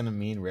that's gonna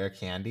mean rare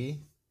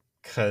candy.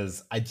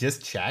 Cause I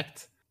just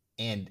checked,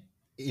 and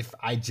if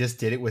I just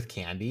did it with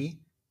candy,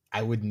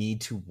 I would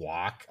need to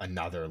walk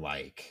another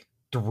like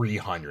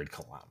 300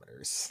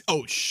 kilometers.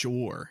 Oh,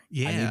 sure.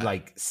 Yeah. I need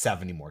like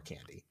 70 more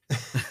candy.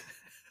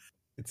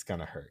 It's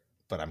gonna hurt,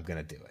 but I'm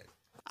gonna do it.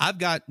 I've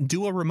got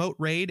do a remote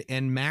raid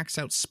and max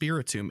out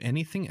Spiritomb.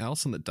 Anything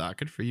else on the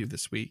docket for you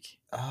this week?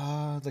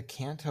 The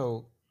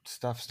Kanto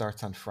stuff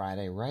starts on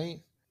Friday, right?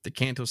 The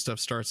Kanto stuff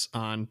starts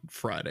on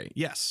Friday.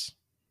 Yes.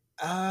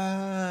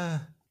 I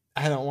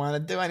don't want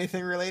to do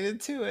anything related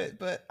to it,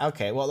 but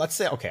okay. Well, let's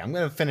say I'm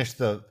going to finish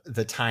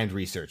the timed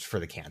research for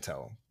the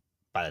Kanto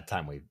by the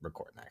time we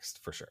record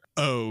next, for sure.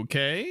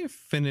 Okay,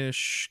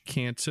 finish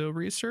Kanto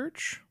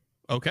research.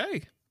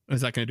 Okay,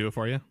 is that going to do it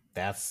for you?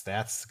 That's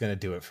going to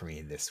do it for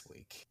me this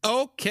week.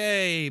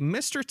 Okay,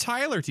 Mr.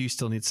 Tyler, do you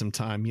still need some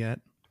time yet?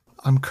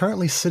 I'm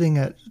currently sitting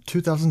at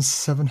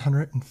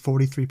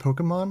 2,743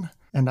 Pokemon,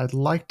 and I'd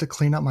like to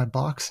clean out my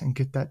box and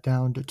get that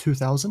down to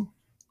 2,000.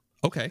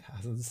 Okay.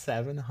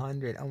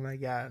 1,700. Oh my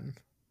god.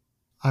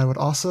 I would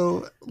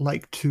also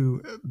like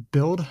to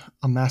build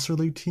a Master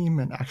League team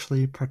and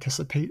actually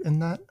participate in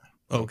that.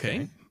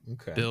 Okay.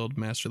 Okay. Build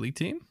Master League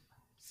team.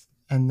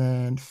 And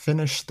then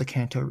finish the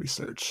Kanto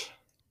research.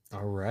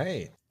 All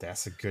right.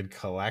 That's a good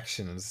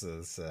collection. This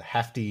is a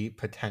hefty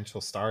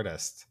potential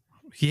Stardust.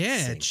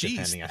 Yeah, geez.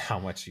 Depending on how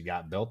much you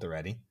got built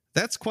already.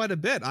 That's quite a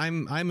bit.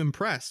 I'm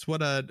impressed.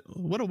 What a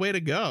way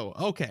to go.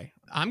 Okay.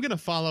 I'm going to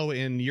follow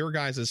in your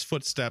guys'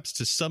 footsteps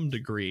to some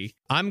degree.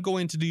 I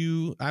want to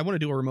do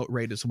a remote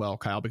raid as well,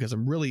 Kyle, because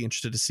I'm really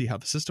interested to see how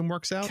the system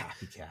works out.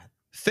 Copycat.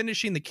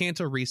 Finishing the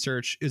Kanto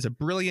research is a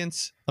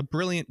brilliant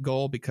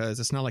goal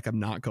because it's not like I'm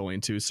not going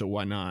to, so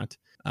why not?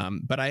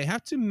 But I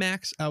have to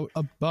max out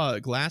a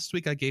bug. Last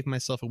week I gave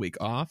myself a week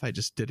off. I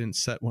just didn't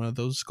set one of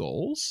those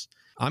goals.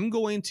 I'm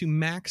going to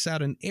max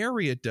out an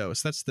area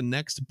dose. That's the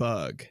next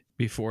bug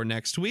before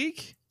next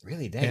week.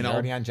 Really? Dang, you're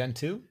already on Gen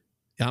 2?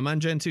 I'm on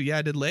Gen 2. Yeah,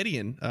 I did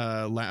Ledian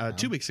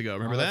 2 weeks ago.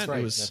 Remember that?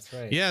 Right, that's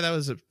right. Yeah, that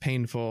was a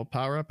painful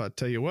power-up, I'll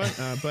tell you what.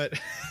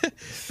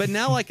 But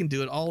now I can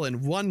do it all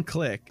in one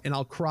click, and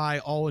I'll cry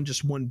all in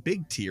just one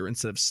big tear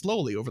instead of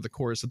slowly over the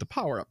course of the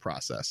power-up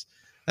process.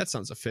 That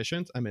sounds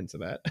efficient. I'm into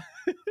that.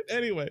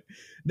 Anyway,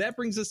 that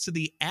brings us to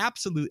the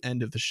absolute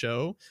end of the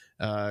show.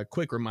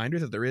 Quick reminder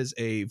that there is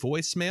a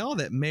voicemail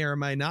that may or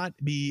may not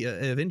be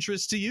of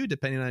interest to you,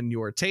 depending on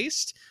your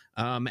taste,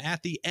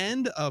 at the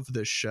end of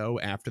the show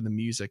after the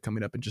music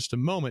coming up in just a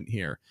moment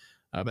here.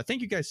 But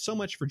thank you guys so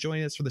much for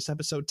joining us for this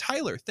episode.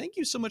 Tyler, thank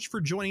you so much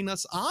for joining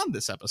us on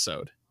this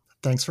episode.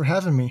 Thanks for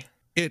having me.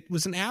 It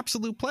was an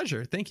absolute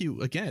pleasure. Thank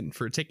you again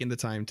for taking the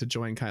time to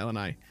join Kyle and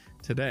I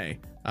today.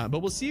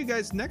 But we'll see you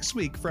guys next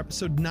week for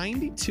episode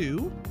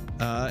 92.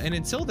 And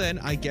until then,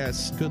 I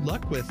guess good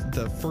luck with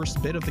the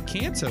first bit of the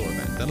Kanto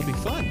event. That'll be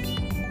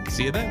fun.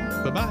 See you then.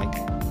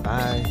 Bye-bye.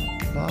 Bye.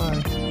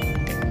 Bye.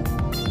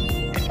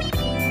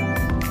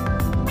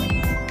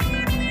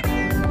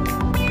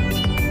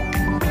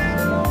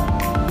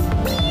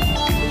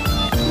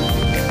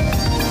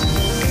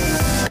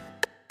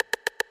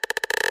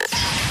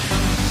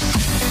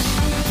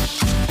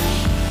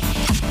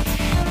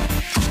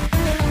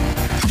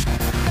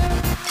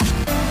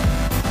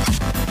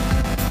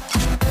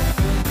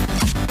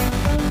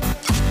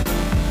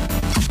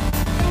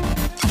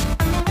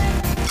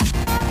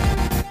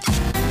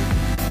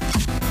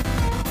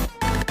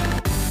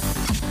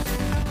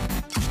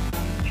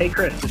 Hey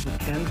Chris, this is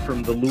Ken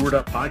from the Lured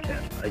Up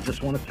podcast. I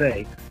just want to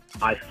say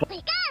I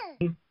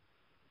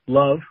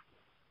love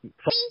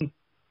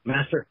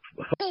Master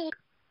balls,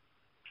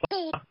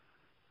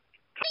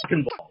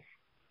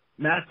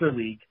 Master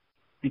League,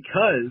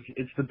 because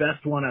it's the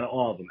best one out of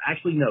all of them.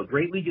 Actually, no,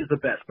 Great League is the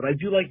best, but I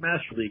do like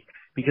Master League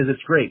because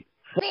it's great.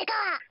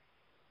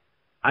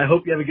 I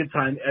hope you have a good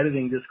time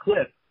editing this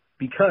clip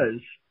because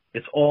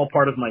it's all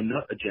part of my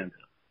nut agenda.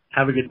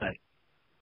 Have a good night.